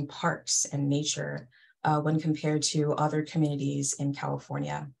space and parks and nature when compared to other communities in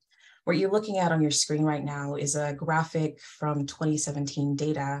California. What you're looking at on your screen right now is a graphic from 2017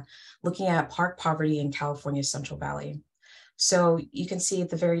 data looking at park poverty in California's Central Valley. So you can see at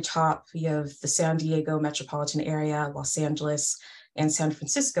the very top, you have the San Diego metropolitan area, Los Angeles, and San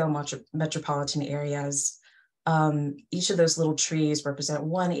Francisco metropolitan areas. Each of those little trees represent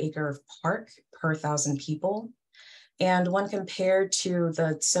 1 acre of park per 1,000 people. And when compared to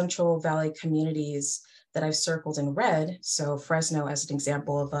the Central Valley communities that I've circled in red, so Fresno as an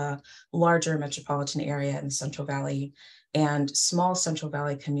example of a larger metropolitan area in the Central Valley, and small Central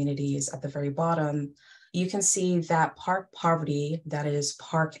Valley communities at the very bottom, you can see that park poverty, that is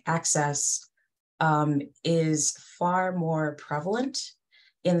park access, is far more prevalent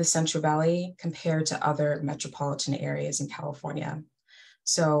in the Central Valley compared to other metropolitan areas in California.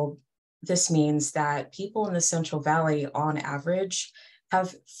 So this means that people in the Central Valley, on average,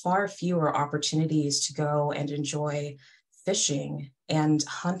 have far fewer opportunities to go and enjoy fishing and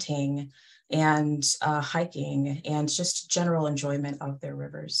hunting and hiking and just general enjoyment of their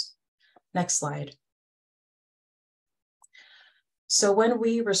rivers. Next slide. So when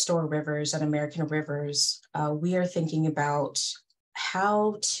we restore rivers and American rivers, we are thinking about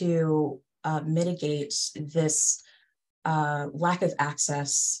how to mitigate this lack of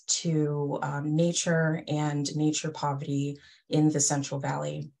access to nature and nature poverty in the Central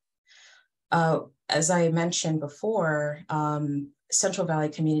Valley. As I mentioned before, Central Valley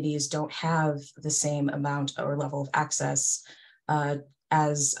communities don't have the same amount or level of access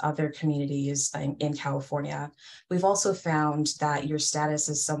as other communities in California. We've also found that your status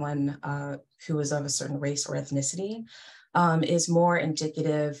as someone who is of a certain race or ethnicity is more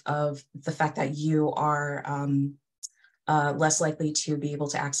indicative of the fact that you are less likely to be able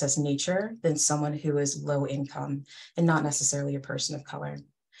to access nature than someone who is low income and not necessarily a person of color.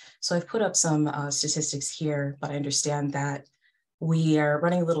 So I've put up some statistics here, but I understand that we are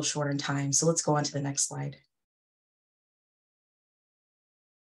running a little short on time. So let's go on to the next slide.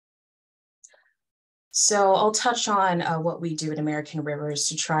 So I'll touch on what we do at American Rivers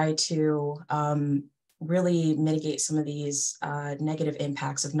to try to really mitigate some of these negative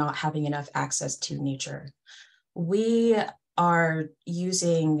impacts of not having enough access to nature. We are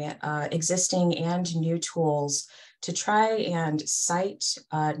using existing and new tools to try and cite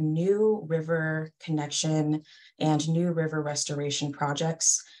new river connection and new river restoration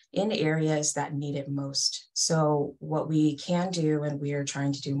projects in areas that need it most. So what we can do, and we are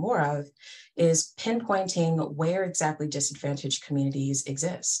trying to do more of, is pinpointing where exactly disadvantaged communities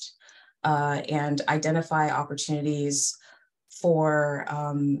exist and identify opportunities for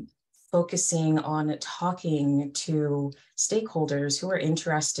focusing on talking to stakeholders who are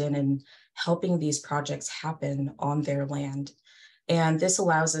interested in helping these projects happen on their land. And this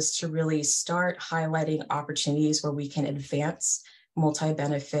allows us to really start highlighting opportunities where we can advance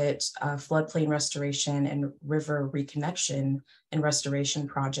multi-benefit floodplain restoration and river reconnection and restoration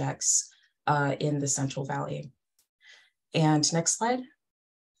projects in the Central Valley. And next slide.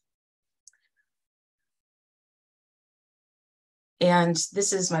 And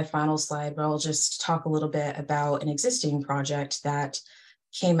this is my final slide, but I'll just talk a little bit about an existing project that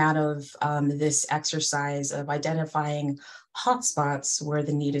came out of this exercise of identifying hotspots where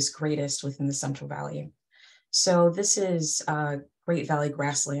the need is greatest within the Central Valley. So this is Great Valley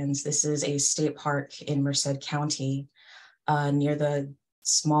Grasslands. This is a state park in Merced County near the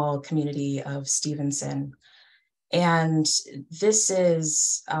small community of Stevenson. And this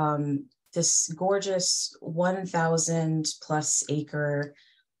is this gorgeous 1,000 plus acre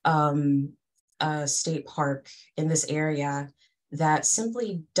state park in this area that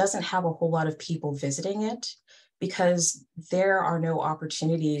simply doesn't have a whole lot of people visiting it because there are no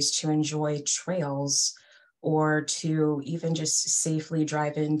opportunities to enjoy trails or to even just safely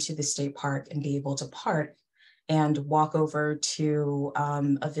drive into the state park and be able to park and walk over to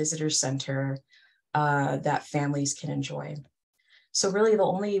a visitor center that families can enjoy. So really the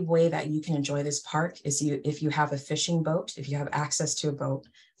only way that you can enjoy this park is if you have a fishing boat, if you have access to a boat,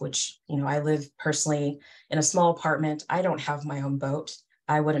 which, you know, I live personally in a small apartment. I don't have my own boat.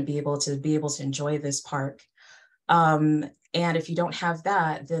 I wouldn't be able to enjoy this park. And if you don't have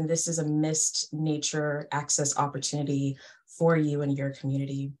that, then this is a missed nature access opportunity for you and your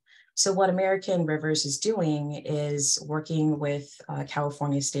community. So what American Rivers is doing is working with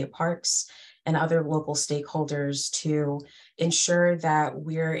California State Parks and other local stakeholders to ensure that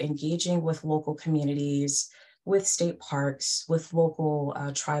we're engaging with local communities, with state parks, with local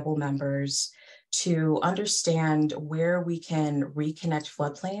tribal members to understand where we can reconnect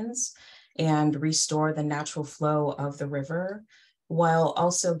floodplains and restore the natural flow of the river, while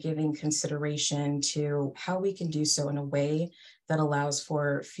also giving consideration to how we can do so in a way that allows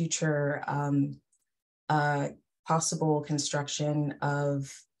for future possible construction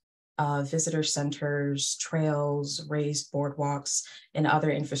of visitor centers, trails, raised boardwalks, and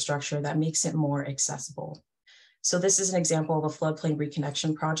other infrastructure that makes it more accessible. So this is an example of a floodplain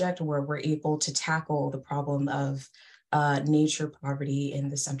reconnection project where we're able to tackle the problem of nature poverty in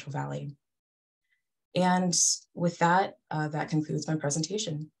the Central Valley. And with that, that concludes my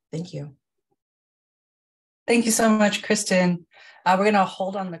presentation. Thank you. Thank you so much, Kristen. We're going to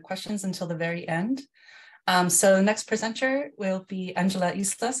hold on the questions until the very end. So the next presenter will be Angela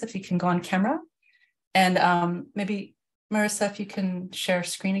Islas, if you can go on camera. And maybe Marissa, if you can share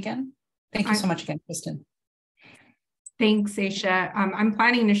screen again. Thank you so much again, Kristen. Thanks, Aisha. I'm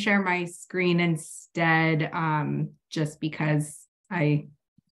planning to share my screen instead, just because I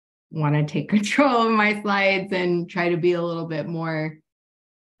want to take control of my slides and try to be a little bit more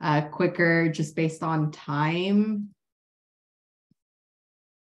quicker just based on time.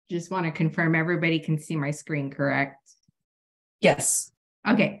 Just want to confirm everybody can see my screen, correct? Yes.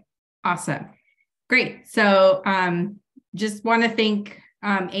 Okay, awesome. Great. So just want to thank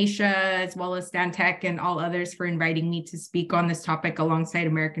Aisha as well as Stantec and all others for inviting me to speak on this topic alongside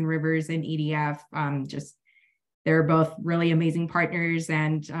American Rivers and EDF. They're both really amazing partners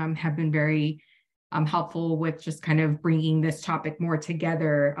and have been very helpful with just kind of bringing this topic more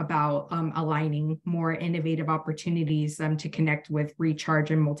together about aligning more innovative opportunities to connect with recharge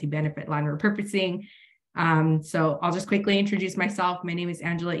and multi-benefit land repurposing. So I'll just quickly introduce myself. My name is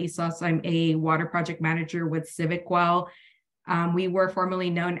Angela Islas. I'm a water project manager with Civic Well. We were formerly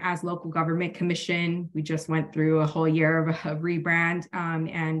known as Local Government Commission. We just went through a whole year of a rebrand.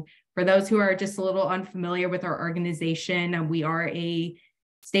 And for those who are just a little unfamiliar with our organization, we are a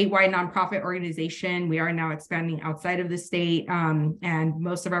statewide nonprofit organization. We are now expanding outside of the state, and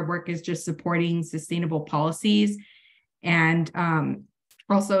most of our work is just supporting sustainable policies and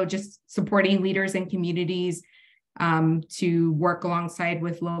also just supporting leaders and communities to work alongside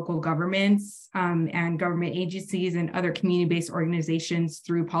with local governments and government agencies and other community-based organizations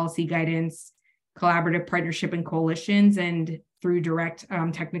through policy guidance, collaborative partnership and coalitions, and through direct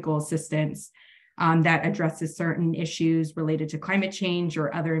technical assistance that addresses certain issues related to climate change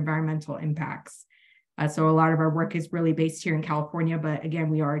or other environmental impacts. So a lot of our work is really based here in California, but again,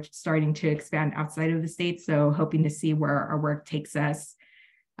 we are starting to expand outside of the state. So hoping to see where our work takes us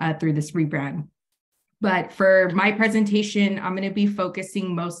through this rebrand. But for my presentation, I'm going to be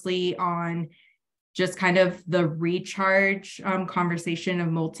focusing mostly on just kind of the recharge conversation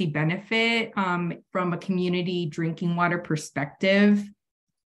of multi-benefit from a community drinking water perspective.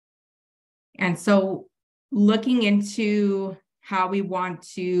 And so looking into how we want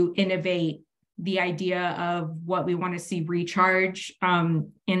to innovate the idea of what we want to see recharge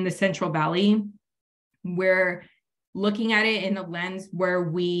in the Central Valley, we're looking at it in a lens where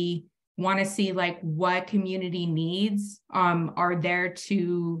we want to see like what community needs are there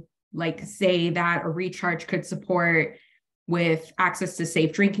to like say that a recharge could support with access to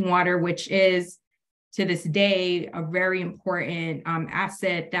safe drinking water, which is to this day a very important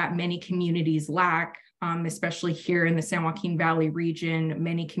asset that many communities lack, especially here in the San Joaquin Valley region.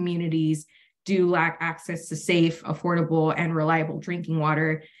 Many communities do lack access to safe, affordable, and reliable drinking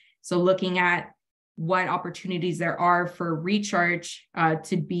water. So looking at what opportunities there are for recharge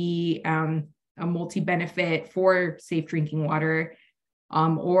to be a multi-benefit for safe drinking water,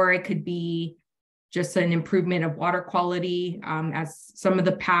 or it could be just an improvement of water quality, as some of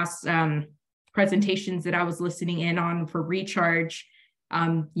the past presentations that I was listening in on for recharge,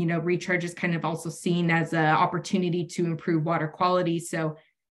 recharge is kind of also seen as an opportunity to improve water quality. So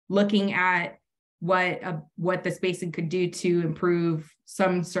looking at what this basin could do to improve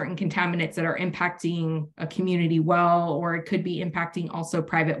some certain contaminants that are impacting a community well, or it could be impacting also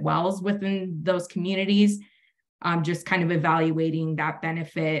private wells within those communities, just kind of evaluating that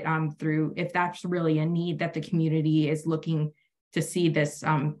benefit through if that's really a need that the community is looking to see this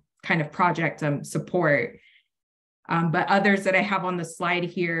kind of project support. But others that I have on the slide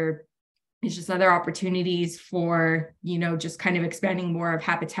here is just other opportunities for, just kind of expanding more of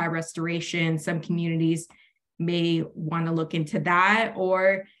habitat restoration. Some communities may want to look into that,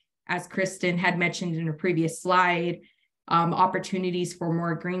 or as Kristen had mentioned in a previous slide, opportunities for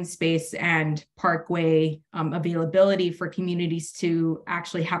more green space and parkway availability for communities to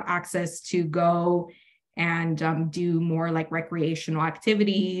actually have access to go and do more like recreational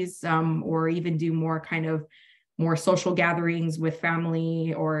activities, or even do more social gatherings with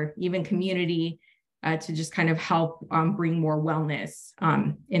family or even community to just kind of help bring more wellness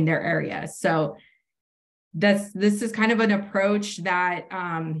in their area. So this is kind of an approach that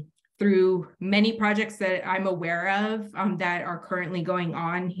through many projects that I'm aware of that are currently going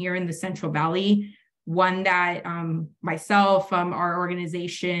on here in the Central Valley, one that myself, our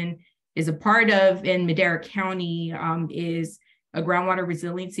organization is a part of in Madera County is a groundwater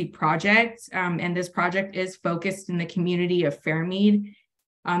resiliency project. And this project is focused in the community of Fairmead.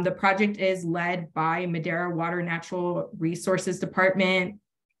 The project is led by Madera Water Natural Resources Department.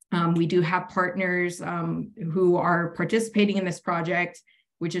 We do have partners who are participating in this project,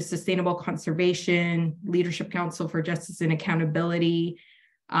 which is Sustainable Conservation, Leadership Council for Justice and Accountability.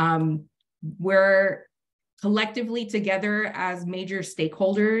 We're collectively together as major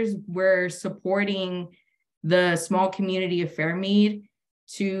stakeholders, we're supporting the small community of Fairmead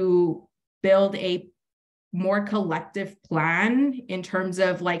to build a more collective plan in terms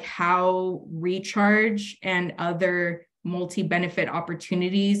of like how recharge and other multi-benefit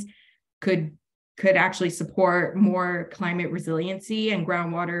opportunities could actually support more climate resiliency and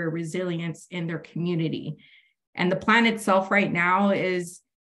groundwater resilience in their community. And the plan itself right now is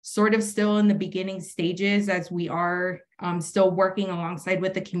sort of still in the beginning stages, as we are still working alongside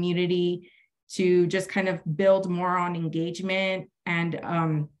with the community to just kind of build more on engagement and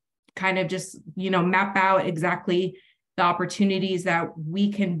kind of just, map out exactly the opportunities that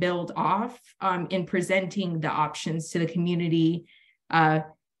we can build off in presenting the options to the community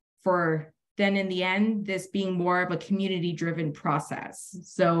for then in the end, this being more of a community-driven process.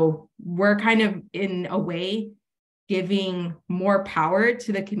 So we're kind of in a way giving more power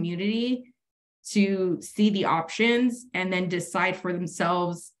to the community to see the options and then decide for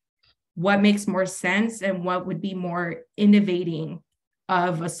themselves what makes more sense and what would be more innovating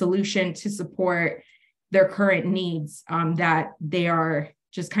of a solution to support their current needs, that they are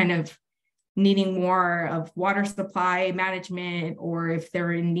just kind of needing more of water supply management, or if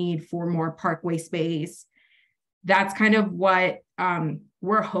they're in need for more parkway space. That's kind of what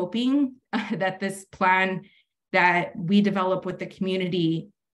we're hoping that this plan that we develop with the community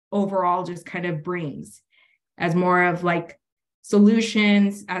overall just kind of brings, as more of like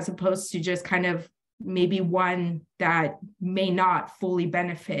solutions, as opposed to just kind of maybe one that may not fully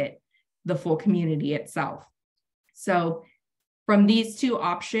benefit the full community itself. So from these two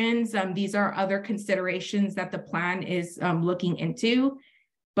options, these are other considerations that the plan is looking into,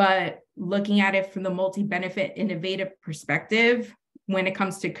 but looking at it from the multi-benefit innovative perspective, when it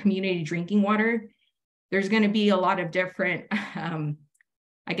comes to community drinking water, there's going to be a lot of different,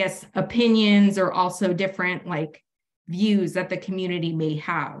 I guess, opinions, or also different like views that the community may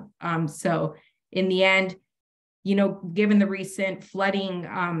have. So in the end, you know, given the recent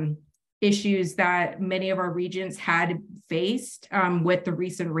flooding issues that many of our regions had faced with the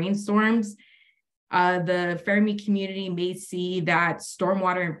recent rainstorms, the Fermi community may see that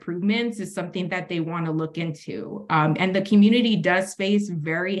stormwater improvements is something that they want to look into. And the community does face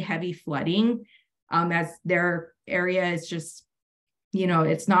very heavy flooding, as their area is just, you know,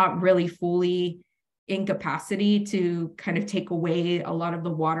 it's not really fully in capacity to kind of take away a lot of the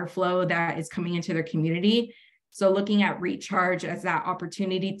water flow that is coming into their community. So looking at recharge as that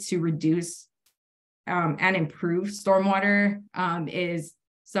opportunity to reduce and improve stormwater is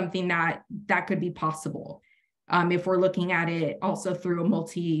something that could be possible if we're looking at it also through a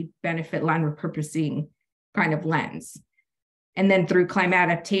multi-benefit land repurposing kind of lens. And then through climate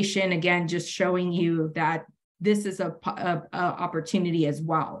adaptation, again, just showing you that this is a opportunity as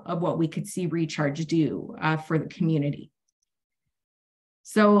well of what we could see recharge do for the community.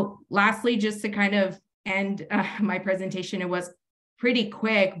 So lastly, just to kind of end my presentation, it was pretty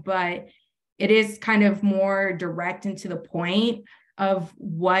quick, but it is kind of more direct and to the point of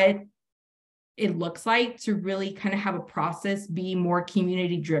what it looks like to really kind of have a process be more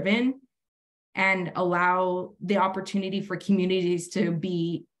community driven and allow the opportunity for communities to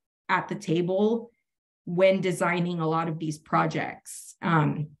be at the table when designing a lot of these projects.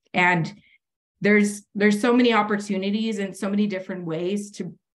 And there's so many opportunities and so many different ways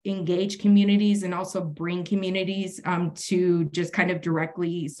to engage communities and also bring communities to just kind of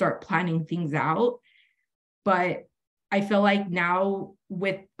directly start planning things out. But I feel like now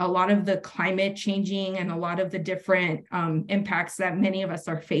with a lot of the climate changing and a lot of the different impacts that many of us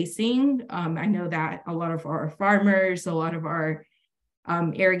are facing, I know that a lot of our farmers, a lot of our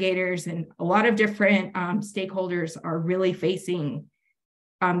irrigators, and a lot of different stakeholders are really facing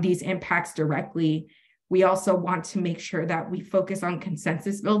these impacts directly. We also want to make sure that we focus on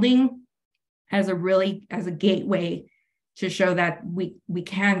consensus building as a gateway to show that we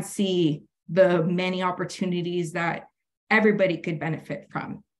can see the many opportunities that everybody could benefit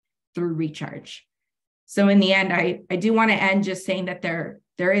from through recharge. So in the end, I do want to end just saying that there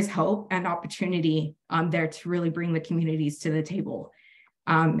is hope and opportunity there to really bring the communities to the table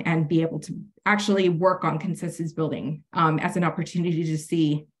and be able to actually work on consensus building as an opportunity to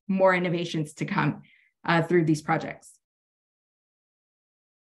see more innovations to come through these projects.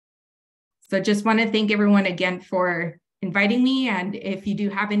 So just want to thank everyone again for inviting me. And if you do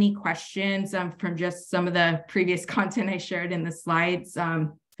have any questions from just some of the previous content I shared in the slides,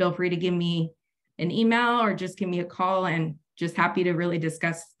 feel free to give me an email or just give me a call, and just happy to really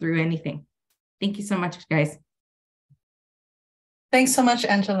discuss through anything. Thank you so much, guys. Thanks so much,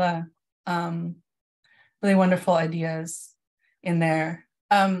 Angela. Really wonderful ideas in there.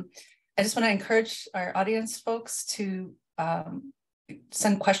 I just want to encourage our audience folks to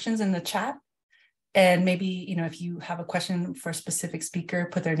send questions in the chat. And maybe, you know, if you have a question for a specific speaker,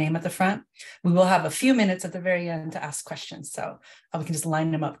 put their name at the front. We will have a few minutes at the very end to ask questions, so we can just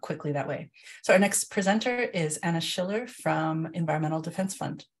line them up quickly that way. So our next presenter is Anna Schiller from Environmental Defense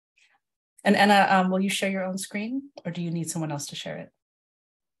Fund. And Anna, will you share your own screen, or do you need someone else to share it?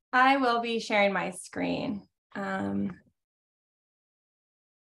 I will be sharing my screen.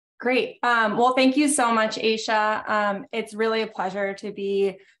 Great. Well, thank you so much, Aisha. It's really a pleasure to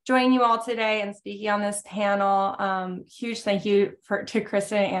be joining you all today and speaking on this panel. Huge thank you to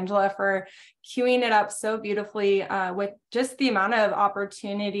Kristen and Angela for queuing it up so beautifully with just the amount of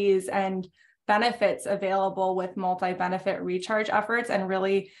opportunities and benefits available with multi-benefit recharge efforts, and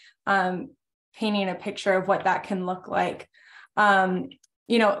really painting a picture of what that can look like.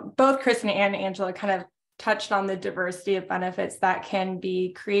 You know, both Kristen and Angela kind of touched on the diversity of benefits that can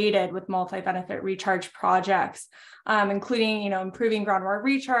be created with multi-benefit recharge projects, including, improving groundwater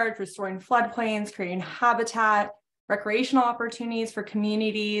recharge, restoring floodplains, creating habitat, recreational opportunities for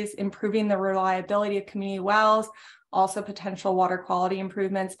communities, improving the reliability of community wells, also potential water quality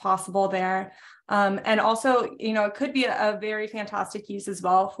improvements possible there. And also, it could be a very fantastic use as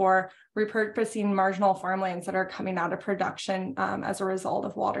well for repurposing marginal farmlands that are coming out of production as a result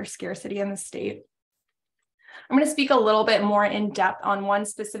of water scarcity in the state. I'm going to speak a little bit more in depth on one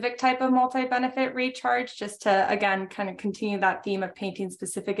specific type of multi-benefit recharge, just to, again, kind of continue that theme of painting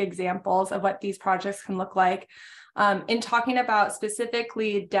specific examples of what these projects can look like. In talking about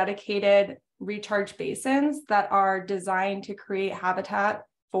specifically dedicated recharge basins that are designed to create habitat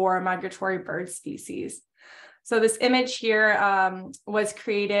for migratory bird species. So this image here was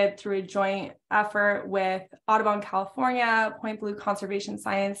created through a joint effort with Audubon, California, Point Blue Conservation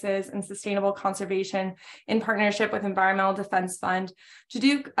Sciences, and Sustainable Conservation in partnership with Environmental Defense Fund to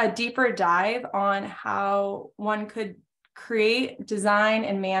do a deeper dive on how one could create, design,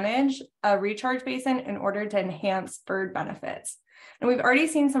 and manage a recharge basin in order to enhance bird benefits. And we've already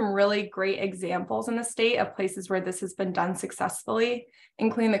seen some really great examples in the state of places where this has been done successfully,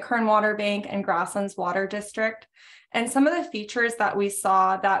 including the Kern Water Bank and Grasslands Water District. And some of the features that we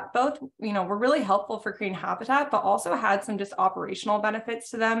saw that both, were really helpful for creating habitat, but also had some just operational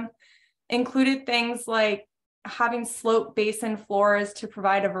benefits to them, included things like having slope basin floors to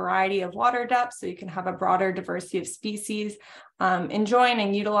provide a variety of water depths so you can have a broader diversity of species enjoying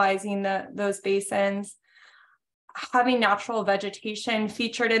and utilizing those basins. Having natural vegetation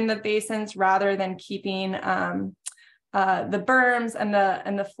featured in the basins rather than keeping the berms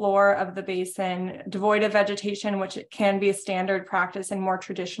and the floor of the basin devoid of vegetation, which it can be a standard practice in more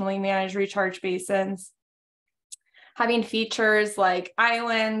traditionally managed recharge basins. Having features like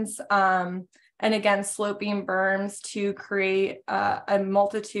islands and again, sloping berms to create a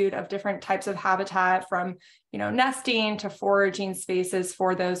multitude of different types of habitat, from nesting to foraging spaces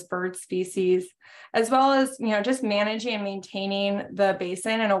for those bird species, as well as just managing and maintaining the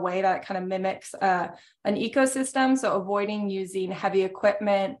basin in a way that kind of mimics an ecosystem. So avoiding using heavy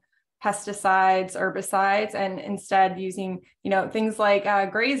equipment, pesticides, herbicides, and instead using things like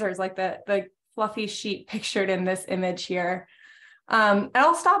grazers, like the fluffy sheep pictured in this image here. And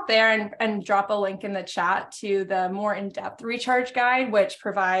I'll stop there and drop a link in the chat to the more in-depth recharge guide, which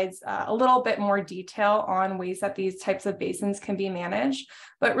provides a little bit more detail on ways that these types of basins can be managed.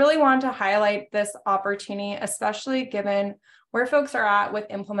 But really wanted to highlight this opportunity, especially given where folks are at with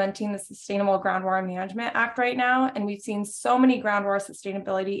implementing the Sustainable Groundwater Management Act right now. And we've seen so many groundwater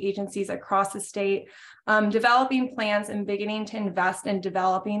sustainability agencies across the state developing plans and beginning to invest in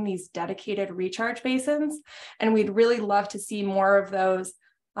developing these dedicated recharge basins. And we'd really love to see more of those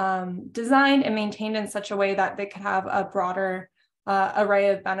designed and maintained in such a way that they could have a broader array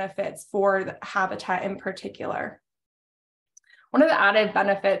of benefits for the habitat in particular. One of the added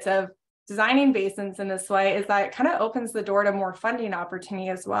benefits of designing basins in this way is that it kind of opens the door to more funding opportunity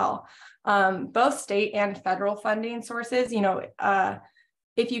as well. Both state and federal funding sources,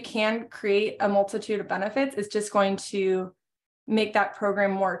 if you can create a multitude of benefits, it's just going to make that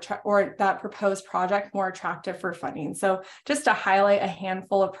program or that proposed project more attractive for funding. So just to highlight a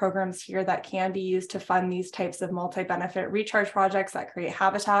handful of programs here that can be used to fund these types of multi-benefit recharge projects that create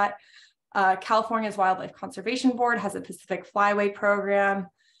habitat. California's Wildlife Conservation Board has a Pacific Flyway program.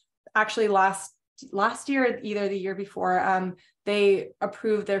 Actually, last year, either the year before, they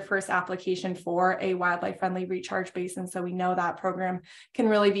approved their first application for a wildlife-friendly recharge basin. So we know that program can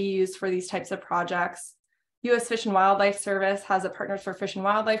really be used for these types of projects. U.S. Fish and Wildlife Service has a Partners for Fish and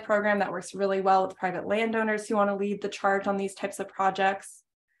Wildlife program that works really well with private landowners who want to lead the charge on these types of projects.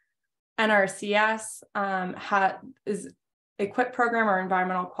 NRCS is EQUIP program, or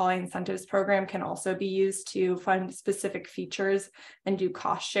Environmental Quality Incentives program, can also be used to fund specific features and do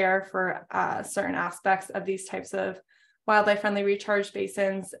cost share for certain aspects of these types of wildlife-friendly recharge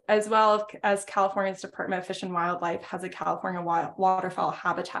basins, as well as California's Department of Fish and Wildlife has a California Waterfowl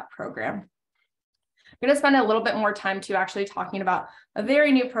Habitat program. I'm going to spend a little bit more time too actually talking about a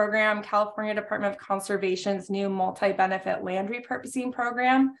very new program, California Department of Conservation's new multi-benefit land repurposing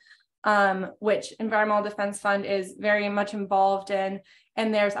program, which Environmental Defense Fund is very much involved in.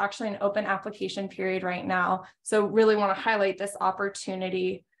 And there's actually an open application period right now. So really want to highlight this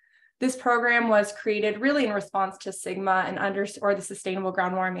opportunity. This program was created really in response to SGMA and the Sustainable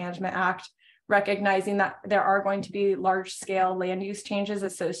Groundwater Management Act, recognizing that there are going to be large scale land use changes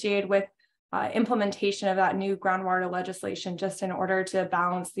associated with implementation of that new groundwater legislation, just in order to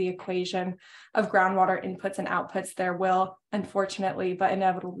balance the equation of groundwater inputs and outputs. There will, unfortunately, but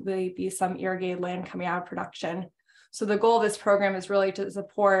inevitably be some irrigated land coming out of production. So the goal of this program is really to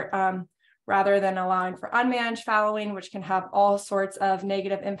support, rather than allowing for unmanaged fallowing, which can have all sorts of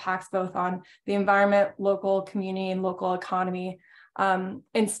negative impacts, both on the environment, local community, and local economy.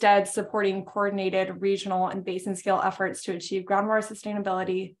 Instead, supporting coordinated regional and basin scale efforts to achieve groundwater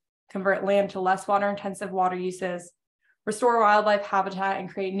sustainability, convert land to less water intensive water uses, restore wildlife habitat, and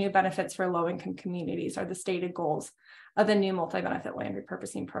create new benefits for low-income communities are the stated goals of the new multi-benefit land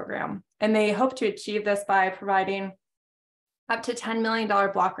repurposing program. And they hope to achieve this by providing up to $10 million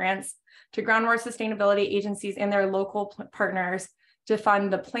block grants to groundwater sustainability agencies and their local partners to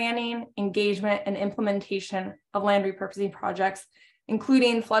fund the planning, engagement, and implementation of land repurposing projects,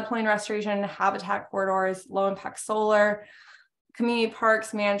 including floodplain restoration, habitat corridors, low-impact solar, community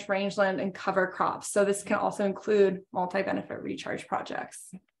parks, managed rangeland, and cover crops. So this can also include multi-benefit recharge projects.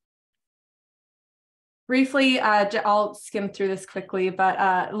 Briefly, I'll skim through this quickly, but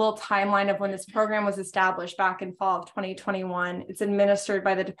a little timeline of when this program was established back in fall of 2021. It's administered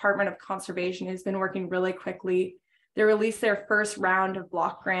by the Department of Conservation, who's been working really quickly. They released their first round of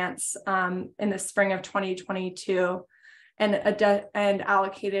block grants in the spring of 2022 and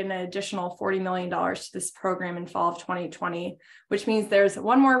allocated an additional $40 million to this program in fall of 2020, which means there's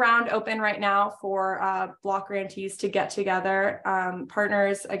one more round open right now for block grantees to get together.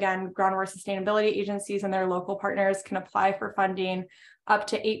 Partners, again, groundwater sustainability agencies and their local partners can apply for funding up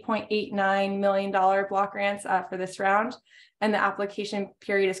to $8.89 million block grants for this round. And the application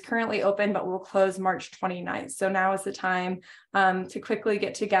period is currently open, but will close March 29th. So now is the time to quickly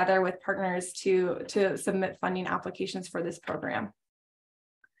get together with partners to submit funding applications for this program.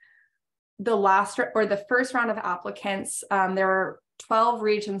 The first round of applicants, there were 12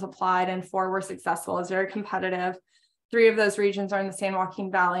 regions applied and 4 were successful. It's very competitive. 3 of those regions are in the San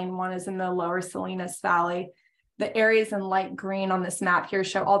Joaquin Valley and 1 is in the lower Salinas Valley. The areas in light green on this map here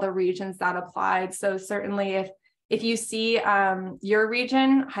show all the regions that applied. So certainly if you see your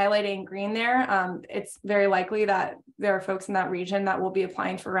region highlighted in green there, it's very likely that there are folks in that region that will be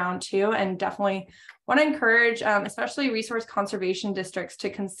applying for round 2, and definitely want to encourage, especially resource conservation districts, to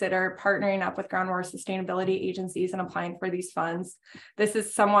consider partnering up with groundwater sustainability agencies and applying for these funds. This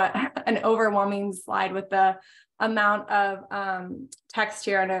is somewhat an overwhelming slide with the amount of text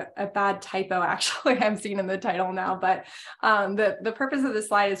here and a bad typo actually I'm seeing in the title now, but the purpose of this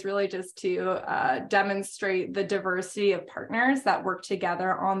slide is really just to demonstrate the diversity of partners that work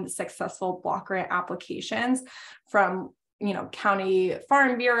together on the successful block grant applications, from county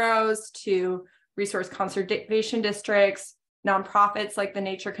farm bureaus to resource conservation districts, nonprofits like the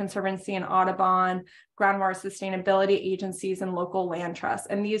Nature Conservancy in Audubon, groundwater sustainability agencies, and local land trusts.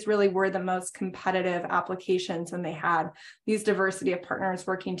 And these really were the most competitive applications when they had these diversity of partners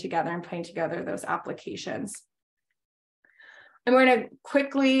working together and putting together those applications. I'm going to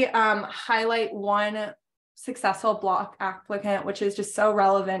quickly highlight one successful block applicant, which is just so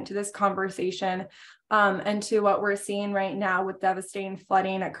relevant to this conversation and to what we're seeing right now with devastating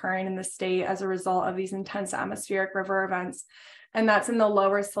flooding occurring in the state as a result of these intense atmospheric river events. And that's in the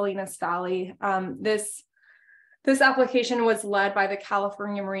lower Salinas Valley. This application was led by the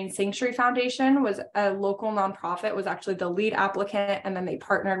California Marine Sanctuary Foundation, was a local nonprofit, was actually the lead applicant, and then they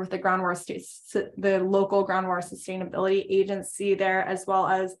partnered with the local groundwater sustainability agency there, as well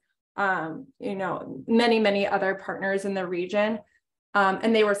as many other partners in the region.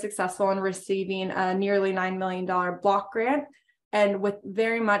 And they were successful in receiving a nearly $9 million block grant. And with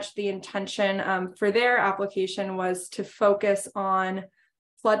very much the intention for their application was to focus on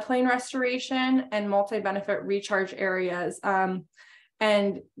floodplain restoration and multi-benefit recharge areas.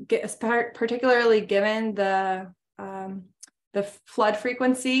 Particularly given the flood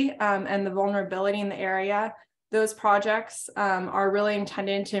frequency and the vulnerability in the area, those projects are really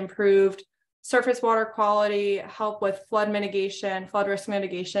intended to improve surface water quality, help with flood mitigation, flood risk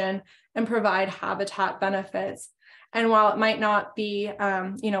mitigation, and provide habitat benefits. And while it might not be,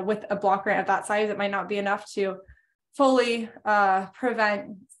 with a block grant of that size, it might not be enough to fully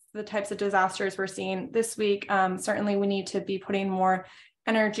prevent the types of disasters we're seeing this week. Certainly we need to be putting more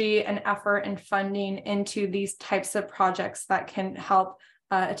energy and effort and funding into these types of projects that can help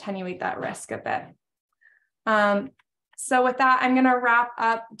attenuate that risk a bit. So with that, I'm going to wrap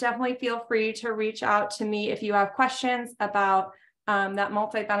up. Definitely feel free to reach out to me if you have questions about that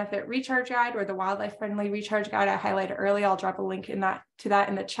multi-benefit recharge guide or the wildlife-friendly recharge guide I highlighted earlier. I'll drop a link to that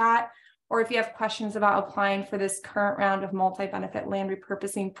in the chat. Or if you have questions about applying for this current round of multi-benefit land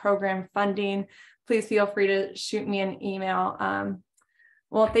repurposing program funding, please feel free to shoot me an email.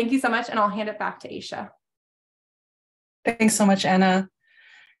 Well, thank you so much, and I'll hand it back to Aisha. Thanks so much, Anna.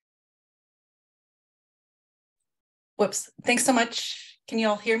 Whoops, thanks so much. Can you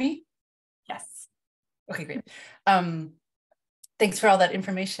all hear me? Yes. Okay, great. Thanks for all that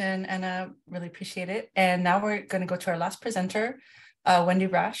information, Anna, really appreciate it. And now we're gonna go to our last presenter, Wendy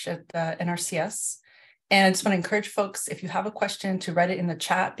Rash at the NRCS. And I just want to encourage folks, if you have a question, to write it in the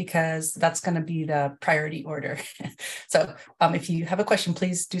chat, because that's going to be the priority order. So if you have a question,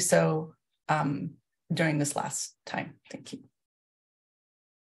 please do so during this last time. Thank you.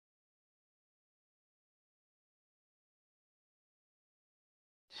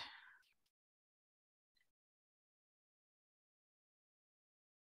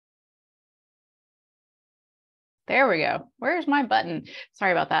 There we go. Where's my button?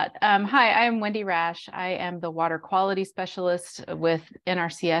 Sorry about that. Hi, I'm Wendy Rash. I am the water quality specialist with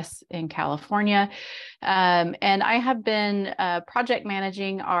NRCS in California. And I have been project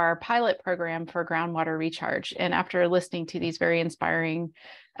managing our pilot program for groundwater recharge. And after listening to these very inspiring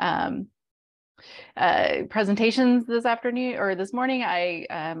presentations this afternoon or this morning, I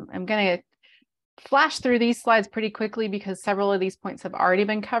am going to flash through these slides pretty quickly because several of these points have already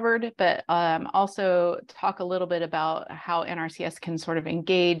been covered, but also talk a little bit about how NRCS can sort of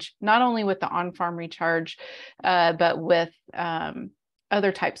engage not only with the on-farm recharge, but with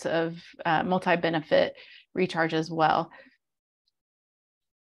other types of multi-benefit recharge as well.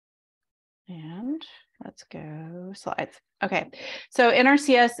 And let's go slides. Okay, so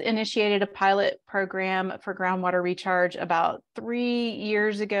NRCS initiated a pilot program for groundwater recharge about 3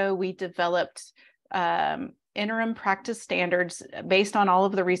 years ago. We developed interim practice standards based on all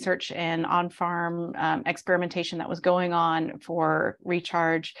of the research and on-farm experimentation that was going on for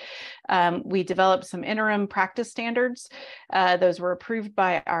recharge. We developed some interim practice standards. Those were approved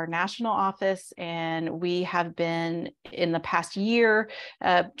by our national office, and we have been in the past year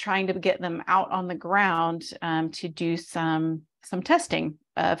trying to get them out on the ground to do some testing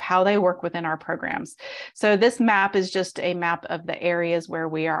of how they work within our programs. So this map is just a map of the areas where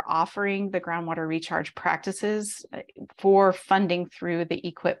we are offering the groundwater recharge practices for funding through the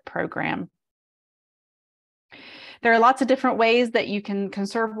EQIP program. There are lots of different ways that you can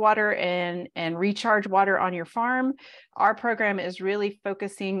conserve water and recharge water on your farm. Our program is really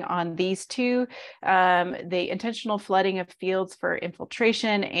focusing on these two, the intentional flooding of fields for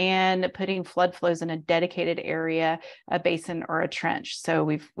infiltration and putting flood flows in a dedicated area, a basin or a trench. So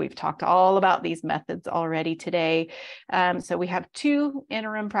we've talked all about these methods already today. So we have two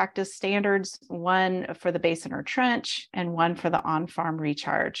interim practice standards, one for the basin or trench and one for the on-farm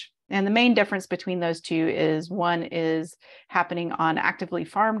recharge. And the main difference between those two is one is happening on actively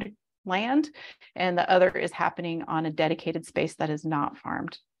farmed land, and the other is happening on a dedicated space that is not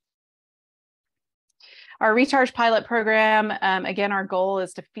farmed. Our recharge pilot program, again, our goal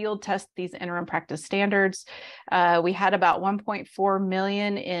is to field test these interim practice standards. We had about 1.4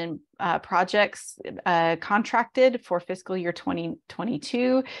 million in projects contracted for fiscal year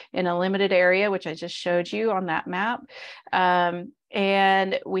 2022 in a limited area, which I just showed you on that map.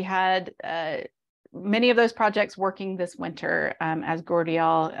 And we had many of those projects working this winter. As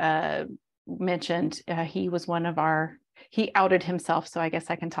Gordial mentioned, he was one of our, he outed himself, so I guess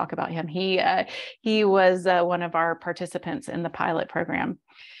I can talk about him. He was one of our participants in the pilot program.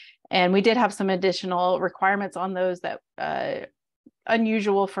 And we did have some additional requirements on those that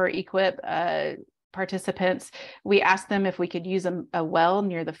unusual for EQIP participants. We asked them if we could use a well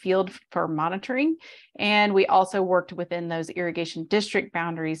near the field for monitoring. And we also worked within those irrigation district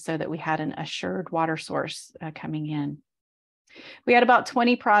boundaries so that we had an assured water source coming in. We had about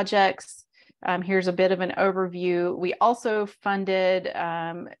 20 projects. Here's a bit of an overview. We also funded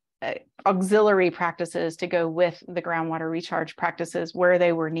auxiliary practices to go with the groundwater recharge practices where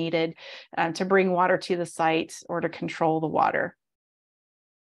they were needed to bring water to the site or to control the water.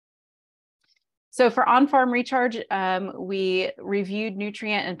 So for on-farm recharge, we reviewed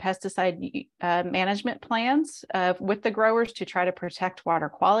nutrient and pesticide management plans with the growers to try to protect water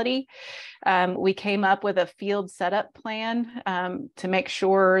quality. We came up with a field setup plan to make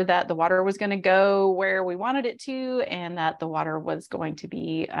sure that the water was going to go where we wanted it to, and that the water was going to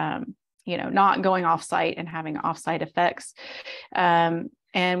be, not going off-site and having off-site effects.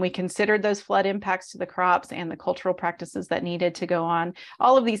 And we considered those flood impacts to the crops and the cultural practices that needed to go on,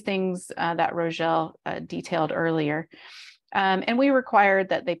 all of these things that Rogel detailed earlier. And we required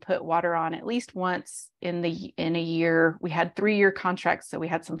that they put water on at least once in a year. We had 3-year contracts, so we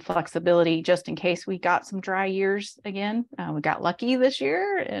had some flexibility just in case we got some dry years again. We got lucky this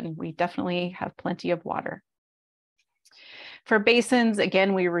year, and we definitely have plenty of water. For basins,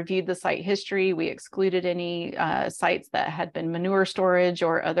 again, we reviewed the site history. We excluded any sites that had been manure storage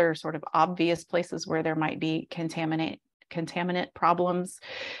or other sort of obvious places where there might be contaminant problems,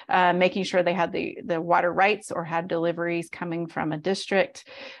 making sure they had the water rights or had deliveries coming from a district.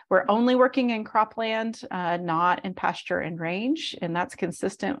 We're only working in cropland, not in pasture and range, and that's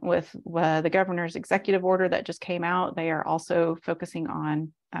consistent with the governor's executive order that just came out. They are also focusing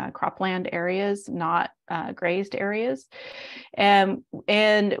on cropland areas, not grazed areas. And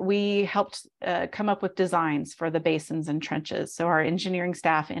we helped come up with designs for the basins and trenches. So our engineering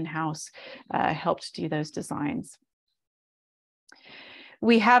staff in-house helped do those designs.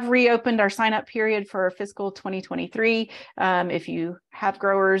 We have reopened our sign-up period for fiscal 2023. If you have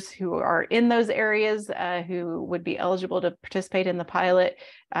growers who are in those areas who would be eligible to participate in the pilot,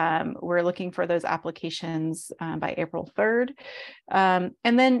 we're looking for those applications by April 3rd. And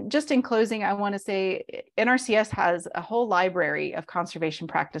then just in closing, I want to say NRCS has a whole library of conservation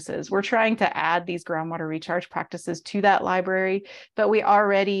practices. We're trying to add these groundwater recharge practices to that library, but we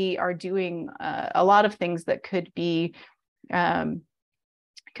already are doing a lot of things that could be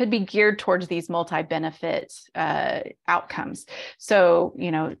geared towards these multi-benefit outcomes. So,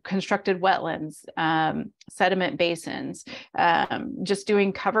 constructed wetlands, sediment basins, just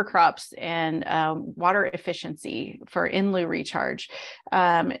doing cover crops and water efficiency for in-lieu recharge.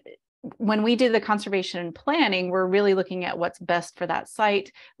 When we do the conservation planning, we're really looking at what's best for that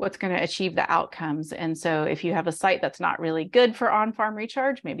site, what's going to achieve the outcomes. And so if you have a site that's not really good for on-farm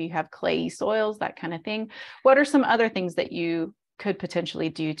recharge, maybe you have clayey soils, that kind of thing, what are some other things that you could potentially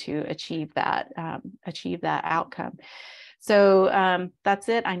do to achieve that outcome? So that's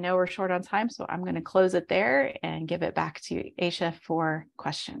it. I know we're short on time, so I'm going to close it there and give it back to Aisha for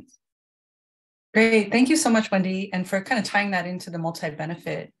questions. Great. Thank you so much, Wendy, and for kind of tying that into the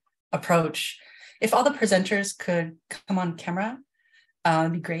multi-benefit approach. If all the presenters could come on camera,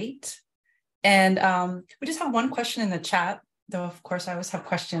 it'd be great. And we just have one question in the chat, though of course I always have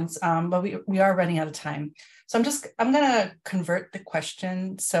questions, but we are running out of time. So I'm gonna convert the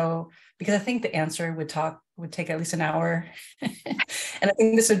question. So, because I think the answer would take at least an hour. And I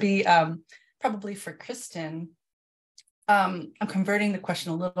think this would be probably for Kristen. I'm converting the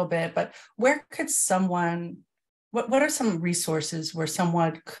question a little bit, but where could someone, what are some resources where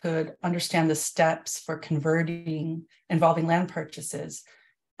someone could understand the steps for converting involving land purchases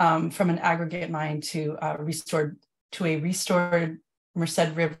from an aggregate mine to a restored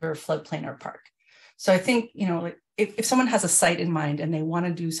Merced River floodplain or park? So I think, if someone has a site in mind and they want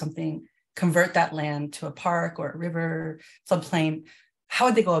to do something, convert that land to a park or a river floodplain, how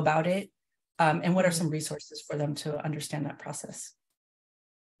would they go about it? And what are some resources for them to understand that process?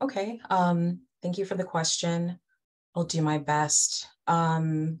 Okay, thank you for the question. I'll do my best.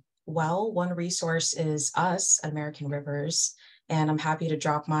 Well, one resource is us at American Rivers, and I'm happy to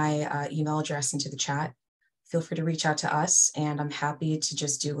drop my email address into the chat. Feel free to reach out to us, and I'm happy to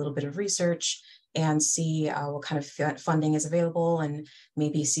just do a little bit of research and see what kind of funding is available and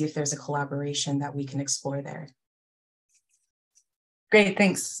maybe see if there's a collaboration that we can explore there. Great,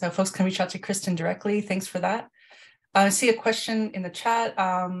 thanks. So folks can reach out to Kristen directly. Thanks for that. I see a question in the chat.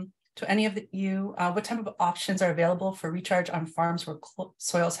 To any of you, what type of options are available for recharge on farms where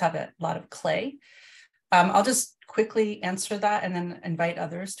soils have a lot of clay? I'll just quickly answer that and then invite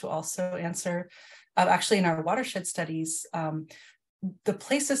others to also answer. Actually, in our watershed studies, the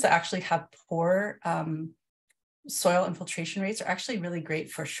places that actually have poor soil infiltration rates are actually really great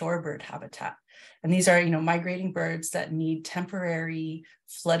for shorebird habitat. And these are, migrating birds that need temporary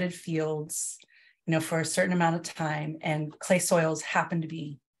flooded fields, for a certain amount of time, and clay soils happen to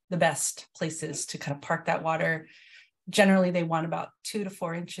be the best places to kind of park that water. Generally, they want about 2 to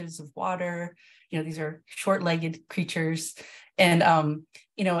 4 inches of water. These are short-legged creatures, and and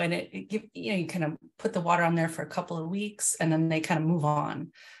you kind of put the water on there for a couple of weeks, and then they kind of move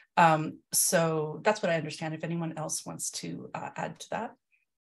on. So that's what I understand. If anyone else wants to add to that.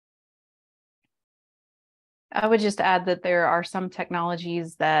 I would just add that there are some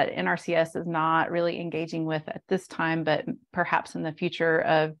technologies that NRCS is not really engaging with at this time, but perhaps in the future,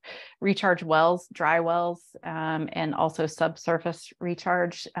 of recharge wells, dry wells, and also subsurface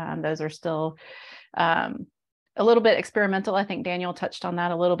recharge. Those are still a little bit experimental. I think Daniel touched on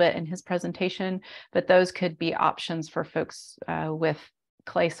that a little bit in his presentation, but those could be options for folks with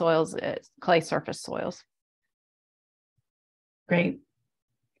clay soils, clay surface soils. Great.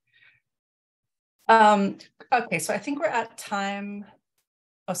 Okay, so I think we're at time.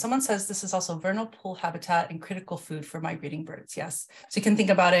 Oh, someone says this is also vernal pool habitat and critical food for migrating birds. Yes, so you can think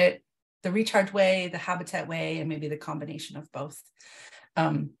about it, the recharge way, the habitat way, and maybe the combination of both,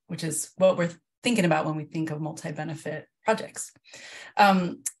 which is what we're thinking about when we think of multi-benefit projects.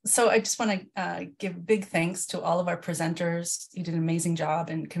 So I just want to give big thanks to all of our presenters. You did an amazing job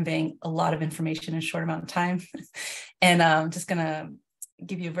in conveying a lot of information in a short amount of time. And I'm just going to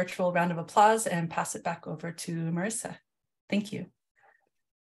give you a virtual round of applause and pass it back over to Marissa. Thank you.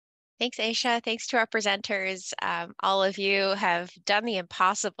 Thanks, Aisha. Thanks to our presenters. All of you have done the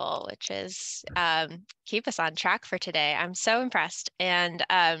impossible, which is keep us on track for today. I'm so impressed. And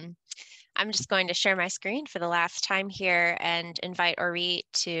I'm just going to share my screen for the last time here and invite Orit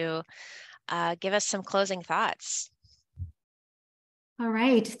to give us some closing thoughts. All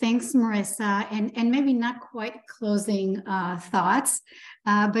right, thanks, Marissa. And maybe not quite closing thoughts,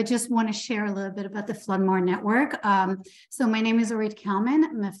 but just want to share a little bit about the Floodmar Network. So my name is Orit Kalman.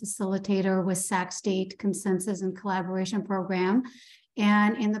 I'm a facilitator with Sac State Consensus and Collaboration Program.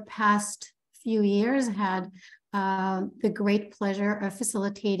 And in the past few years, had the great pleasure of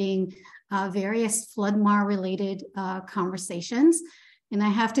facilitating various Floodmar related conversations. And I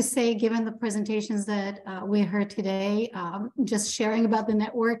have to say, given the presentations that we heard today, just sharing about the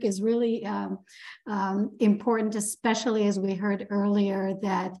network is really important, especially as we heard earlier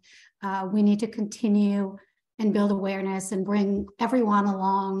that we need to continue and build awareness and bring everyone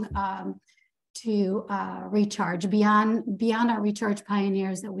along to recharge beyond our recharge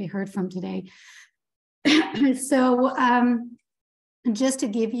pioneers that we heard from today. So just to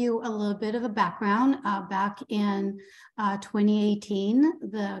give you a little bit of a background, back in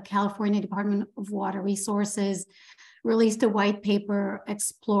 2018, the California Department of Water Resources released a white paper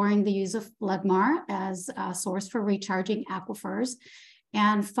exploring the use of Floodmar as a source for recharging aquifers.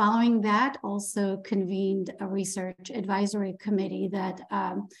 And following that, also convened a research advisory committee that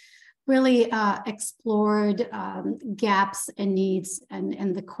really explored gaps and needs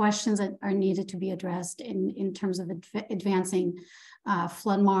and the questions that are needed to be addressed in terms of advancing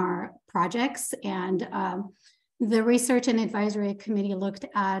Floodmar projects. And the research and advisory committee looked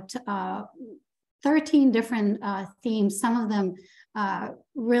at 13 different themes. Some of them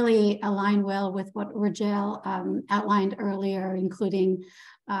really align well with what Rogel outlined earlier, including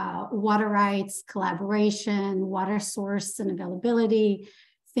water rights, collaboration, water source and availability,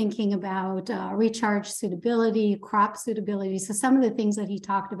 thinking about recharge suitability, crop suitability. So some of the things that he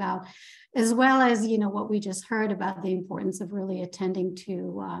talked about, as well as, you know, what we just heard about the importance of really attending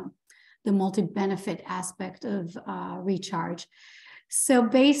to the multi-benefit aspect of recharge. So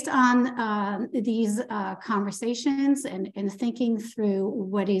based on these conversations and thinking through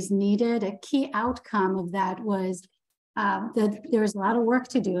what is needed, a key outcome of that was that there's a lot of work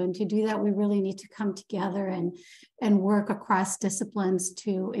to do. And to do that, we really need to come together and work across disciplines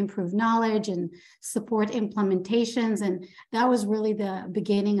to improve knowledge and support implementations. And that was really the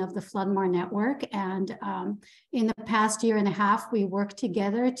beginning of the Floodmar Network. And in the past year and a half, we worked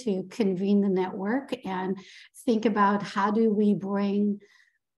together to convene the network and think about how do we bring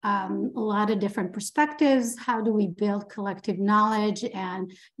a lot of different perspectives, how do we build collective knowledge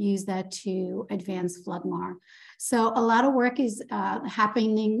and use that to advance Floodmar. So a lot of work is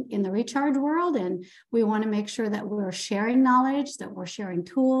happening in the recharge world, and we want to make sure that we're sharing knowledge, that we're sharing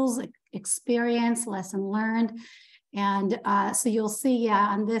tools, experience, lesson learned. And so you'll see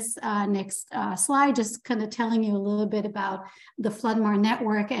on this next slide, just kind of telling you a little bit about the Floodmar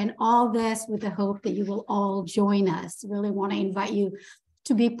Network and all this with the hope that you will all join us. Really want to invite you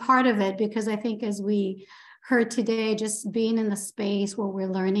to be part of it, because I think as we heard today, just being in the space where we're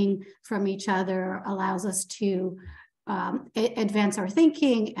learning from each other allows us to advance our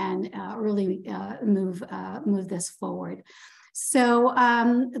thinking and really move this forward. So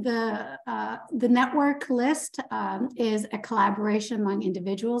the network list is a collaboration among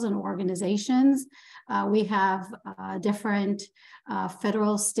individuals and organizations. We have different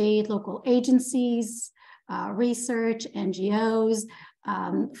federal, state, local agencies, research, NGOs,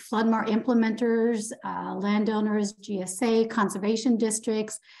 Floodmar implementers, landowners, GSA, conservation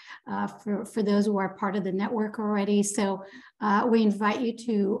districts, for those who are part of the network already. So we invite you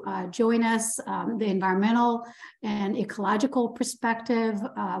to join us. The environmental and ecological perspective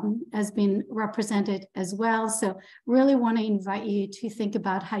has been represented as well. So really want to invite you to think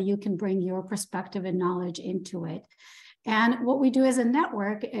about how you can bring your perspective and knowledge into it. And what we do as a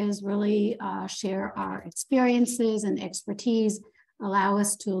network is really share our experiences and expertise, allow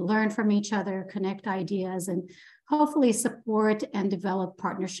us to learn from each other, connect ideas, and hopefully support and develop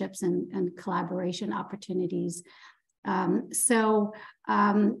partnerships and collaboration opportunities. So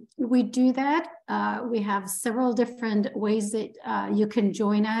we do that. We have several different ways that you can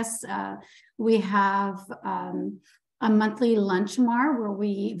join us. We have a monthly lunch mar where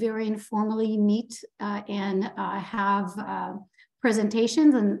we very informally meet and have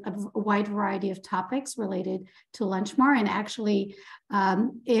presentations and a wide variety of topics related to LunchMar. And actually,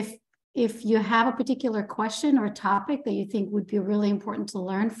 if you have a particular question or topic that you think would be really important to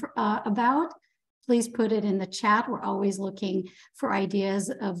learn about, please put it in the chat. We're always looking for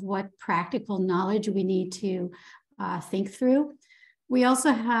ideas of what practical knowledge we need to think through. We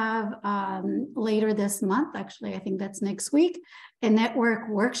also have later this month, actually, I think that's next week, a network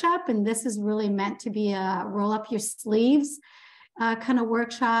workshop. And this is really meant to be a roll up your sleeves kind of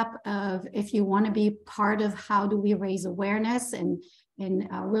workshop of if you want to be part of how do we raise awareness and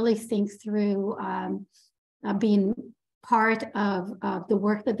really think through being part of the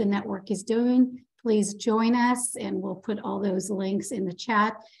work that the network is doing. Please join us, and we'll put all those links in the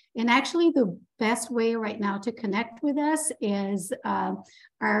chat. And actually, the best way right now to connect with us is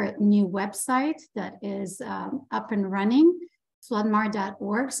our new website that is up and running,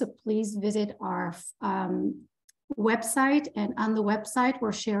 floodwaters.org. So please visit our website. And on the website,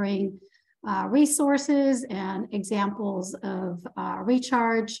 we're sharing resources and examples of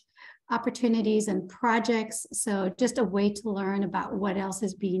recharge opportunities and projects. So just a way to learn about what else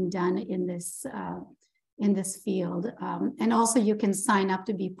is being done in this field. And also you can sign up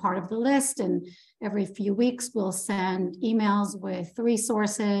to be part of the list, and every few weeks we'll send emails with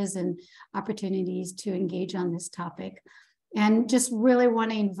resources and opportunities to engage on this topic. And just really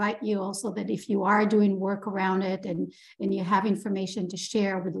want to invite you also that if you are doing work around it and you have information to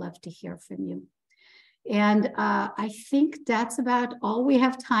share, we'd love to hear from you. And I think that's about all we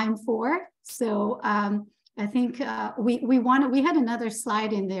have time for. So I think we had another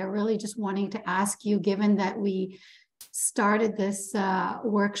slide in there, really just wanting to ask you, given that we started this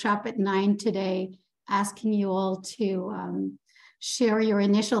workshop at 9 today, asking you all to share your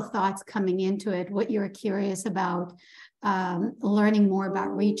initial thoughts coming into it, what you're curious about, learning more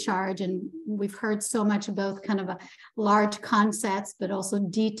about recharge. And we've heard so much about kind of a large concepts, but also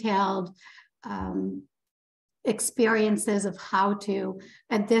detailed experiences of how to,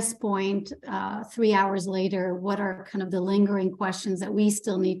 at this point, 3 hours later, what are kind of the lingering questions that we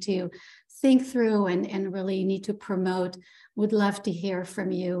still need to think through and really need to promote. Would love to hear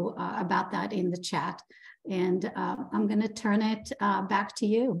from you about that in the chat. And I'm going to turn it back to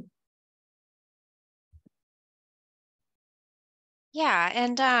you. Yeah,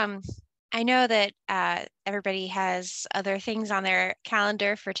 and I know that everybody has other things on their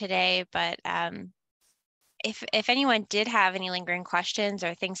calendar for today, but if anyone did have any lingering questions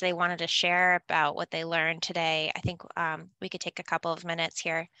or things they wanted to share about what they learned today, I think we could take a couple of minutes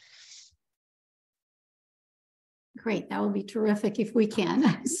here. Great, that would be terrific if we can.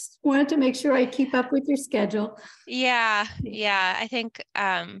 I just wanted to make sure I keep up with your schedule. Yeah, I think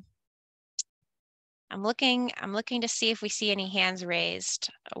I'm looking to see if we see any hands raised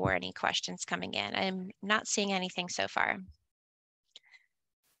or any questions coming in. I'm not seeing anything so far.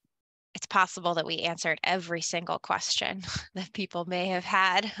 It's possible that we answered every single question that people may have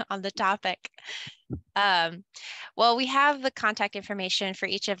had on the topic. Well, we have the contact information for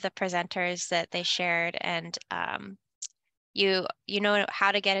each of the presenters that they shared, and you know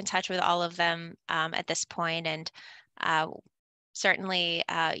how to get in touch with all of them at this point, and certainly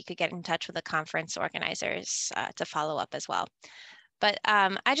you could get in touch with the conference organizers to follow up as well. But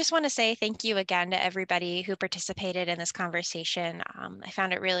I just want to say thank you again to everybody who participated in this conversation. I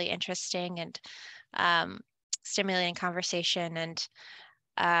found it really interesting and stimulating conversation.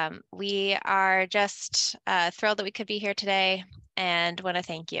 And we are just thrilled that we could be here today and want to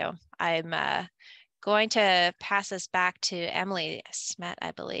thank you. I'm going to pass this back to Emily Smet, I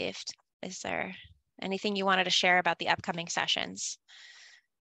believe. Is there anything you wanted to share about the upcoming sessions?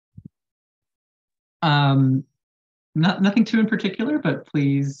 Nothing too in particular, but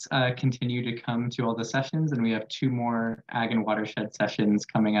please continue to come to all the sessions. And we have 2 more Ag and Watershed sessions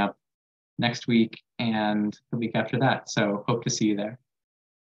coming up next week and the week after that. So hope to see you there.